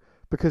it,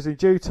 because in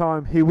due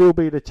time he will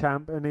be the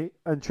champ, and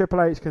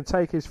Triple H can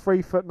take his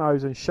 3-foot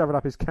nose and shove it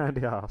up his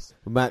candy ass.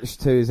 Match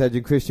 2 is Edge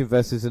and Christian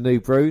versus the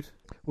New Brood.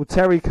 Well,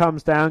 Terry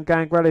comes down.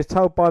 Gangrel is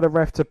told by the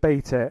ref to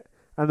beat it,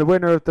 and the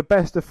winner of the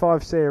best of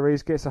 5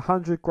 series gets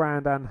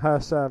 $100,000 and her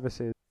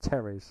services.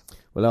 Terry's.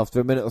 Well, after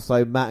a minute or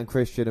so, Matt and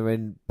Christian are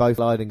in both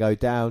line and go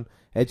down.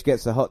 Edge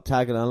gets a hot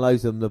tag and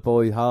unloads them the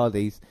boy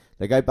Hardys.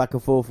 They go back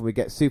and forth and we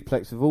get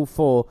suplex with all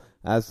 4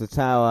 as the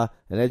Tower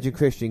and Edge and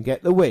Christian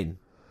get the win.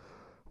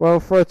 Well,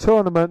 for a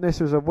tournament, this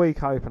was a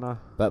weak opener.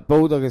 But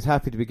Bulldog is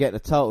happy to be getting a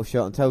title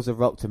shot and tells The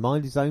Rock to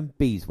mind his own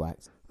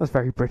beeswax. That's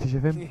very British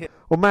of him.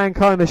 Well,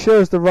 Mankind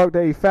assures The Rock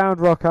that he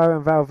found Rocco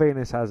and Val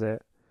Venus has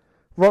it.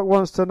 Rock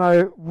wants to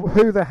know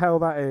who the hell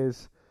that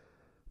is.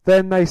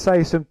 Then they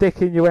say some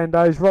dick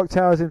innuendos. Rock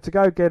tells him to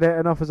go get it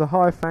and offers a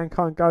high.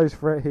 Mankind goes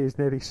for it. He is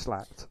nearly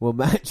slapped. Well,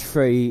 match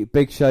 3,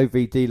 Big Show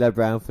v D'Lo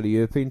Brown for the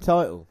European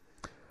title.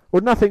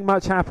 Well, nothing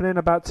much happening,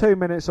 about 2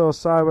 minutes or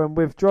so, and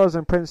with Droz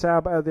and Prince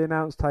Albert at the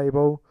announce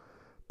table,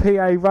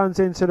 PA runs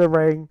into the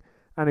ring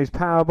and he's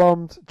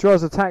powerbombed.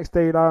 Droz attacks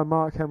D'Lo and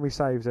Mark Henry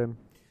saves him.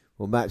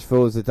 Well, match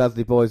 4 is the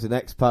Dudley Boys and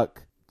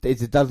X-Pac.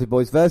 It's the Dudley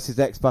Boys versus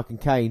X-Pac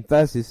and Kane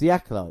versus the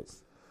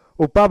Acolytes.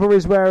 Well, Bubba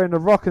is wearing a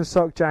rock and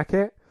sock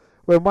jacket.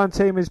 When one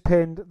team is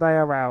pinned, they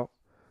are out.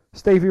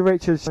 Stevie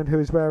Richards, who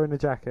is wearing the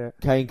jacket.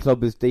 Kane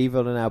clobbers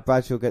Devon and Al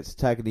Bradshaw gets a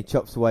tag and he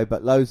chops away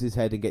but lowers his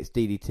head and gets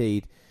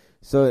DDT'd.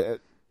 So,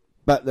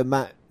 but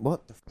the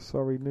what?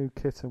 Sorry, New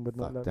Kitten would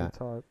not let me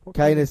type.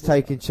 Kane has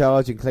taken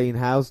charge and clean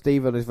house.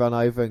 Devon has run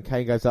over and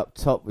Kane goes up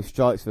top with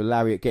strikes for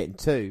Lariat getting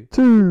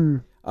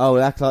 2. Oh,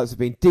 the Acolytes have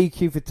been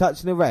DQ'd for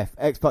touching the ref.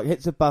 X-Pac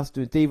hits a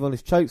buster and Devon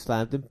is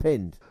chokeslammed and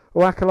pinned.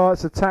 Well,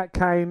 Acolytes attack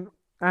Kane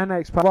and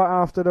X-Pac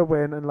right after the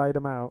win and laid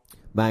them out.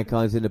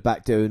 Mankind's in the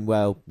back doing,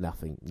 well,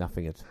 nothing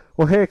at.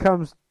 Well, here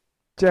comes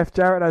Jeff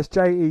Jarrett as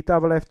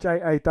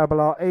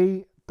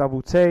JEFFJARRE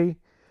double T,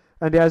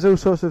 and he has all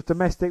sorts of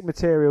domestic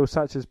material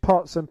such as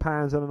pots and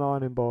pans and an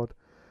ironing board.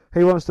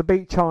 He wants to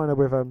beat China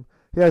with them.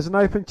 He has an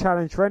open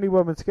challenge for any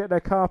woman to get their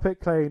carpet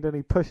cleaned, and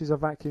he pushes a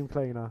vacuum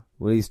cleaner.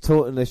 Well, he's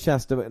taught the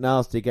Shasta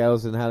McNasty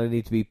girls and how they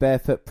need to be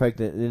barefoot,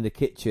 pregnant, and in the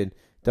kitchen.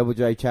 Double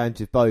J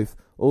challenges both.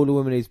 All the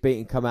women he's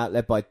beaten come out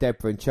led by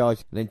Deborah in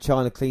charge, and then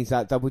China cleans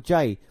out Double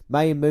J.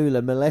 May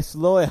Moolah molests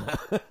Lawyer.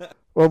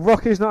 Well,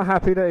 Rocky's not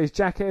happy that his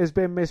jacket has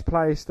been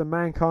misplaced, and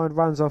Mankind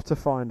runs off to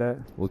find it.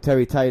 Well,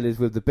 Terry Taylor's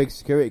with the big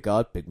security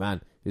guard, big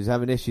man, who's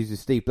having issues with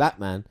Steve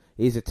Blackman.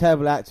 He's a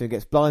terrible actor and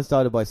gets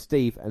blindsided by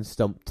Steve and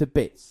stomped to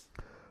bits.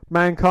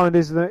 Mankind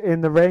is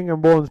in the ring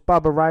and warns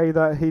Bubba Ray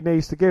that he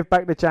needs to give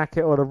back the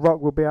jacket or the Rock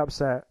will be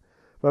upset.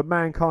 But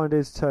Mankind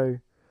is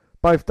too.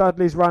 Both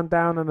Dudleys run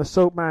down and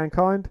assault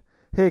Mankind.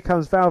 Here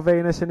comes Val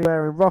Venus and he's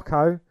wearing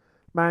Rocco.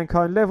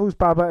 Mankind levels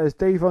Bubba as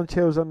Devon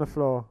chills on the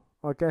floor.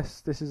 I guess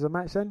this is a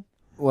match then?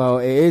 Well,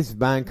 it is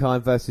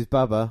Mankind versus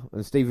Bubba,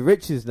 and Stevie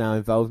Richards is now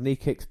involved, and he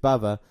kicks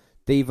Bubba.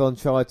 Devon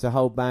tried to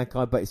hold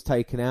Mankind, but it's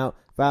taken out.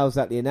 Val's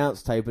at the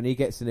announce table, and he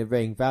gets in the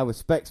ring. Val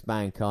respects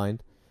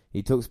Mankind.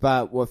 He talks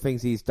about what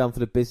things he's done for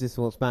the business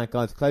and wants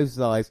Mankind to close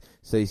his eyes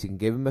so he can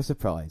give him a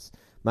surprise.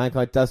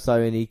 Mankind does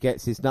so, and he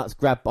gets his nuts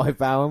grabbed by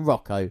Val and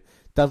Rocco.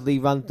 Dudley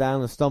runs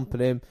down and stomping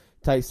him,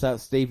 takes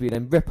out Stevie, and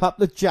then rip up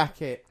the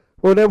jacket.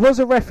 Well, there was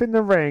a ref in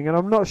the ring, and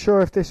I'm not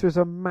sure if this was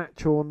a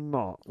match or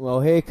not.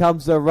 Well, here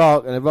comes The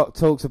Rock, and The Rock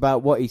talks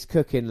about what he's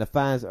cooking. The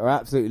fans are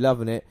absolutely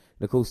loving it.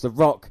 And, of course, The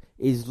Rock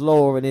is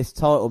law in this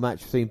title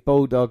match between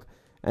Bulldog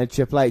and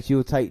Triple H.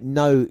 You'll take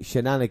no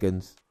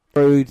shenanigans.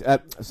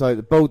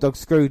 The Bulldog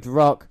screwed The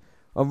Rock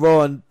on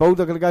Raw, and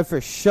Bulldog going to go for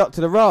a shot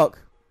to The Rock.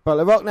 But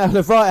The Rock now with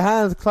the right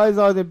hand,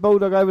 close-eyed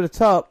Bulldog over the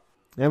top.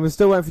 And we're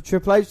still waiting for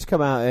Triple H to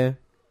come out here.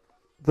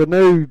 The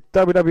new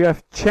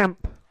WWF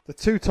champ. The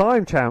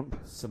two-time champ.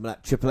 Some of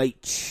that Triple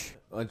H.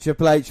 And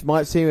Triple H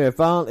might see an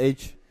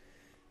advantage.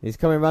 He's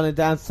coming running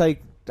down to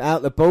take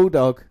out the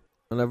Bulldog.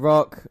 And The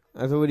Rock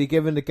has already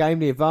given the game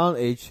the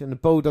advantage. And the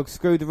Bulldog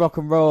screwed The Rock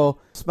and Raw.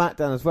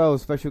 Smackdown as well,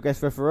 special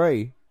guest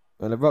referee.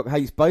 And The Rock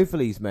hates both of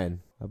these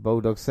men. The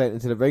Bulldog sent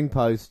into the ring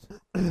post.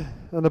 And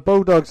the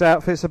Bulldog's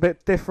outfit's a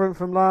bit different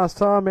from last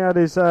time. He had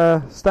his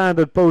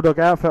standard Bulldog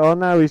outfit on.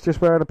 Now he's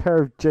just wearing a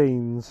pair of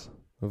jeans.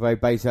 Well, very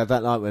basic. I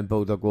don't like when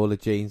Bulldog wore the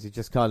jeans. He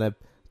just kind of...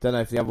 Don't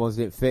know if the other ones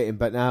didn't fit him,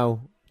 but now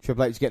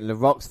Triple H is getting The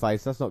Rock's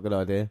face. That's not a good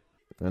idea.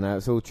 And now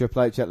it's all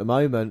Triple H at the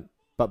moment.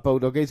 But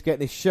Bulldog is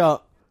getting his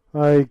shot.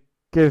 He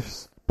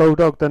gives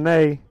Bulldog the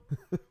knee.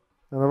 And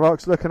The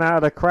Rock's looking out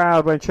of the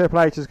crowd when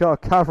Triple H has got a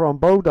cover on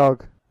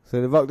Bulldog.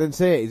 So The Rock didn't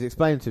see it. He's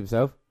explaining to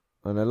himself.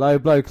 And a low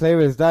blow clear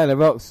as day. The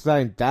Rock's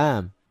saying,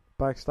 damn.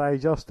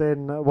 Backstage,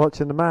 Austin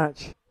watching the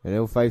match. And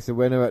he'll face the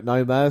winner at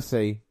No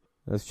Mercy.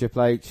 There's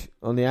Triple H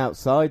on the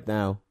outside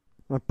now.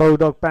 A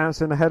Bulldog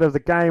bouncing ahead of the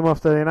game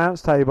off the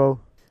announce table.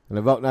 And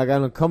The Rock now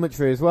going on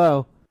commentary as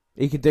well.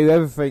 He can do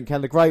everything,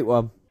 can the great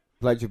one.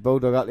 Played your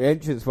Bulldog up the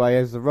entranceway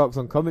as The Rock's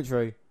on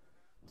commentary.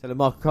 Telling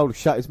Michael Cole to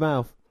shut his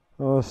mouth.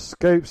 Oh,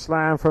 scoop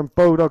slam from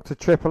Bulldog to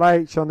Triple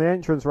H on the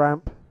entrance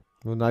ramp.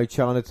 Well, no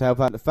China to help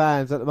out the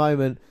fans at the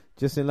moment.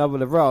 Just in love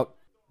with The Rock.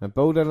 And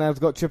Bulldog now's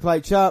got Triple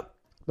H up.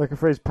 Looking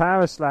for his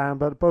power slam,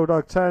 but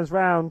Bulldog turns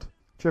round.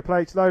 Triple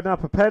H loading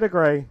up a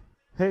pedigree.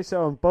 Hits it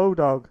on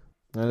Bulldog.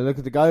 And they're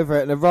looking to go for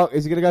it. And The Rock,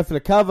 is he going to go for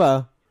the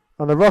cover?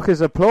 And The Rock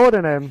is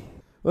applauding him.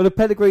 Well, the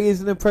pedigree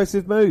is an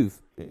impressive move.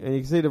 And you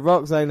can see The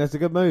Rock saying that's a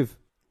good move.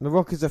 And The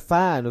Rock is a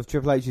fan of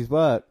Triple H's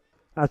work.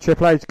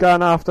 Triple H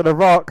going after The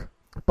Rock.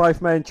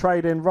 Both men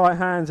trading right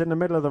hands in the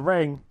middle of the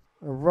ring.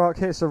 The Rock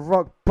hits a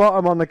rock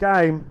bottom on the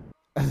game.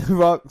 And The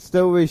Rock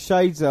still with his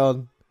shades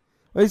on.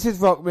 Well, this is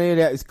Rock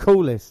really at his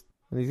coolest.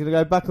 And he's going to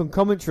go back on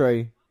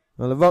commentary.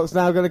 And The Rock's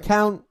now going to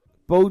count.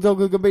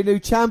 Bulldog is going to be new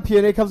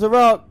champion. Here comes The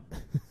Rock.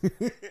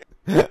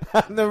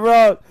 And The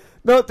Rock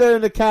not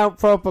doing the count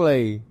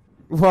properly.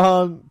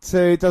 1,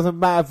 2, doesn't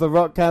matter if The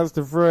Rock counts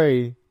to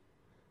 3.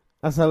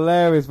 That's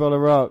hilarious for The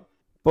Rock.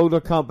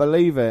 Bulldog can't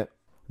believe it.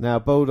 Now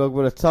Bulldog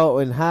with a title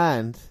in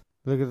hand,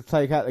 looking to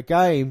take out the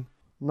game.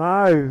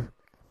 No,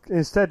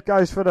 instead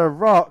goes for The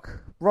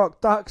Rock.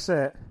 Rock ducks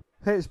it.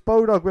 Hits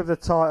Bulldog with the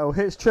title.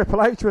 Hits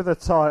Triple H with the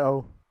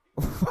title.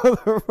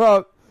 The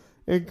Rock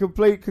in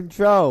complete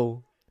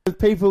control.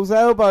 People's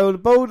elbow on the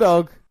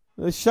Bulldog.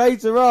 The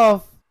shades are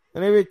off.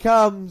 And here it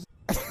comes.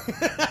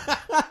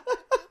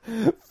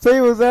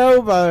 People's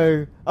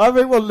elbow. I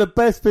think one of the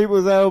best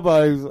people's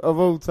elbows of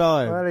all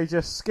time. Well, he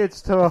just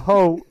skids to a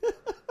halt.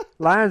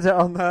 Lands it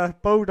on the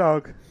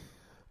Bulldog.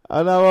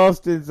 I know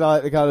Austin's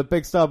like the kind of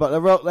big star, but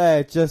The Rock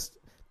there, just,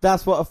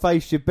 that's what a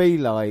face should be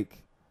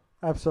like.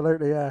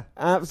 Absolutely, yeah.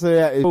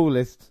 Absolutely at his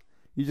coolest.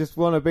 You just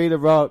want to be The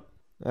Rock,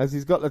 as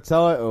he's got the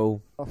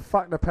title. Oh,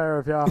 fuck the pair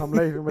of you. I'm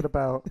leaving with the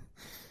belt.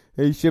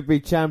 He should be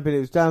champion.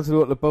 It was down to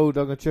what the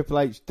Bulldog and Triple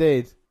H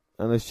did,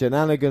 and the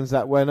shenanigans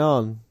that went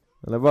on.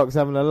 And The Rock's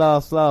having a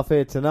last laugh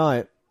here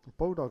tonight.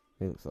 Bulldog.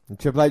 And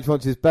Triple H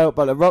wants his belt,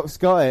 but The Rock's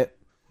got it.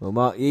 Well,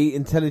 Mark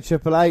Eaton telling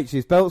Triple H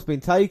his belt's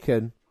been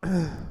taken.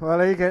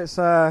 Well, he gets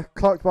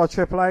clocked by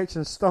Triple H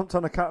and stomped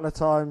on a couple of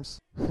times.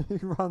 He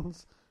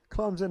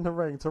climbs in the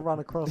ring to run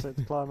across it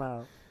to climb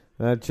out.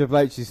 And Triple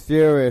H is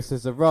furious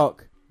as The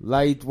Rock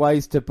laid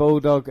waste to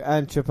Bulldog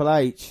and Triple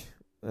H.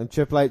 And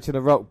Triple H and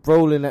The Rock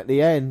brawling at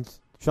the end to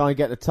try and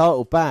get the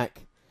title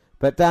back.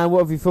 But Dan, what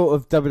have you thought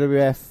of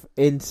WWF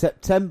in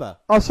September?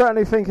 I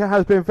certainly think it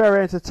has been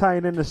very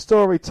entertaining. The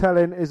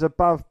storytelling is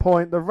above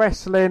point. The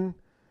wrestling,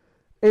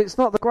 it's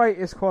not the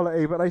greatest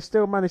quality, but they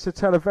still managed to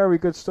tell a very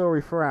good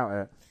story throughout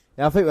it.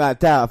 Yeah, I think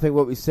without doubt, I think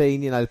what we've seen,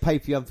 the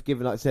pay-per-view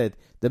Unforgiven, like I said,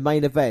 the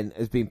main event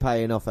has been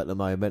paying off at the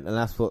moment, and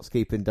that's what's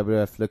keeping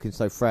WWF looking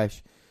so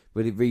fresh.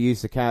 Really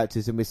reuse the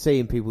characters, and we're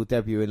seeing people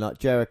debuting like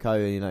Jericho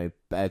and,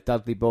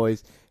 Dudley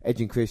Boys,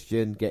 Edge and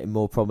Christian getting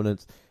more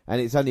prominence,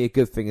 and it's only a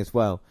good thing as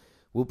well.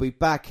 We'll be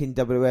back in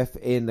WWF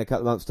in a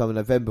couple of months' time in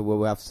November where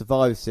we'll have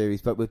Survivor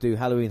Series, but we'll do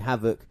Halloween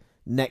Havoc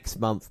next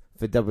month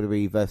for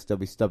WWE vs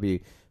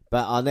WCW.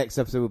 But our next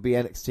episode will be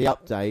NXT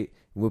Update,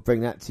 and we'll bring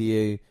that to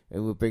you,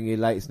 and we'll bring you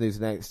latest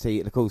news on NXT,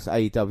 and of course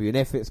AEW. And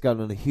if it's going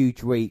on a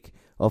huge week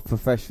of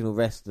professional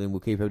wrestling, we'll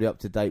keep everybody up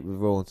to date with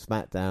Raw and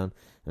Smackdown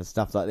and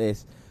stuff like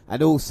this.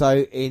 And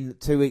also, in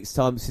 2 weeks'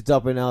 time, it's the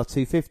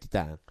WNR248,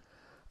 Dan.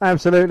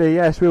 Absolutely,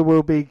 yes. We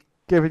will be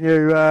giving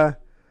you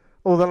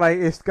all the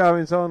latest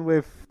goings on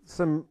with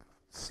some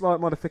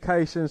slight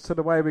modifications to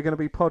the way we're going to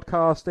be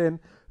podcasting.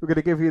 We're going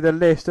to give you the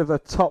list of the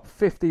top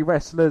 50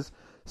 wrestlers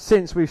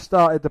since we've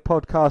started the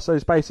podcast. So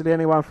it's basically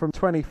anyone from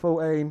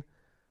 2014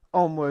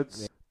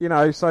 onwards.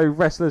 Yeah. So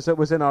wrestlers that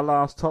was in our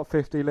last top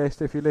 50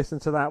 list, if you listen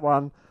to that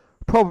one,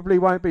 probably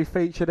won't be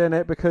featured in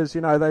it because,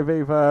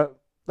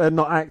 they're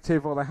not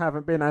active or they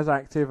haven't been as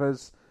active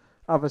as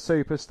other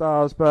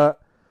superstars.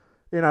 But,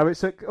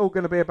 it's all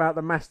going to be about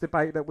the mass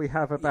debate that we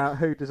have about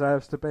who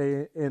deserves to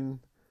be in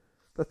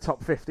the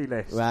top 50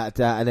 list. Right,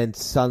 and then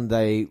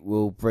Sunday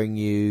we'll bring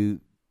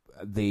you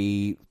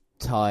the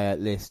entire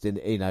list in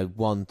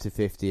 1 to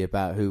 50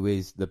 about who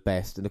is the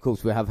best. And of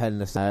course we'll have Hell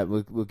in a Cell.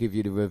 We'll give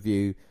you the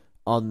review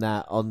on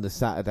that on the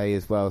Saturday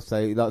as well.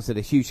 So like I said,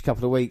 a huge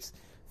couple of weeks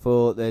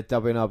for the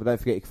WNR, but don't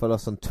forget you can follow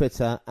us on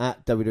Twitter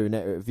at WWE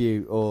Network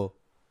Review or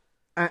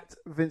at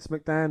Vince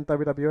Mcmahon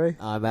WWE.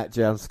 I'm at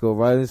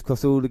J_Rollins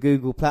across all the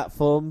Google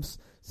platforms.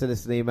 Send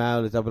us an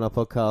email, the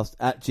WNR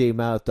at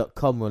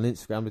gmail.com. We're on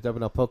Instagram, the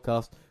WNR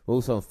Podcast. We're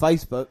also on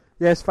Facebook.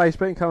 Yes,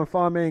 Facebook. You can come and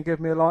find me and give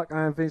me a like.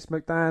 I am Vince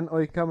McMahon.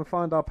 Or you can come and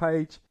find our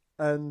page.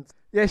 And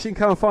yes, you can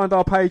come and find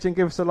our page and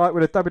give us a like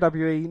with a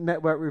WWE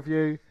Network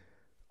review.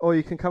 Or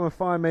you can come and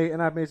find me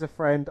and add me as a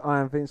friend. I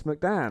am Vince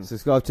McMahon.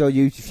 Subscribe to our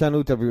YouTube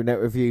channel, WWE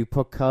Network Review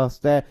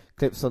Podcast there.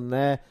 Clips on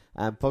there.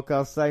 And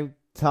podcast same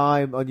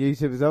time on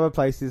YouTube as other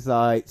places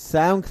like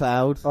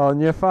SoundCloud. On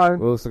your phone.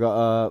 We've also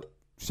got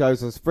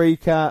shows on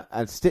Spreaker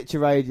and Stitcher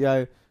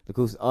Radio. Of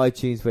course,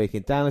 iTunes where you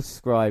can download,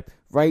 subscribe,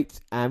 rate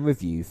and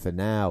review for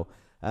now.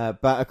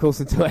 But of course,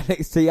 until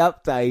NXT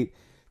Update,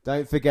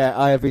 don't forget,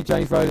 I have been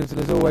James Rowlands and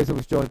as always I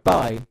was joined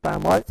by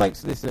Dan White.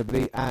 Thanks for listening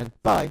everybody and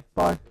bye.